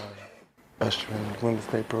appreciate you ushering the Women's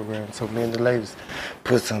Day program. So me and the ladies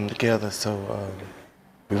put something together. So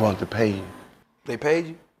we wanted to pay you. They paid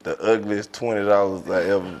you? The ugliest $20 I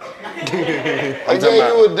ever. I gave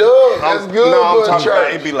you a dub. That's good No, I'm for a talking about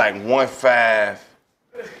church. it'd be like 1.5,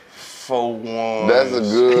 4.1. That's a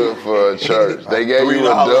good for a church. They gave you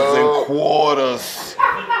a $3 in dub. quarters.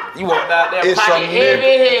 You walked out there It's pocket a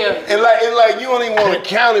heavy here. And like you don't even want to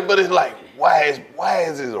count it, but it's like, why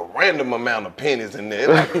is there a random amount of pennies in there?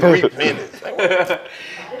 It's like 3 pennies. Like,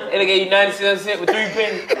 And they gave you 97 cents with 3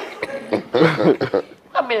 pennies.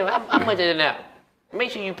 How much is it now? Make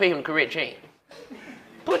sure you pay him the correct change.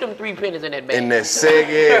 Put them 3 pennies in that bag. in that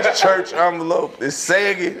saggy ass church envelope. It's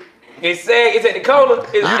saggy. It's sag. It's at the corner.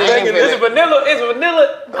 It's vanilla. It's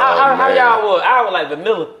vanilla. How y'all was? I was like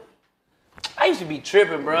vanilla. I used to be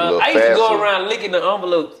tripping, bro. I used to go around licking the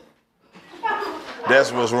envelopes.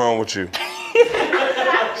 That's what's wrong with you.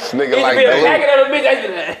 Nigga like glue.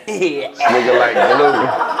 Nigga like glue.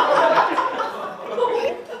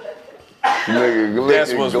 Nigga glue.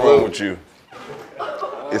 That's what's wrong with you.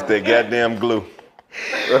 It's that goddamn glue.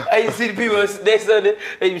 I used to see the people next Sunday,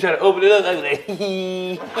 they be trying to open it up. I was like,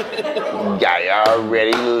 I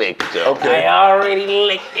already licked it. Okay. I already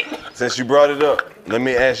licked it. Since you brought it up, let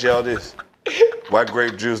me ask y'all this. Why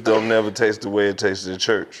grape juice don't never taste the way it tastes in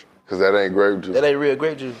church? Because that ain't grape juice. That ain't real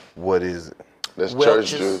grape juice. What is it? That's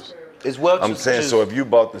church juice. It's Welch's I'm saying, juice. so if you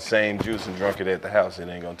bought the same juice and drunk it at the house, it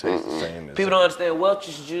ain't gonna taste the same as People don't understand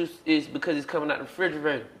Welch's juice is because it's coming out the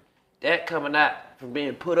refrigerator. That coming out from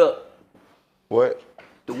being put up. What?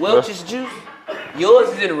 The Welch's juice, yours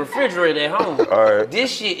is in the refrigerator at home. All right. This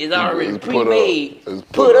shit is already It's put pre-made, up. It's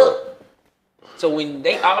put up. So when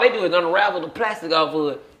all they do is unravel the plastic off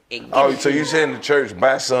of it, Oh, so you said in the church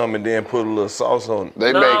buy some and then put a little sauce on it?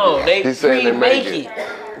 They No, make it. He's saying they make pre-make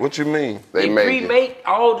it. What you mean? They make it. pre-make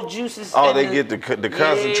all the juices. Oh, and they get the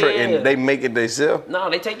concentrate and they make it themselves? No,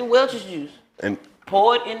 they take the Welch's juice, And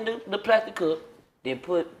pour it in the plastic cup, then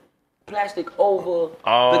put plastic over the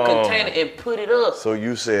Oh. container and put it up. so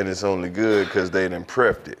you saying it's only good because they done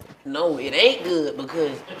prepped it. No, it ain't good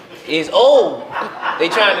because it's old. They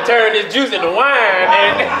trying to turn this juice into wine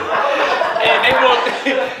and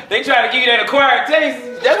they trying to give you that acquired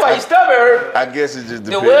taste. That's why your stomach hurt. I guess it just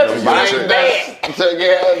The depends Welch's on your juice is church. bad.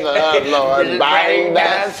 Together, Lord, bind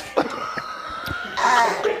us.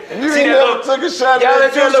 You ain't never took a shot Y'all at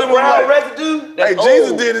that that juice and was brown like, residue? hey, That's Jesus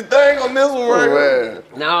old. did his thing on this one right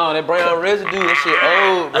now. No, that brown residue, that shit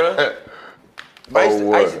old, bro.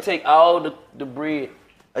 I used to take all the bread.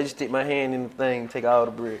 I just stick my hand in the thing, take all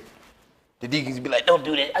the bread. The deacons be like, don't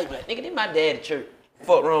do that. I be like, nigga, this my dad at church.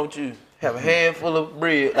 Fuck wrong with you? Have a handful of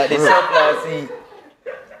bread, like this sunflower seed.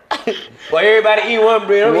 Well, everybody eat one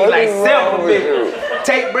bread, I'm eat like seven bread.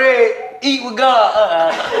 Take bread, eat with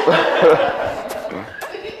God.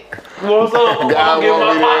 You want some? I'm gonna give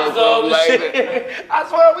my pops some shit. I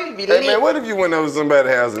swear we be lit. Hey man, what if you went over to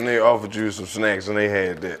somebody's house and they offered you some snacks and they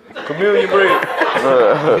had that? Communion bread.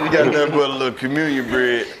 You got nothing but a little communion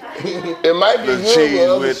bread. It might be Little good cheese for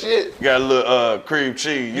other with shit. got a little cream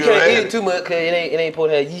cheese. You know can't that? eat it too much because it ain't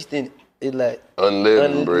supposed to have yeast in it. It's like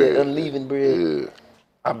Unleavened bread. unleavened bread. Yeah.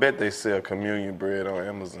 I bet they sell communion bread on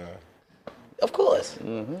Amazon. Of course.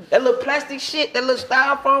 That little plastic shit, that little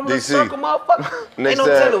styrofoam, little DC. circle motherfucker. Ain't Next no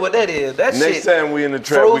time- telling what that is. That Next shit. time we in the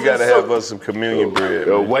trap, we frozen gotta have soup. us some communion bread.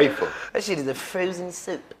 A man. wafer. That shit is a frozen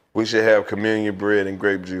soup. We should have communion bread and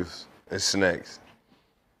grape juice and snacks.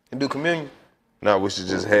 And do communion? No, we should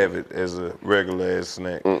just have it as a regular ass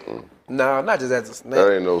snack. No, not just as a snack.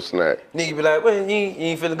 That ain't no snack. Nigga be like, well, you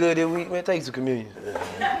ain't feeling good this week, man. Take some communion.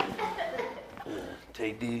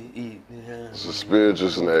 Take this, eat. It's a spiritual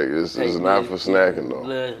snack. It's not for snacking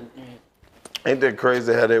though. Ain't that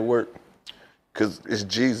crazy how that worked? Cause it's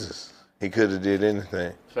Jesus. He could have did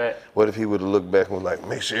anything. Fact. What if he would have looked back and was like,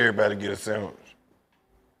 make sure everybody get a sandwich?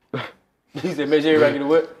 He said, make sure everybody get a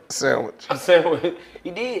what? Sandwich. A sandwich.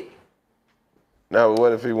 He did. Now, but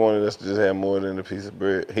what if he wanted us to just have more than a piece of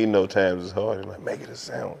bread? He know times is hard. He's like, make it a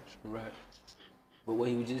sandwich. Right. But what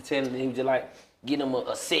he was just telling them, he was just like, get them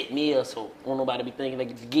a set meal so won't nobody be thinking they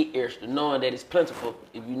can get extra, knowing that it's plentiful.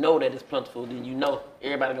 If you know that it's plentiful, then you know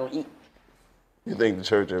everybody gonna eat. You think the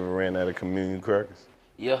church ever ran out of communion crackers?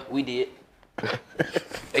 Yeah, we did.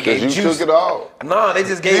 They Cause you juice. took it all. Nah, they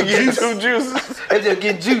just gave You juice. get 2 juices. They just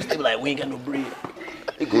get juice. They be like, we ain't got no bread.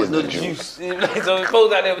 They go another juice. So it's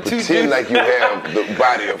supposed out there with 2 juices. Pretend like you have the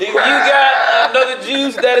body of If you Christ. got another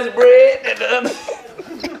juice that is bread, and the other,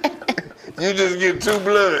 You just get 2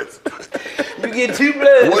 bloods. you get 2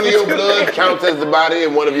 bloods. One of your bloods counts as the body,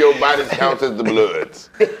 and one of your bodies counts as the bloods.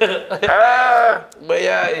 But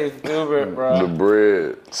yeah, it's stupid, bro. The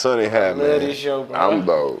bread. Sonny high, Love man. this show, bro. I'm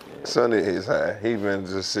dog. Sonny is high. He been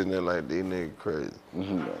just sitting there like, these niggas crazy.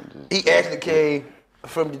 He actually came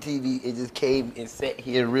from the TV and just came and sat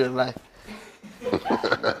here in real life. He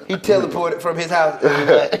teleported from his house. And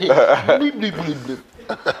was like, bleep, bleep, bleep,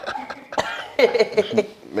 bleep.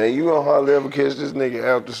 Man, you gonna hardly ever catch this nigga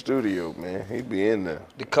out the studio, man. He be in there.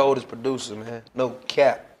 The coldest producer, man. No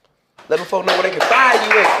cap. Let them folk know where they can find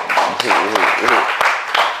you at.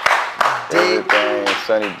 Everything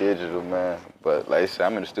Sonny digital, man. But like I said,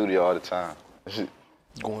 I'm in the studio all the time.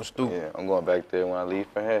 Going stupid. Yeah, I'm going back there when I leave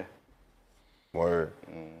from here. Word.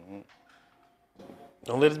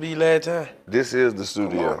 Don't let us be your last time. This is the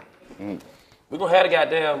studio. We're gonna have the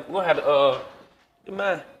goddamn, we're gonna have the,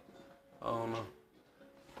 mine. I don't know.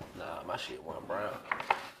 Nah, my shit went brown.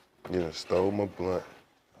 You done stole my blunt.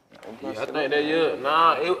 Yeah, I think that, yeah.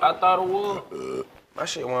 Nah, I thought it was. My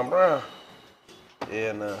shit went brown.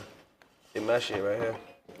 Yeah, nah. It's my shit right here.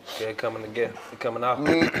 Yeah, it coming together. It coming out.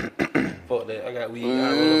 Fuck that. I got weed.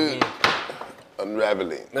 I roll up again.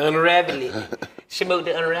 Unravel it. Unravel it. Smoke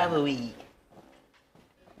the unravel weed.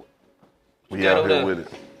 We out here with it.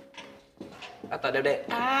 I thought that.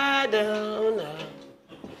 I don't know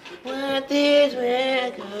what this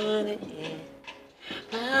we're gonna get,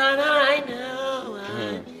 but I know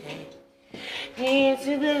one day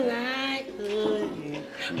into the light of you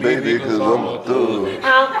Baby, cause I'm a thug.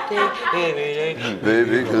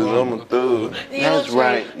 Baby, cause I'm a thug. That's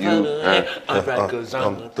right, you hurt. I'm right, cause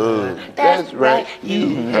I'm a thug. That's right,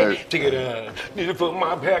 you hurt. Check it out. Need to put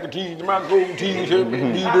my pack of tees, my gold tees, help me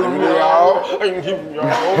need them, y'all. I can keep them, y'all.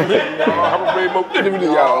 Have a rainbow, give me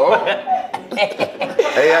y'all.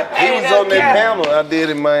 He was on that panel I did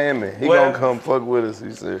in Miami. He gonna come fuck with us,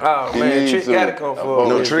 he said. Oh, man, Trick gotta come forward.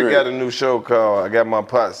 No, Trick got a new show called I Got My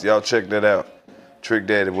Pots. Y'all check that out. Trick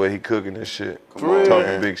Daddy, where he cooking and shit.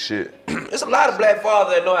 Talking big shit. There's a lot of black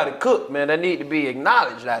fathers that know how to cook, man. That need to be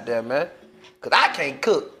acknowledged out there, man. Cause I can't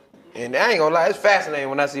cook. And I ain't gonna lie, it's fascinating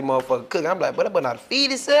when I see motherfuckers cook. I'm like, but that boy know how to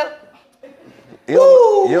feed himself? You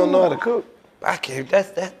don't know how to cook? I can't, I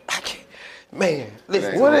can't. Man,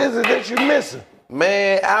 listen. What is it that you missing?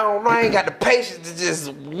 Man, I don't know. I ain't got the patience to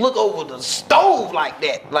just look over the stove like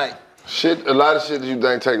that. Like, shit, a lot of shit that you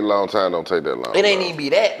think take a long time don't take that long. it ain't even be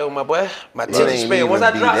that though, my boy. My attention span. Once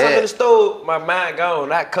I drop something in the stove, my mind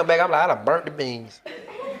gone. I come back, I'm like, I done burnt the beans.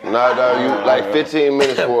 Nah, dog, you like 15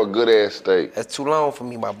 minutes for a good ass steak. That's too long for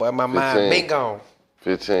me, my boy. My mind been gone.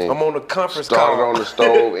 15. I'm on the conference Started call. on the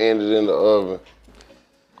stove, ended in the oven.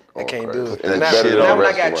 I can't do it. And Now when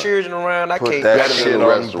I got children around, I can't that do shit it.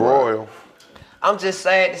 on broil. I'm just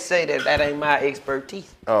sad to say that ain't my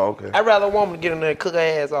expertise. Oh, okay. I'd rather a woman get in there and cook her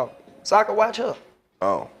ass off so I can watch her.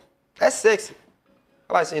 Oh. That's sexy.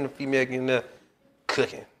 I like seeing a female get in there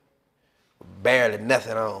cooking. Barely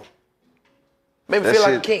nothing on. Make me feel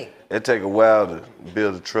like a king. It take a while to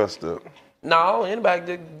build the trust up. No,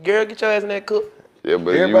 anybody, girl, get your ass in there cook. Yeah,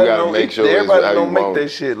 but you gotta make sure everybody it's don't make that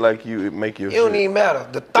shit like you make your It don't even matter.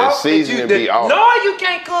 The thought seasoning that be off. No, you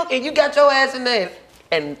can't cook and you got your ass in there.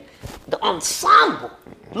 And the ensemble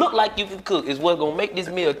look like you can cook is what's gonna make this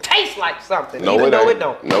meal taste like something, even though it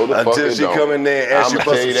don't. No, the fuck Until it she don't. come in there and ask you I'ma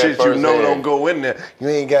for tell some that shit you know firsthand. don't go in there. You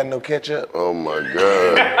ain't got no ketchup. Oh my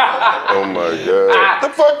God. Oh my God. The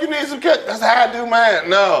fuck you need some ketchup? That's how I do mine.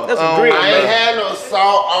 No. That's I ain't had no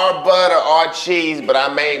salt or butter or cheese, but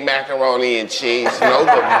I made macaroni and cheese. No,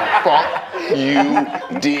 the fuck you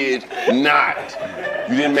did not.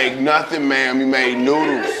 You didn't make nothing, ma'am. You made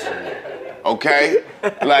noodles. Okay?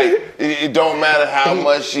 Like, it don't matter how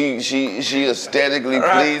much she aesthetically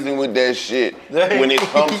pleasing with that shit. When it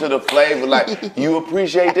comes to the flavor, like, you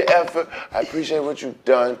appreciate the effort. I appreciate what you've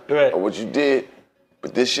done or what you did,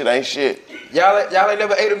 but this shit ain't shit. Y'all ain't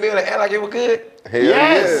never ate a meal and act like it was good? Hell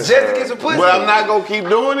Yes. Just to get some pussy? But I'm not gonna keep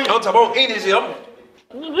doing it. I'm talking about eating shit.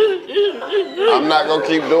 I'm not gonna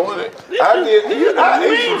keep doing it. I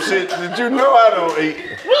eat some shit that you know I don't eat.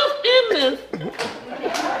 What's in this?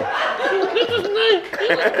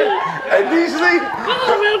 Hey, DC,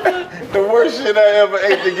 the worst shit I ever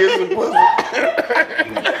ate to get some pussy.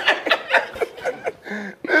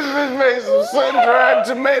 This bitch made some sun-dried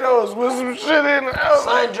tomatoes with some shit in it.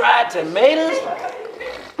 Sun-dried tomatoes?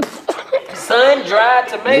 Sun-dried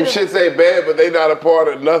Them tomatoes? shits ain't bad, but they not a part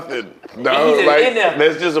of nothing. No, just like in there.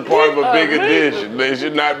 that's just a part of a bigger dish. They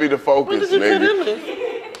should not be the focus,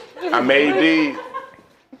 nigga. I made these.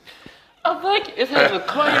 I think it has a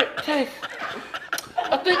clear taste.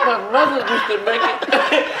 I think my mother used to make it.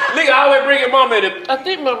 Nigga, I always bring your mom in it. I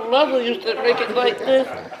think my mother used to make it like this.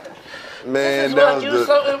 Man, This is why you're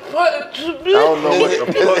so important to me. I don't know what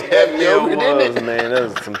the fuck that meal was, man. That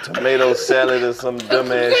was some tomato salad or some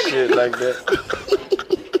dumbass shit like that.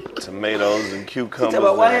 Tomatoes and cucumbers and a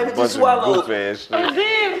bunch of goof ass shit. I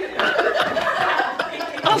did.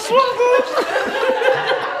 I swallowed.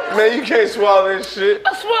 Man, you can't swallow that shit.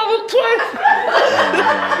 I swallowed twice.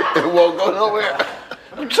 It won't go nowhere.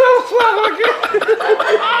 I'm trying to swallow again.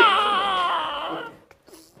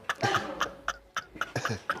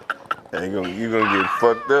 You gonna get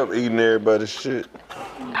fucked up eating everybody's shit.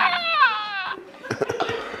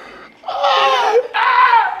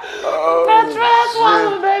 I'm trying to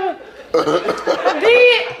swallow, baby. I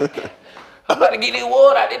did. I'm about to get this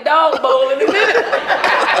water out the dog bowl in a minute.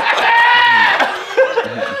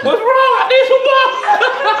 What's wrong? I need some water.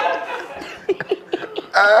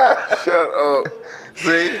 Shut up.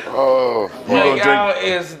 See? Oh, You gonna Y'all drink?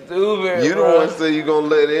 is stupid. You the one say you gonna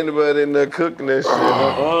let anybody in there cooking that shit,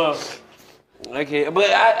 huh? Okay, but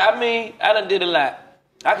I mean, I done did a lot.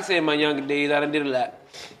 I can say in my younger days, I done did a lot.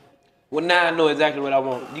 Well, now I know exactly what I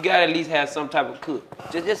want. You gotta at least have some type of cook.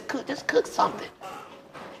 Just cook something.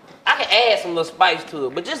 I can add some little spice to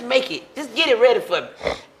it, but just make it, just get it ready for me.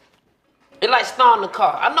 It's like starting the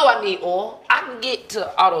car. I know I need oil. I can get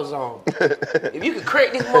to AutoZone. If you can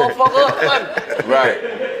crank this motherfucker up for me, right.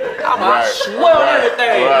 I'ma swell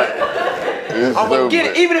everything. Right. I'm gonna get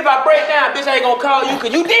it. Even if I break down, bitch, I ain't gonna call you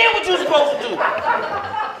because you did what you supposed to do.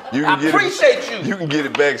 can appreciate you. You can get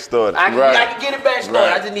it back started. I can get it back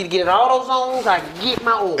started. I just need to get in all those zones. I can get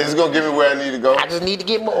my oil. It's gonna get me where I need to go. I just need to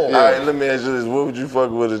get my oil. All right, let me ask you this: what would you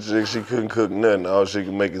fuck with a chick? She couldn't cook nothing. All she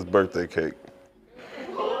could make is birthday cake.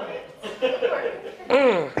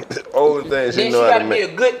 Only thing she know how to make. Then she gotta be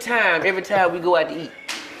a good time every time we go out to eat.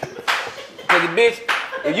 Cause bitch,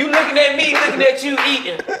 if you looking at me, looking at you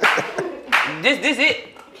eating, this it.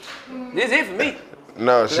 This it for me.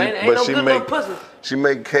 No, she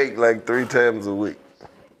make cake like 3 times a week.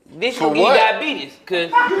 Then she gonna get diabetes,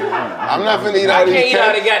 cause I'm not finna eat all these cakes. I can't eat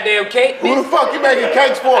all the goddamn cake. Who the fuck you making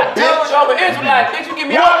cakes for, bitch? I told you I'm an Israelite, bitch. You give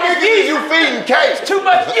me all this yeast. You feeding cakes? Too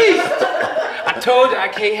much yeast. I told you I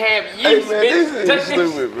can't have yeast, man, bitch. This is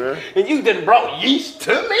stupid, bro. And you done brought yeast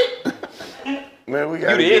to me? Man, we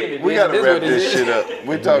gotta wrap this shit up.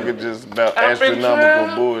 We talking just about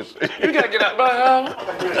astronomical bullshit. You gotta get out my house.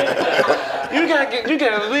 You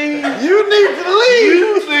gotta leave. You need to leave.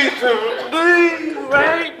 You need to leave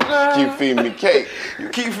right now. Keep feeding me cake. You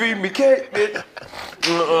keep feeding me cake, bitch.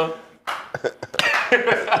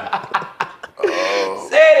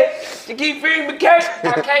 Said it. You keep feeding me cake.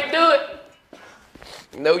 I can't do it.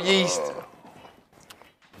 No yeast.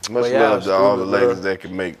 Much love to all the ladies that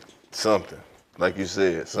can make something. Like you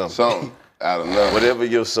said, something out of nothing. Whatever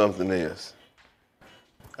your something is.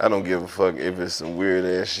 I don't give a fuck if it's some weird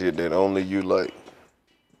ass shit that only you like.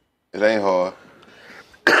 It ain't hard.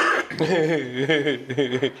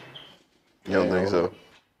 You don't think so?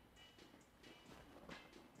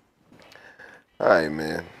 All right,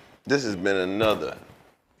 man. This has been another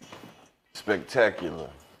spectacular,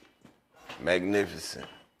 magnificent,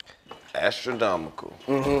 astronomical,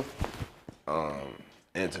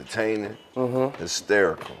 entertaining,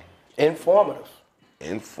 hysterical, informative,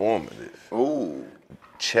 ooh,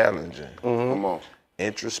 challenging, come on,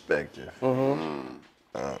 introspective,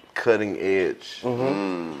 cutting edge,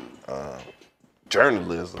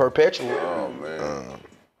 journalism, perpetual.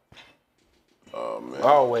 Oh man,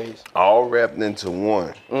 always, all wrapped into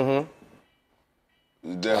one. Mm-hmm.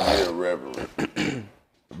 Definitely irreverent,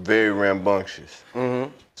 very rambunctious,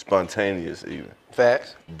 spontaneous even.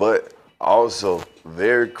 Facts, but also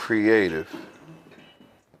very creative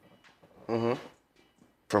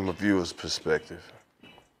from a viewer's perspective.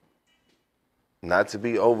 Not to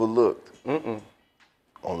be overlooked on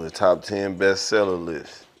the top 10 bestseller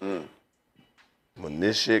list. When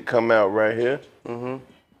this shit come out right here,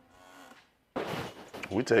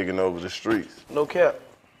 we taking over the streets. No cap.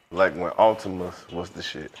 Like when Optimus was the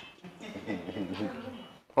shit.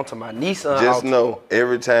 I'm talking about Nissan. Just know,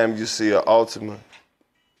 every time you see an Altima,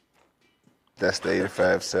 that's the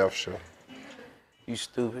 85 South Show. You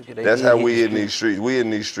stupid. That's how we in these streets. We in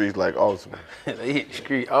these streets like Ultimate. They hit the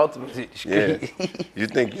street. Ultimate hit the street. Yeah. You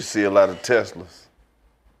think you see a lot of Teslas.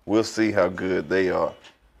 We'll see how good they are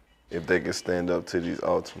if they can stand up to these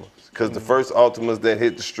Ultimas. Because the first Ultimas that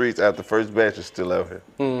hit the streets after the first batch is still out here.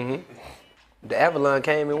 The Avalon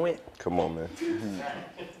came and went. Come on, man.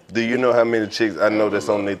 Do you know how many chicks I know that's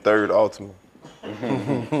on their third Ultima?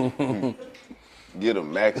 Get a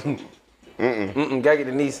maximum. Gotta get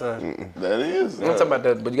the Nissan. That is. I'm talking about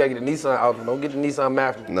that, but you gotta get the Nissan Altima. Don't get the Nissan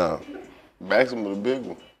Maxima. No. Maxima the big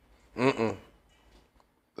one.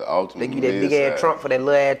 The Altima. They give that big ass trunk for that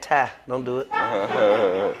little ass tie. Don't do it.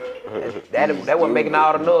 that wasn't making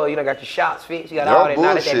all the noise. You done got your shots fixed. You got all that,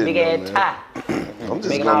 now that big ass tie. I'm just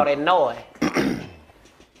making all that noise.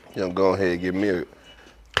 You know, go ahead and get me a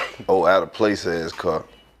out of place ass car.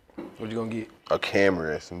 What you gonna get? A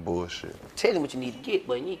Camry and some bullshit. Tell them what you need to get,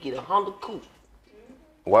 but you need to get a Honda Coupe.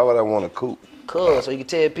 Why would I want a coupe? Cause so you can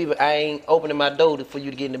tell people I ain't opening my door for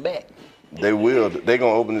you to get in the back. They will. They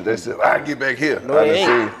gonna open it. They say, I get back here. No, I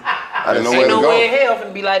ain't. I didn't know where to go. Ain't no way in hell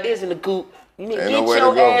finna be like this in the coupe. You need to get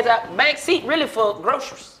your ass out. Back seat really for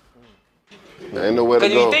groceries. There ain't nowhere to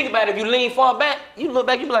go. Cause you think about it, if you lean far back, you look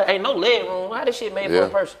back, you be like, ain't no leg room. How this shit made for a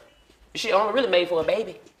person? This shit only really made for a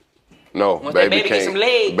baby. No, Once baby that baby can't. get some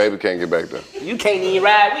legs, baby can't get back there. You can't even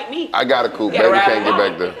ride with me. I got a coupe. Baby can't get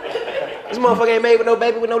back there. This motherfucker ain't made with no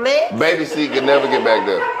baby with no legs. Baby seat can never get back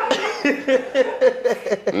there.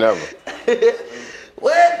 Never.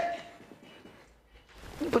 What?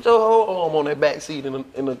 You put your whole arm on that back seat in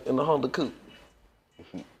the Honda Coupe.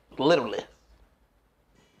 Literally.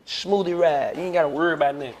 Smoothie ride. You ain't gotta worry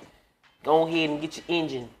about nothing. Go ahead and get your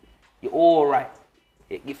engine, your oil right.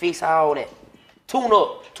 You fix all that. Tune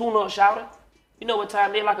up, shouter. You know what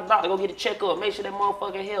time they like a doctor. Go get a checkup. Make sure that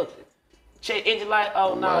motherfucker healthy. Check engine light.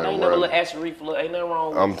 Oh no, there ain't no little acid reflux. Ain't nothing wrong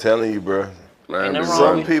with it. I'm telling you, bro. Man,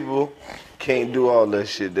 some people can't do all that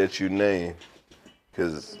shit that you name.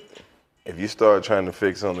 Cause if you start trying to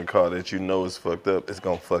fix on the car that you know is fucked up, it's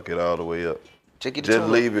gonna fuck it all the way up. Just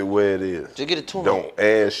leave it where it is. Just get a tune. Don't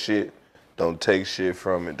add shit. Don't take shit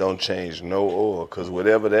from it. Don't change no oil. Cause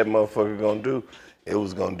whatever that motherfucker gonna do, it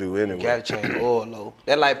was gonna do anyway. You gotta change the oil though.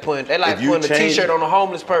 That like putting a t-shirt on a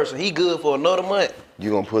homeless person. He good for another month. You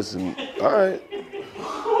gonna put some, all right.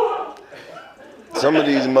 Some of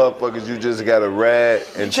these motherfuckers you just gotta ride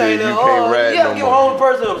until you can't ride no more. Give a homeless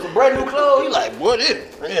person some brand new clothes. He like, what is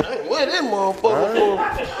it? Man, I ain't wear this motherfucker for.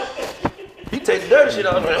 He take the dirty shit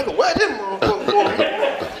out. Man, I can wear this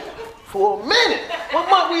motherfucker for a minute. What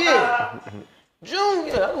month we in? June.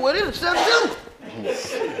 Yeah, I can wear this in September.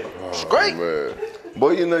 It's great. Man.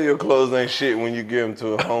 Boy, you know your clothes ain't shit when you give them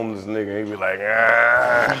to a homeless nigga. He be like,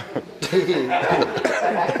 ah.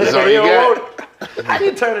 That's all you got? How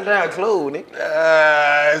you turn it down clothes, nigga?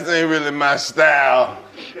 This ain't really my style.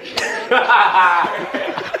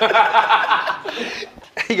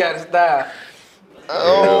 He got a style. I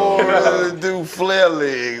don't really do flare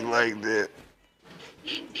legs like that.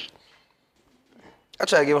 I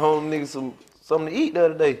tried to give a homeless nigga something to eat the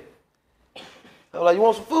other day. I was like, you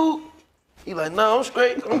want some food? He like, no, I'm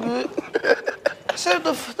straight, I'm good. I said,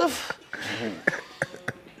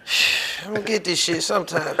 I'm gonna get this shit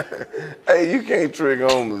sometime. Hey, you can't trick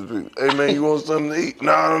homeless people. Hey man, you want something to eat?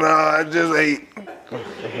 No, I just ate.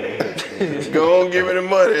 Go on, give me the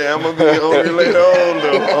money. I'm gonna be hungry later on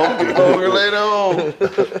though. I'm gonna be hungry later on.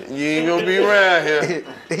 You ain't gonna be around here.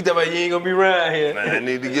 He talking about you ain't gonna be around here. Man, I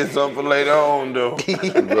need to get something for later on though.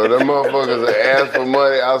 Bro, them motherfuckers that ask for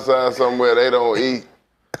money outside somewhere they don't eat.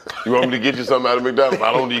 You want me to get you something out of McDonald's?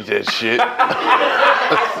 I don't eat that shit.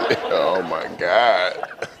 Oh my God.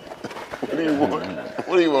 What do you want?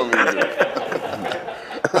 What do you want me to do?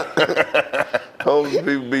 Homeless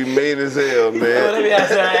people be mean as hell, man. They be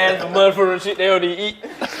outside asking for money for the shit they don't even eat.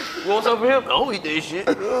 You want something for him? I don't eat that shit.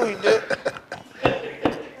 I don't eat that.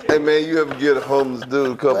 Hey man, you ever get a homeless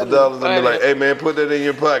dude a couple dollars and be like, hey man, put that in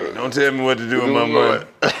your pocket. Don't tell me what to do with my money.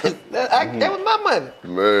 That was my money.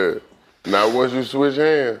 Man, now once you switch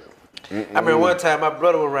hands. I remember one time my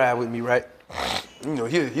brother would ride with me, right? You know,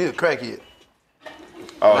 he a crackhead.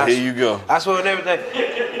 Oh, here you go. I swear on everything.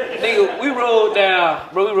 Nigga, we rolled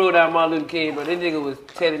down Martin Luther King, bro. This nigga was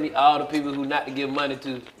telling me all the people who not to give money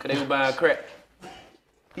to, cause they were buying crack.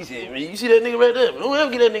 He said, man, you see that nigga right there? Don't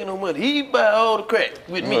ever get that nigga no money. He buy all the crack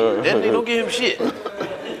with me. That nigga don't give him shit.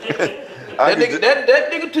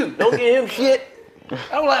 that nigga too. Don't give him shit.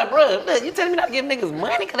 I was like, bro, you telling me not to give niggas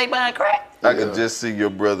money cause they buying crack? I could just see your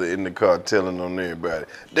brother in the car telling on everybody.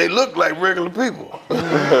 They look like regular people.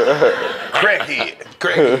 Crackhead.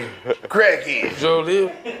 Joe Lil.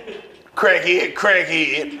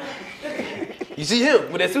 Crackhead. You see him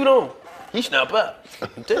with that suit on? He snap out.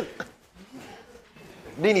 I'm telling you.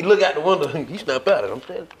 Then he look out the window. He snap out. I'm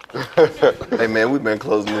telling you. Hey man, we've been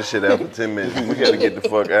closing this shit out for 10 minutes. We gotta get the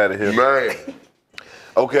fuck out of here. Man.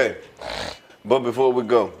 Okay. But before we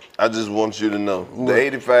go, I just want you to know, the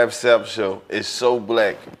 85 South Show is so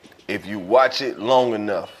black, if you watch it long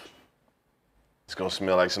enough, it's gonna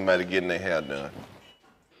smell like somebody getting their hair done.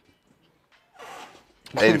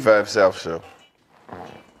 85 South Show.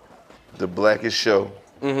 The blackest show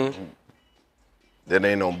that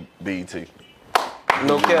ain't on BET.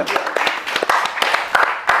 No cap.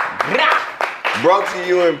 Brought to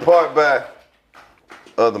you in part by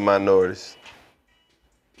other minorities.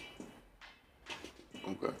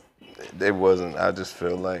 Okay. They wasn't. I just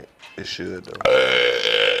feel like it should though.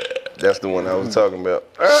 That's the one I was talking about.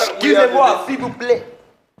 Excusez-moi, s'il vous plaît.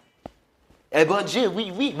 Eh bon Dieu,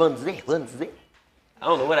 oui, bon Dieu. I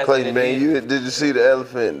don't know what I Clayton, said. man, did you see the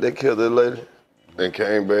elephant that killed the lady? They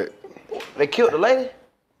came back. They killed the lady?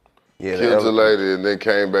 Yeah, killed the lady and then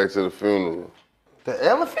came back to the funeral. The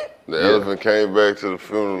elephant? The elephant came back to the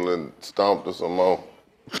funeral and stomped her some more.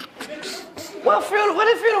 What funeral?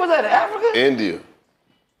 What funeral was that? In Africa? India.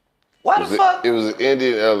 Why the fuck? It was an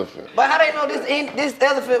Indian elephant. But how they know this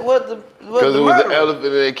elephant was the Because it was the elephant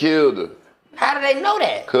and they killed her. How do they know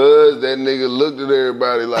that? Cause that nigga looked at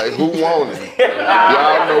everybody like, who wanted it?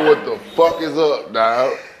 Y'all know what the fuck is up,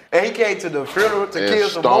 dog. And he came to the funeral to kill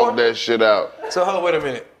some more? stomped that shit out. So hold wait a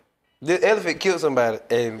minute. This elephant killed somebody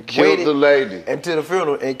and Killed the lady. and to the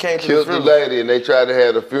funeral and came to Killed the the funeral. lady and they tried to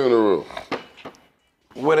have the funeral.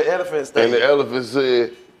 Where the elephant stayed. And the elephant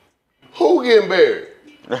said, who getting buried?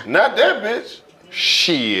 Not that bitch.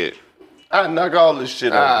 Shit. I knock all this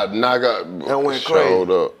shit out. I knock out. And went Showed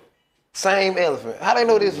crazy. up. Same elephant. How they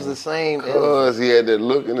know this was the same elephant? Cause he had that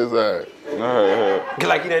look in his eye.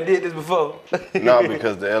 Like he done did this before. No,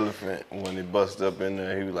 because the elephant, when he busted up in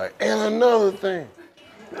there, he was like, and another thing.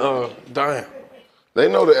 Damn. They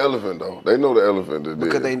know the elephant though. They know the elephant that did.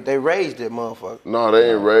 Because they raised that motherfucker. No,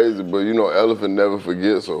 they ain't raised it, but you know, elephant never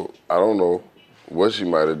forget, so I don't know. What she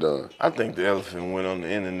might have done. I think the elephant went on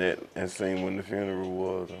the internet and seen when the funeral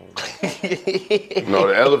was. No,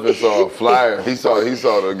 the elephant saw a flyer. He saw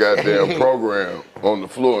the goddamn program on the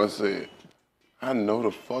floor and said, I know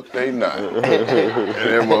the fuck they not. And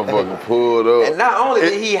that motherfucker pulled up. And not only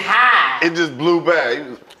did he hide. It just blew back. He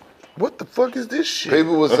was, what the fuck is this shit?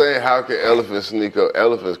 People were saying, how can elephants sneak up?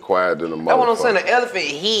 Elephants quiet than a motherfucker. That's what I'm saying, an elephant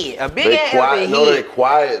head. A big ass elephant head. No, they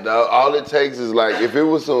quiet, dog. All it takes is like, if it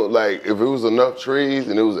was enough trees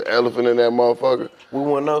and it was an elephant in that motherfucker. We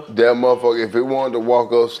wouldn't know. That motherfucker, if it wanted to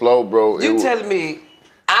walk up slow, bro. You telling me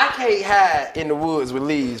I can't hide in the woods with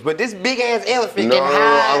leaves, but this big ass elephant can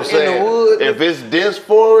hide in the woods. If it's dense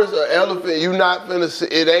forest or elephant, you not finna see.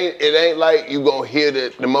 It ain't like you gonna hear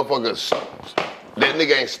that the motherfucker. That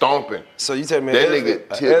nigga ain't stomping. So you tell me that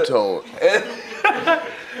nigga tiptoeing. That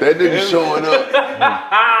nigga showing up.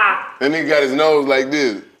 That nigga got his nose like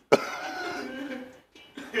this.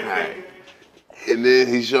 And then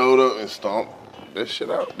he showed up and stomped that shit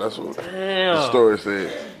out. That's what the story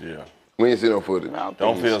said. Yeah. We ain't see no footage.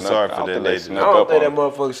 Don't feel sorry for that lady. I don't think that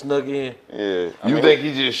motherfucker snuck in. Yeah. You think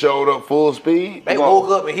he just showed up full speed? They woke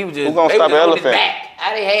up and he was just. Who gonna stop an elephant?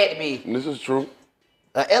 How they had to be. This is true.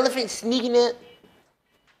 An elephant sneaking up.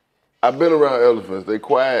 I've been around elephants. They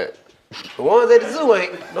quiet. The ones at the zoo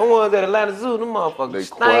ain't. The ones at Atlanta Zoo, them motherfuckers They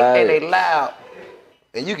stink quiet. and they loud.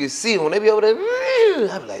 And you can see them when they be over there.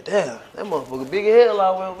 I be like, damn, that motherfucker big as hell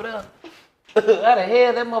all the way over there. How the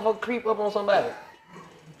hell that motherfucker creep up on somebody?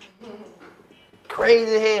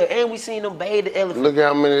 Crazy as hell. And we seen them bathe the elephant. Look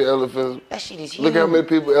how many elephants. That shit is huge. Look how many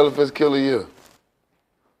people elephants kill a year.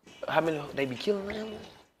 How many they be killing elephants?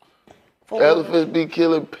 Elephants be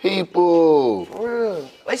killing people. For real.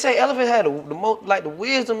 They say elephants had the most, like the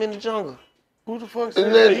wisdom in the jungle. Who the fuck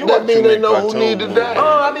And that mean they know who need to die.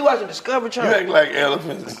 Oh, I be watching Discovery You Channel. act like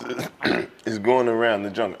elephants is going around the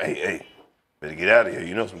jungle. Hey, better get out of here.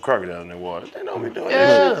 You know some crocodile in the water. They know me doing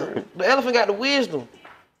that shit. Yeah, the elephant got the wisdom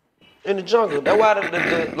in the jungle. That's why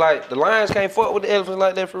the lions can't fuck with the elephants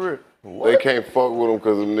like that for real. They can't fuck with them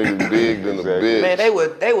because them niggas big than a bitch. Man,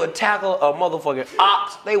 they would tackle a motherfucking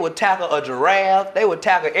ox. They would tackle a giraffe. They would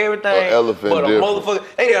tackle everything. An elephant but a different.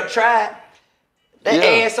 motherfucker, they done tried. That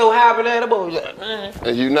ass so high up there, that boy was like,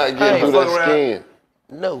 And you not getting through that skin.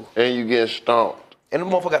 No. And you getting stomped. And the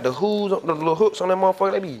motherfucker got the hooves, the little hooks on that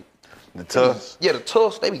motherfucker. They be the tusks. Yeah, the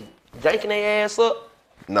tusks. They be yanking their ass up.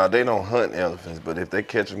 No, they don't hunt elephants, but if they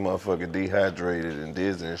catch a motherfucker dehydrated and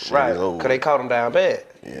dizzy and shit, Right, it's over. because they caught them down bad.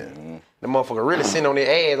 Yeah. The motherfucker really sitting on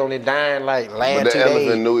their ass on their dying like last But 2 the days.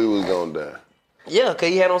 elephant knew he was gonna die. Yeah, because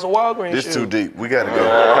he had on some Walgreens This shoes. too deep. We gotta go.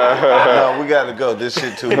 No, we gotta go. This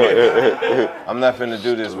shit too much. I'm not finna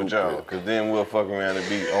do this with y'all, because then we'll fuck around and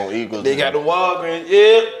be on Eagles. They got the Walgreens.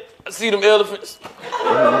 Yeah, I see them elephants.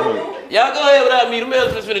 Y'all go ahead without me. Them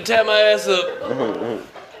elephants finna tap my ass up.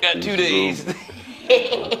 Got 2 days.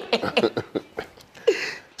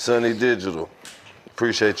 Sonny Digital.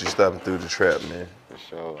 Appreciate you stopping through the trap, man. For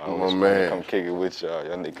sure. I My always man. wanna come kick it with y'all.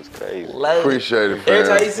 Y'all niggas crazy. Appreciate it, fam. Every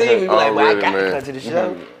time you see me, we be like, well, I Already, got to man. come to the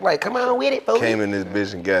show. Like, come on with it, folks. Came in this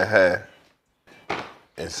bitch and got high. And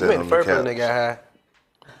You sat ain't on the the first person couch. that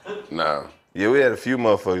got high. Nah. Yeah, we had a few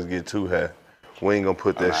motherfuckers get too high. We ain't gonna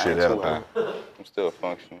put that I shit ain't out too there. high. I'm still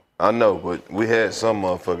functioning. I know, but we had some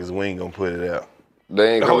motherfuckers, we ain't gonna put it out.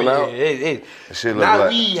 They ain't coming out? It, That shit look not like...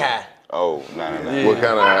 weed high. Oh, nah. What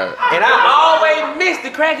kind of high? And I always miss the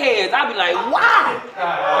crackheads. I be like, why?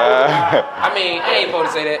 I mean, I ain't supposed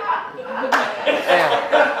to say that.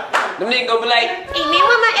 Them niggas gonna be like, hey man,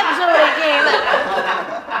 what my episode ain't came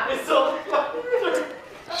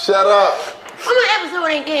up? Shut up. What my episode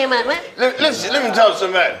ain't came up, man? Listen, let me talk to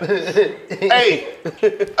somebody. Hey,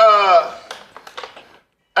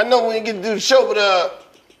 I know we didn't get to do the show, but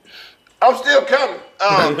I'm still coming.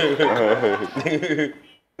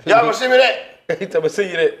 Y'all gonna send me that? He told me see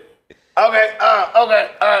you that. Okay,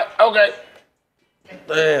 okay.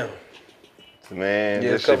 Damn. Man, Yeah,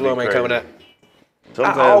 a this shit couple of be them ain't coming crazy. out.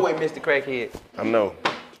 Sometimes, I always miss the crackhead. I know.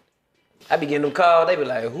 I be getting them calls, they be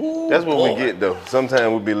like, who? That's what we get, though.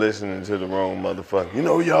 Sometimes we be listening to the wrong motherfucker. You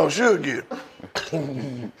know who y'all should get?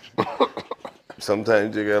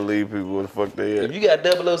 Sometimes you just gotta leave people where the fuck they at. If you got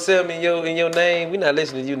 007 in your name, we not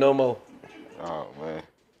listening to you no more. Oh, man.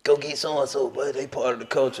 Go get so-and-so, but they part of the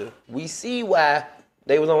culture. We see why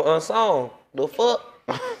they was on Unsung. The fuck?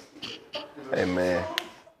 Hey, man.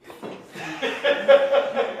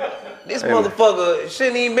 This motherfucker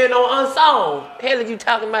shouldn't even been on Unsung. Hell are you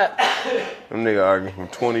talking about? Them nigga arguing from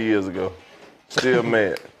 20 years ago. Still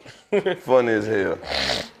mad. Funny as hell.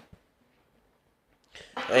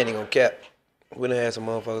 I ain't even gonna cap. We done had some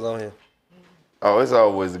motherfuckers on here. Oh, it's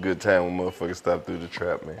always a good time when motherfuckers stop through the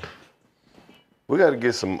trap, man. We got to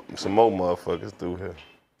get some more motherfuckers through here.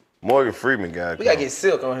 Morgan Freeman guy. We got to get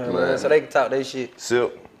Silk on here, man, so they can talk their shit.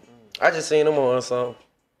 Silk? I just seen them on something.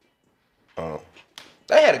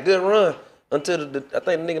 They had a good run until I think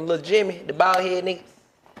the nigga Lil Jimmy, the bald head nigga,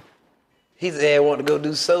 his ass wanted to go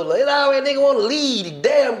do solo. It's always nigga want to lead the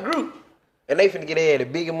damn group. And they finna get their the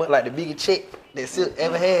bigger money, like the bigger check that Silk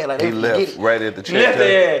ever had. Like, he left get it. right at the check. Left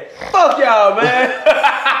their ass. Fuck y'all, man.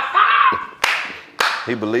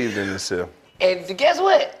 He believed in himself. And guess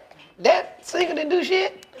what? That singer didn't do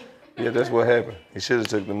shit. Yeah, that's what happened. He should have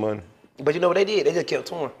took the money. But you know what they did? They just kept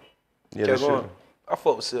touring. Yeah, they should. I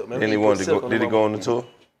fuck with Silk, man. Then he wanted to go. Did he go on the tour?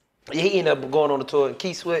 Yeah, he ended up going on the tour. And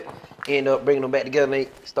Keith Sweat ended up bringing them back together. And they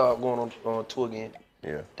started going on tour again.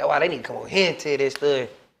 Yeah. That's why they need to come on here and tell that story.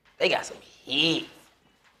 They got some hits.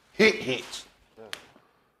 Hits.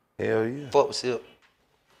 Hell yeah. Fuck with Silk.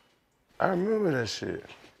 I remember that shit.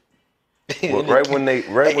 Well, right when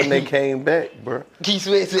they came back, bro. Keith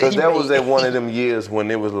Sweat said because that was at one of them years when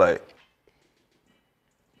it was like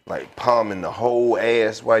palming the whole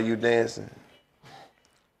ass while you dancing.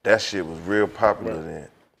 That shit was real popular then.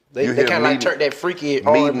 They kind of like turned that freaky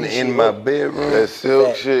meeting in my bedroom. That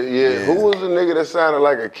Silk shit, yeah. Who was the nigga that sounded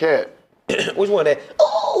like a cat? Which one? That?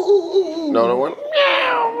 No, the one.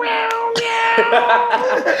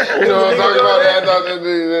 You know what I'm talking about?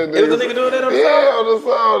 It was the nigga doing that on the song? Yeah, on the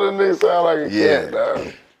song. That nigga sound like a cat,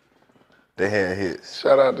 dog. They had hits.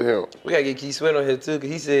 Shout out to him. We gotta get Keith Sweat on here too, cause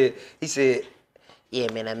he said,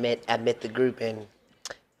 yeah, man, I met the group, and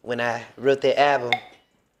when I wrote that album,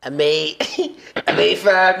 I made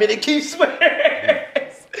 5 minute Keith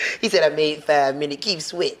Sweats. He said I made 5 minute Keith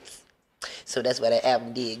Sweats, so that's why that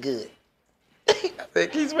album did good. I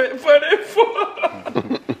said Keith Sweat funny as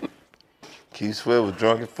fuck. Keith Sweat was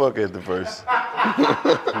drunk as fuck at the verse.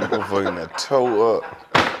 Motherfucking that toe up.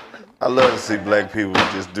 I love to see black people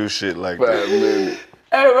just do shit like 5 that. minutes.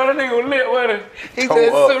 Hey, but that nigga was lit with it. He Toe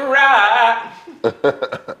said,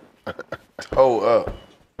 Sarai. Toe up.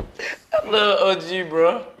 I love OG,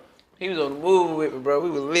 bro. He was on the move with me, bro. We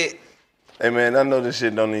was lit. Hey, man, I know this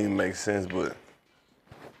shit don't even make sense, but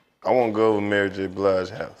I want to go over Mary J. Blige's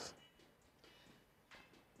house.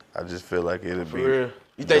 I just feel like it'll be... For real.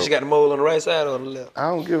 You think she got the mole on the right side or on the left? I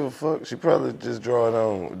don't give a fuck. She probably just draw it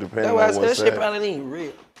on, depending on That's why I what said that shit side. probably ain't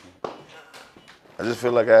real. I just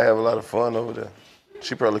feel like I have a lot of fun over there.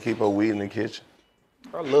 She probably keep her weed in the kitchen.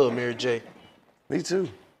 I love Mary J. Me too.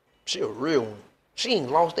 She a real one. She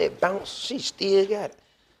ain't lost that bounce. She still got it.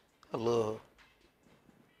 I love her.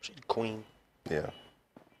 She the queen. Yeah.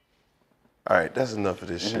 All right, that's enough of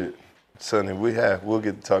this shit. Sonny, we'll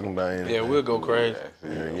get to talking about anything. Yeah, we'll go crazy.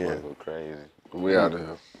 Yeah. We'll go crazy. We out of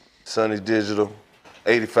here. Sonny Digital,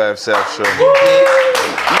 85 South Show. You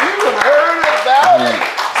heard about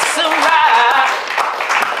it.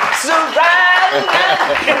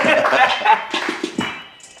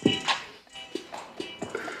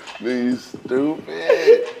 Be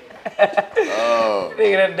stupid. Oh.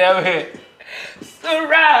 Nigga, that damn hit.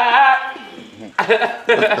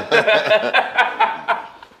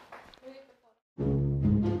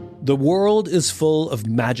 The world is full of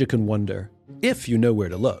magic and wonder, if you know where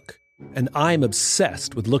to look. And I'm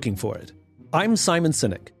obsessed with looking for it. I'm Simon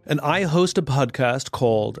Sinek, and I host a podcast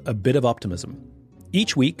called A Bit of Optimism.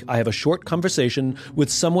 Each week, I have a short conversation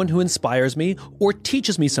with someone who inspires me or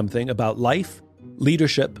teaches me something about life,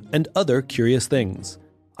 leadership, and other curious things.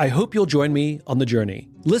 I hope you'll join me on the journey.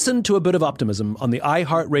 Listen to A Bit of Optimism on the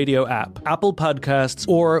iHeartRadio app, Apple Podcasts,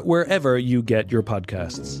 or wherever you get your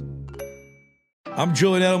podcasts. I'm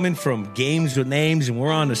Julian Edelman from Games with Names, and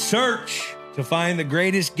we're on a search to find the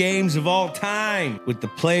greatest games of all time with the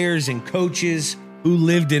players and coaches who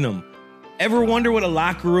lived in them. Ever wonder what a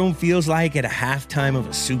locker room feels like at a halftime of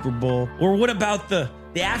a Super Bowl? Or what about the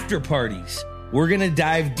after parties? We're going to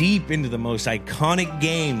dive deep into the most iconic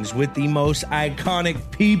games with the most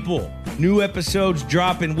iconic people. New episodes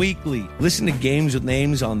dropping weekly. Listen to Games with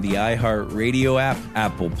Names on the iHeartRadio app,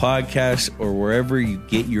 Apple Podcasts, or wherever you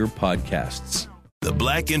get your podcasts. The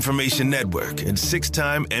Black Information Network and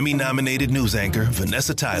 6-time Emmy-nominated news anchor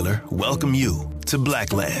Vanessa Tyler welcome you to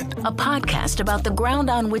Blackland. A podcast about the ground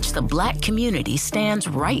on which the Black community stands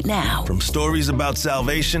right now. From stories about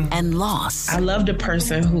salvation and loss. I loved a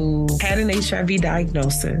person who had an HIV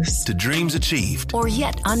diagnosis. To dreams achieved. Or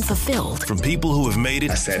yet unfulfilled. From people who have made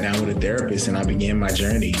it. I sat down with a therapist and I began my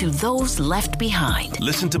journey. To those left behind.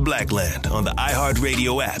 Listen to Blackland on the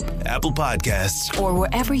iHeartRadio app, Apple Podcasts, or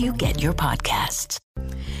wherever you get your podcasts.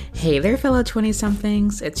 Hey there, fellow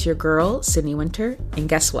 20-somethings. It's your girl, Sydney Winter. And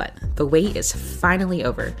guess what? The wait is finally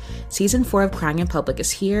over. Season 4 of Crying in Public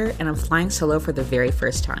is here, and I'm flying solo for the very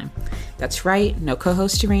first time. That's right, no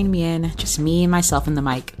co-host to rein me in, just me and myself and the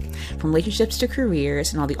mic. From relationships to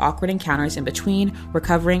careers and all the awkward encounters in between, we're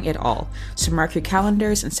covering it all. So mark your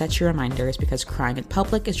calendars and set your reminders because Crying in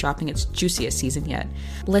Public is dropping its juiciest season yet.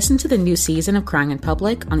 Listen to the new season of Crying in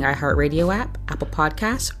Public on the iHeartRadio app, Apple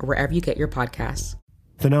Podcasts, or wherever you get your podcasts.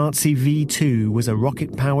 The Nazi V2 was a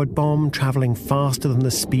rocket-powered bomb travelling faster than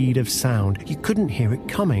the speed of sound. You couldn't hear it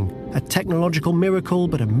coming. A technological miracle,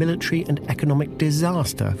 but a military and economic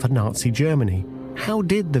disaster for Nazi Germany. How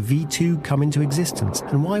did the V2 come into existence,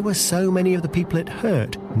 and why were so many of the people it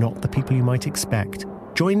hurt not the people you might expect?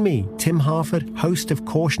 Join me, Tim Harford, host of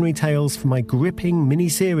Cautionary Tales, for my gripping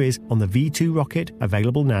mini-series on the V2 rocket,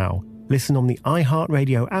 available now. Listen on the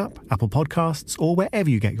iHeartRadio app, Apple Podcasts, or wherever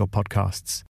you get your podcasts.